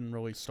couldn't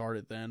really start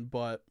it then,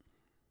 but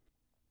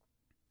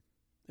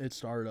it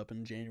started up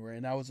in January.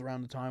 And that was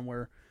around the time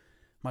where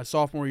my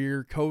sophomore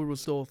year, COVID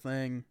was still a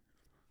thing.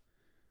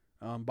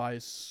 By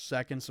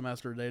second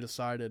semester, they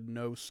decided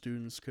no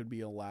students could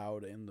be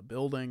allowed in the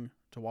building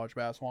to watch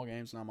basketball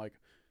games. And I'm like,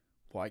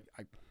 well,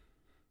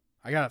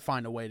 I got to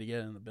find a way to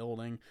get in the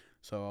building.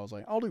 So I was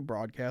like, I'll do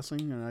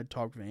broadcasting. And I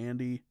talked with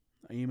Andy.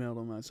 I emailed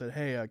him. And I said,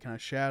 hey, can I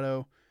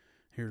shadow?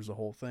 Here's the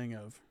whole thing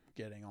of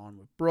getting on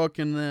with Brooke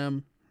and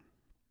them.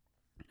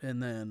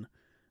 And then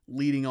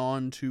leading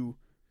on to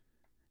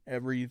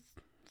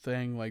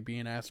everything, like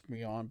being asked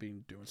me on,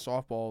 doing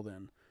softball,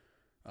 then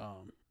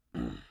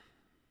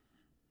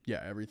yeah,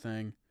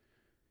 everything.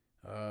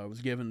 I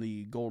was given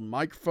the Golden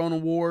Microphone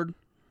Award,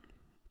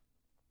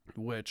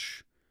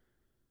 which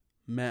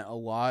meant a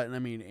lot. And I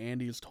mean,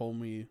 Andy's told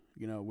me,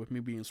 with me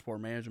being a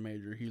sport management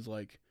major, he's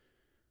like,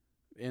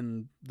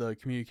 in the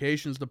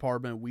communications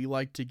department, we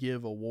like to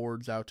give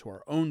awards out to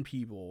our own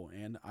people,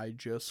 and I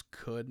just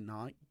could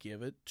not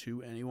give it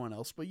to anyone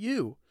else but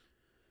you.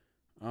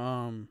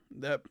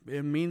 That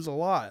it means a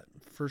lot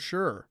for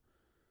sure.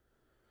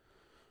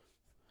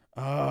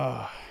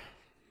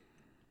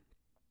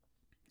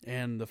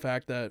 And the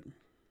fact that,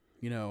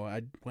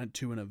 I went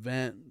to an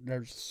event,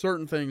 there's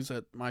certain things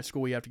at my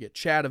school you have to get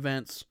chat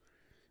events.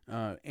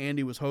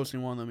 Andy was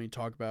hosting one of them. He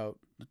talked about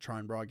the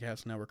Trine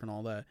Broadcasting Network and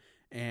all that.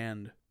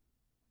 And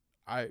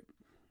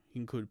he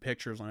included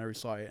pictures on every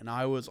slide. And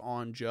I was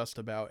on just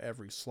about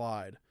every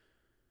slide.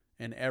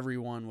 And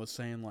everyone was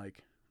saying,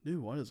 like, dude,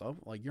 what is up?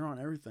 Like, you're on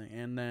everything.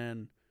 And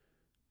then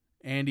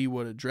Andy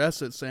would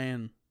address it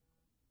saying,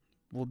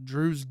 well,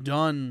 Drew's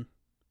done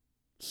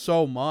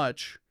so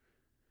much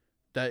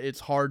that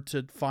it's hard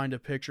to find a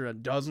picture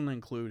that doesn't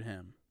include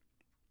him.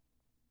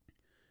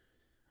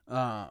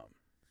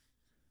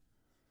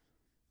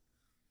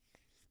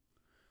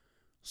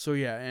 So,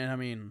 yeah, and I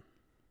mean,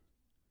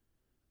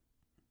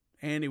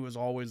 Andy was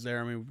always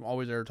there. I mean,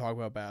 always there to talk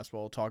about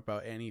basketball, talk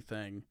about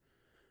anything.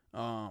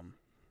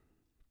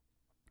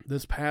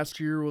 This past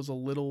year was a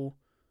little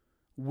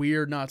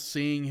weird not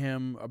seeing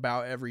him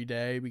about every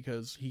day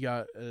because he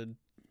got a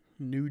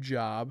new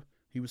job.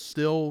 He was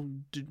still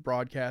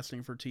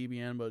broadcasting for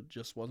TBN, but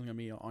just wasn't going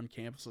to be on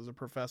campus as a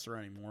professor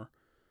anymore.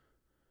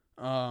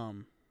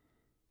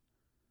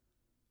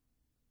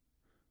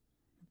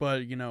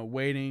 But,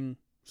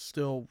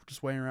 still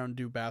just waiting around to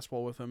do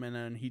basketball with him. And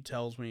then he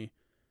tells me,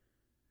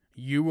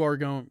 we're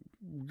going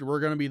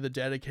to be the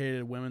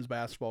dedicated women's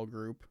basketball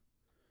group.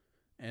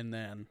 And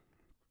then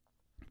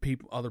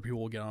other people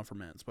will get on for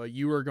men's. But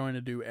you are going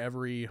to do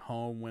every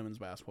home women's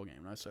basketball game.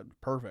 And I said,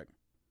 perfect.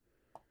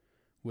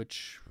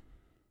 Which,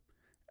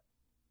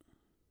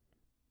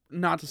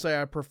 not to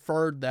say I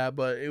preferred that,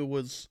 but it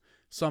was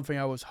something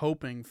I was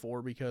hoping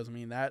for because, I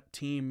mean, that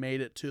team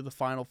made it to the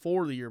Final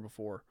Four the year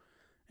before.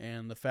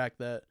 And the fact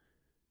that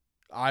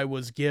I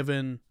was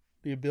given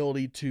the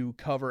ability to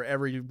cover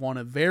every one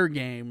of their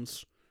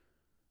games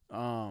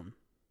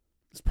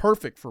is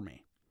perfect for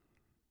me.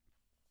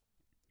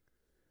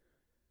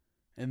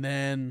 And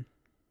then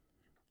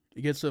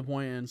it gets to the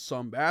point in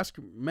some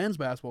men's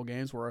basketball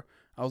games where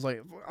I was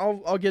like,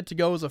 I'll get to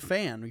go as a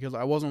fan because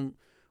I wasn't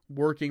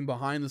working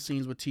behind the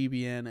scenes with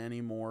TBN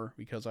anymore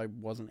because I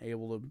wasn't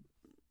able to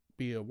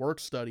be a work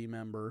study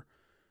member.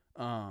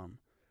 So I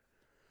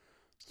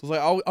was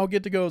like, I'll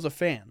get to go as a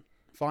fan.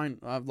 Fine.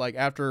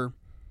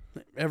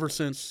 Ever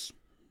since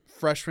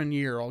freshman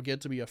year, I'll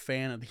get to be a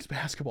fan of these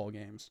basketball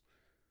games.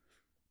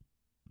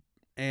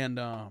 And,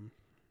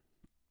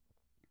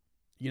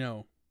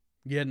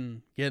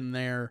 getting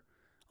there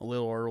a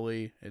little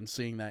early and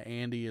seeing that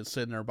Andy is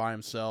sitting there by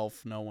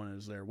himself, no one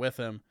is there with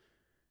him,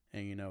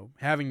 and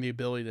having the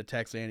ability to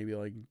text Andy and be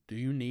like, do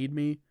you need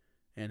me?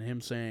 and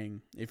him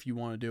saying, if you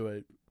want to do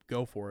it,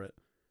 go for it,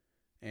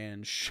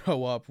 and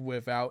show up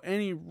without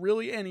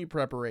any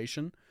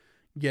preparation,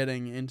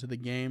 getting into the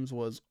games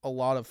was a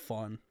lot of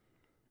fun.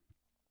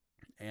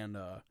 And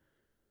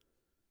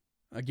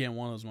again,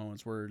 one of those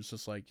moments where it's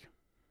just like,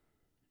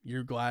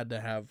 you're glad to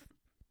have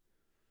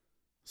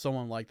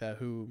someone like that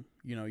who,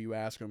 you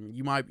ask them,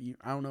 I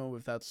don't know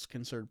if that's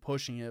considered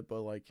pushing it,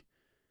 but like,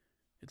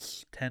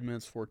 it's 10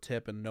 minutes for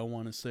tip and no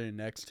one is sitting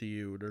next to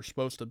you. They're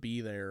supposed to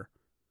be there.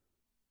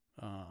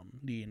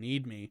 Do you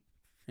need me?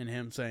 And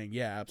him saying,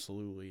 yeah,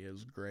 absolutely,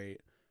 is great.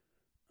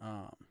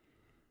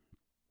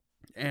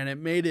 And it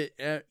made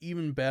it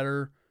even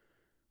better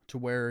to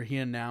where he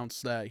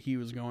announced that he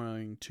was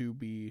going to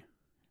be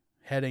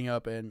heading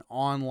up an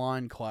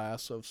online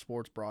class of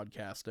sports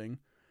broadcasting.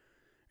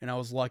 And I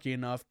was lucky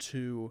enough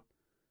to,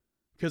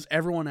 because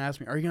everyone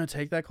asked me, are you going to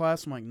take that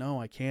class? I'm like, no,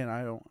 I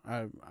can't.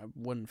 I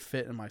wouldn't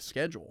fit in my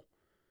schedule.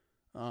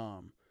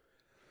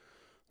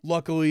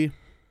 Luckily,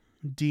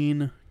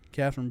 Dean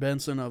Catherine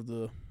Benson of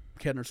the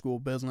Kettner School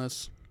of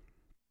Business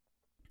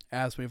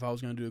asked me if I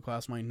was going to do a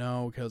class. I'm like,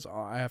 no, because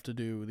I have to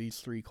do these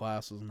 3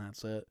 classes and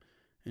that's it.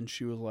 And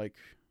she was like,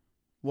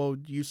 well,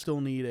 you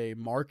still need a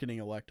marketing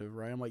elective,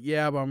 right? I'm like,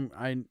 yeah, but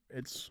I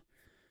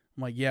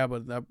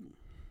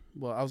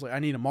was like, I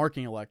need a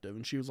marketing elective.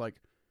 And she was like,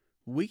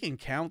 we can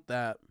count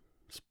that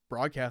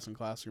broadcasting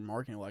class your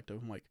marketing elective.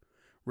 I'm like,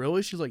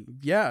 really? She's like,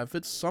 yeah, if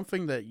it's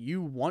something that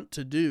you want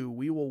to do,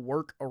 we will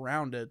work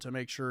around it to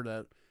make sure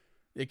that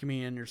it can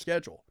be in your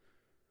schedule.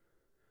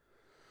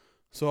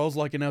 So I was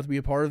lucky enough to be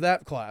a part of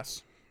that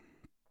class.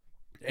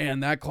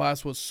 And that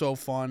class was so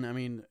fun. I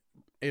mean,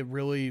 it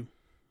really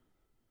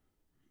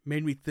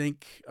made me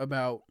think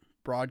about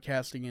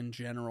broadcasting in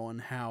general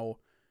and how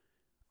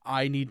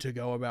I need to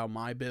go about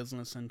my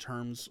business in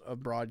terms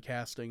of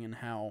broadcasting, and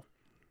how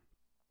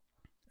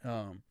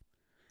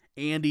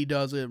Andy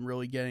does it, and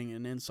really getting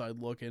an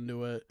inside look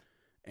into it.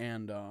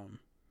 And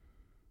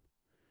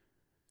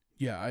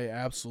yeah, I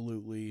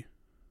absolutely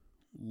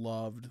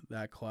loved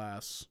that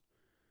class.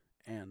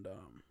 And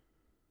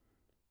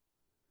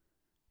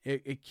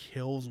it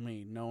kills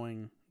me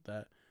knowing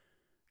that,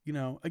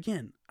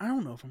 again, I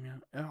don't know if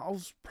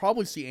I'll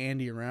probably see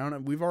Andy around.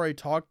 And we've already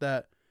talked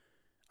that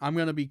I'm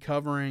going to be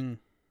covering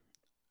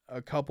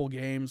a couple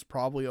games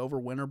probably over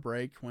winter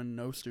break when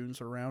no students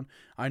are around.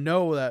 I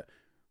know that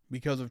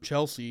because of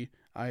Chelsea,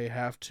 I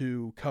have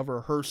to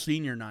cover her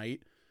senior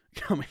night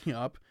coming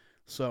up.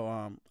 So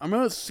I'm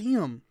going to see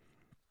him,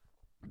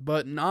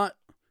 but not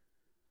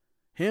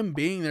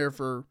being there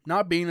for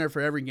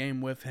every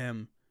game with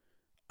him.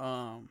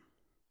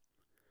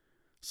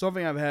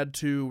 Something I've had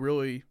to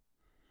really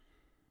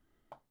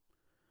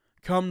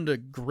come to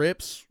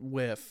grips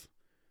with.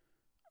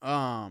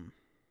 And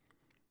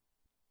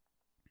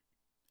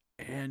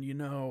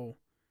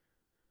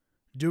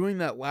doing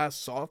that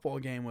last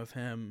softball game with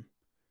him,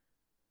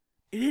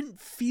 it didn't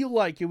feel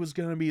like it was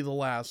going to be the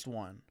last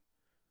one.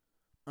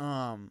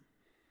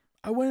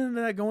 I went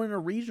into that going to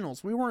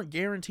regionals. We weren't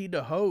guaranteed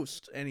to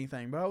host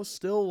anything, but I was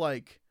still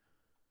like,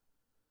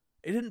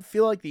 it didn't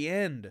feel like the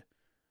end.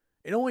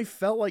 It only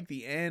felt like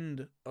the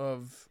end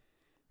of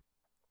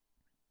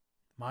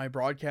my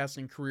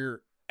broadcasting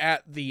career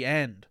at the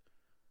end,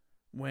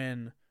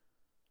 when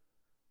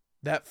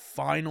that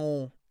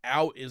final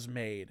out is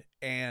made,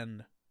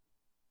 and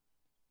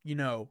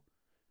I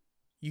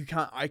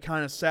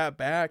kind of sat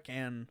back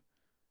and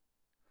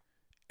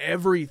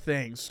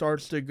everything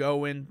starts to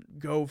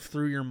go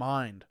through your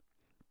mind.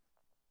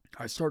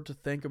 I start to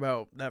think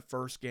about that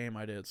first game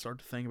I did, start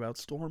to think about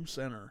Storm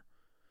Center,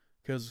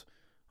 because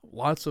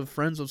lots of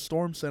friends of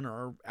Storm Center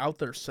are out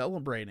there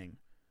celebrating.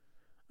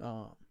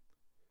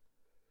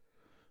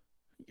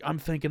 I'm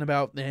thinking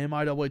about the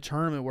MIAA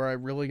tournament where I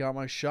really got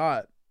my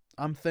shot.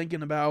 I'm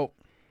thinking about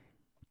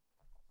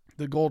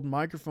the Golden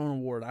Microphone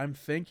Award. I'm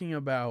thinking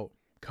about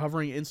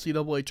covering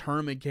NCAA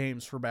tournament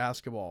games for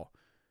basketball.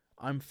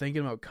 I'm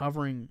thinking about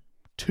covering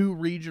 2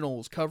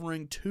 regionals,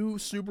 covering 2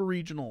 super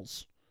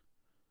regionals.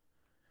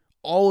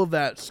 All of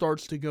that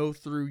starts to go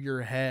through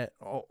your head,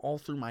 all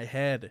through my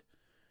head.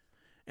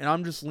 And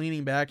I'm just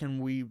leaning back,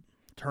 and we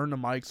turn the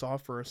mics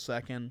off for a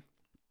second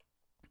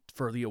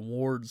for the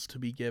awards to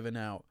be given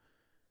out.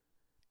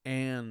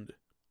 And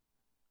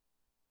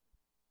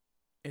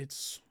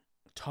it's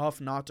tough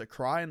not to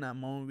cry in that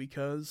moment,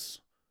 because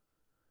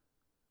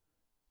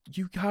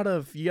you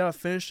gotta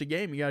finish the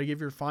game. You gotta give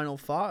your final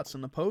thoughts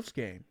in the post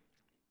game.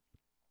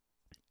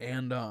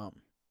 And that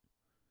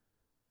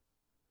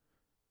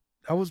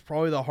was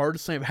probably the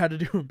hardest thing I've had to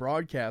do in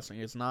broadcasting,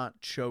 is not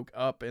choke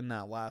up in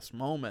that last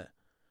moment.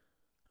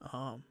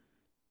 But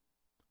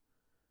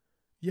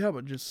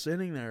just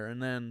sitting there,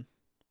 and then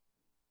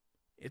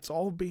it's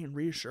all being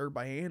reassured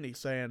by Andy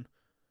saying,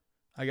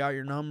 I got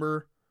your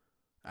number.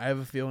 I have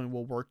a feeling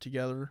we'll work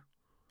together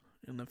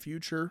in the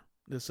future.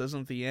 This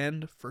isn't the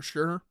end, for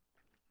sure.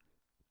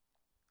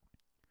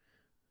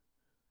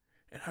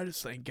 And I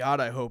just think, God,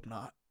 I hope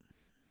not.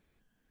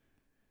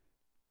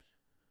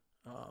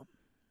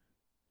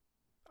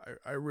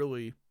 I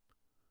really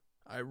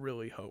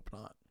hope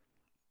not.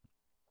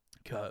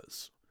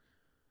 because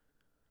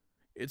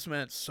it's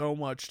meant so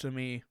much to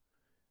me.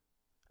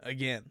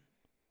 Again,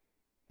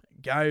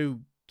 guy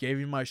who gave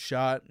me my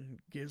shot and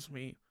gives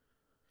me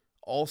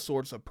all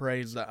sorts of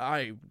praise that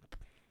I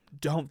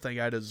don't think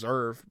I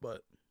deserve,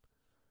 but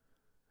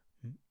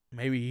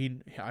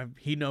maybe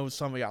he knows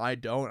something I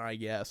don't, I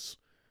guess.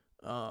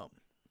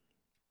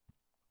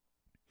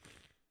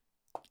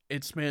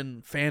 It's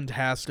been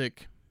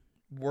fantastic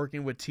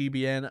working with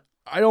TBN.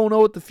 I don't know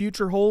what the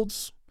future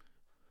holds.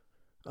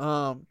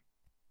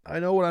 I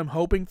know what I'm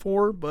hoping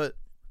for, but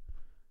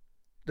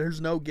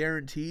there's no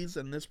guarantees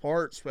in this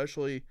part,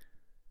 especially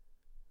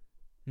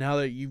now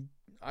that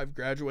I've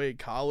graduated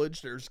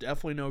college. There's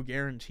definitely no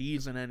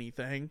guarantees in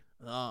anything.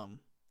 And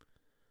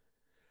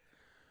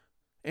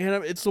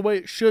it's the way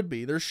it should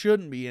be. There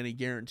shouldn't be any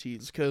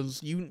guarantees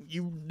because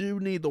you do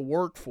need the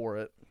work for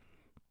it.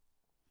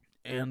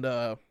 And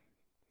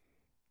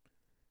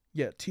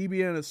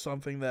TBN is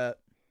something that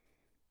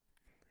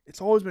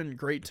it's always been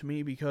great to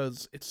me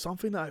because it's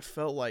something that I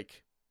felt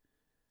like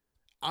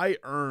I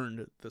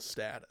earned the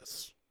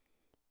status.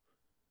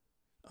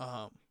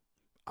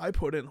 I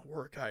put in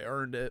work, I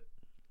earned it.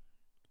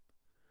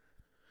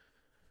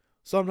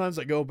 Sometimes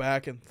I go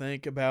back and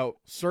think about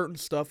certain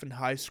stuff in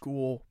high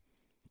school,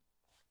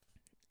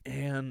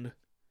 and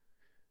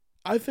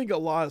I think a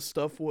lot of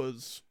stuff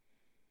was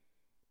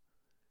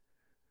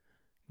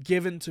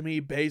given to me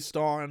based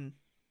on,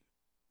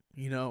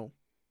 oh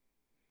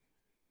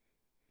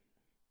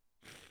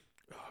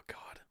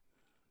God.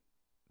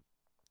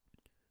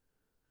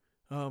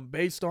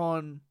 Based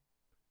on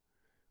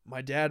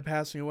my dad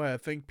passing away, I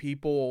think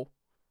people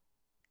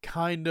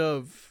kind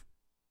of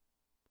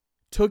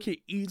took it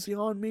easy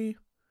on me.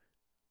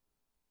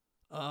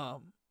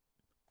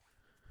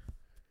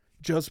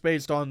 Just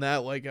based on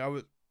that, like, I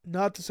was,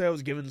 not to say I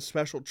was given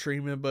special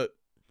treatment, but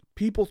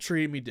people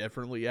treated me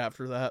differently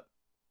after that.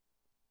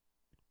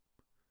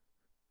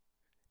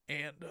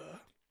 And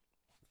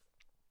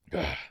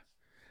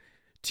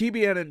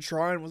TBN and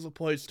Trine was a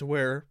place to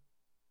where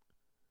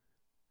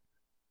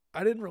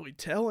I didn't really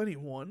tell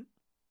anyone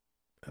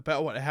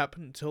about what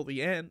happened until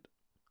the end.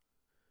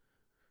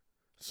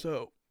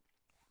 So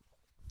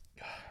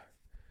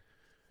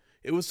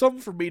it was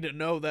something for me to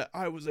know that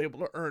I was able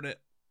to earn it.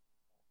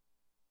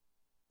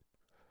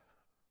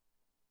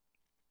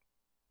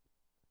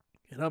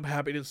 And I'm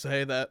happy to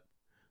say that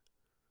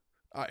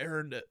I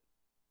earned it.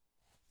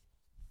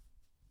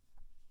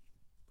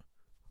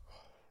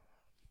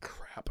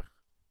 Crap.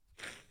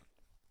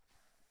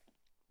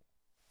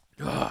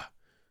 Ugh.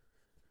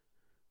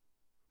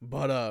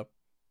 But,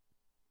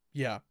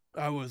 yeah,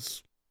 I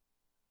was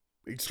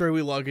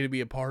extremely lucky to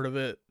be a part of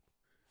it.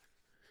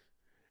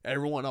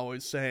 Everyone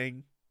always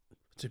saying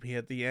to me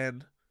at the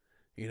end,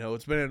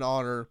 it's been an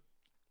honor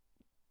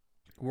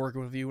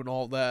working with you and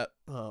all that.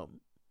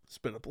 It's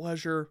been a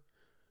pleasure.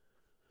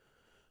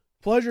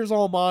 Pleasure's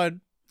all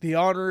mine. The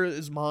honor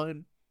is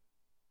mine.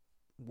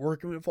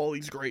 Working with all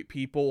these great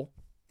people,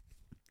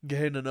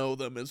 getting to know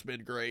them has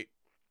been great.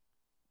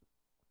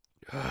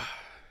 God.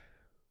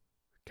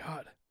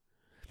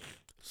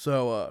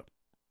 So,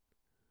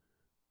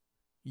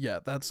 yeah,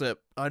 that's it.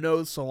 I know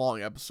it's a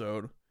long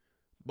episode,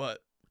 but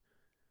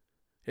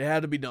it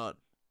had to be done.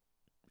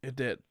 It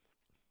did.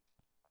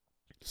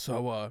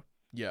 So,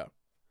 yeah.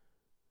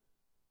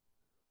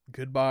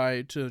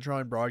 Goodbye to the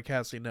Trine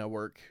Broadcasting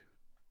Network,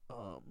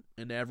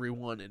 and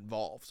everyone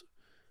involved.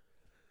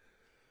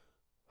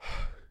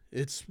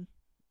 It's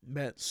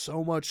meant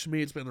so much to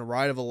me. It's been a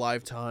ride of a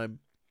lifetime.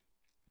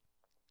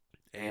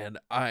 And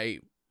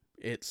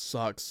it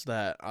sucks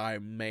that I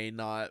may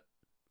not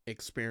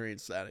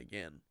experience that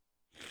again.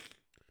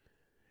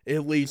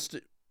 At least,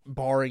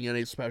 barring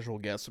any special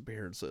guest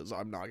appearances,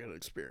 I'm not going to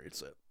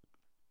experience it.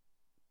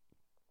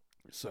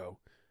 So,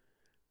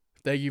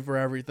 thank you for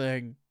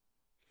everything.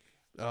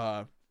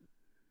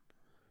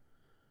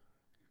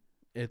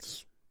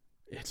 It's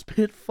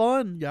been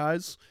fun,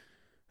 guys.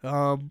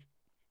 Like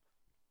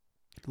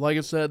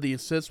I said, the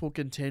assists will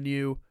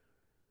continue.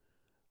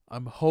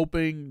 I'm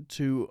hoping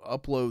to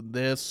upload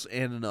this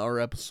and another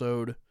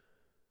episode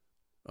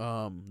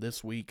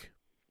this week.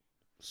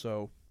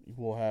 So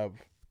we'll have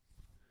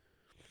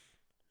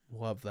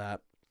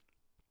that.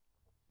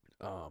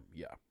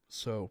 Yeah.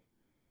 So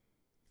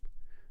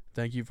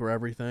thank you for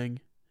everything,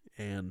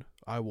 and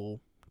I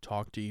will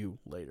talk to you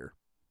later.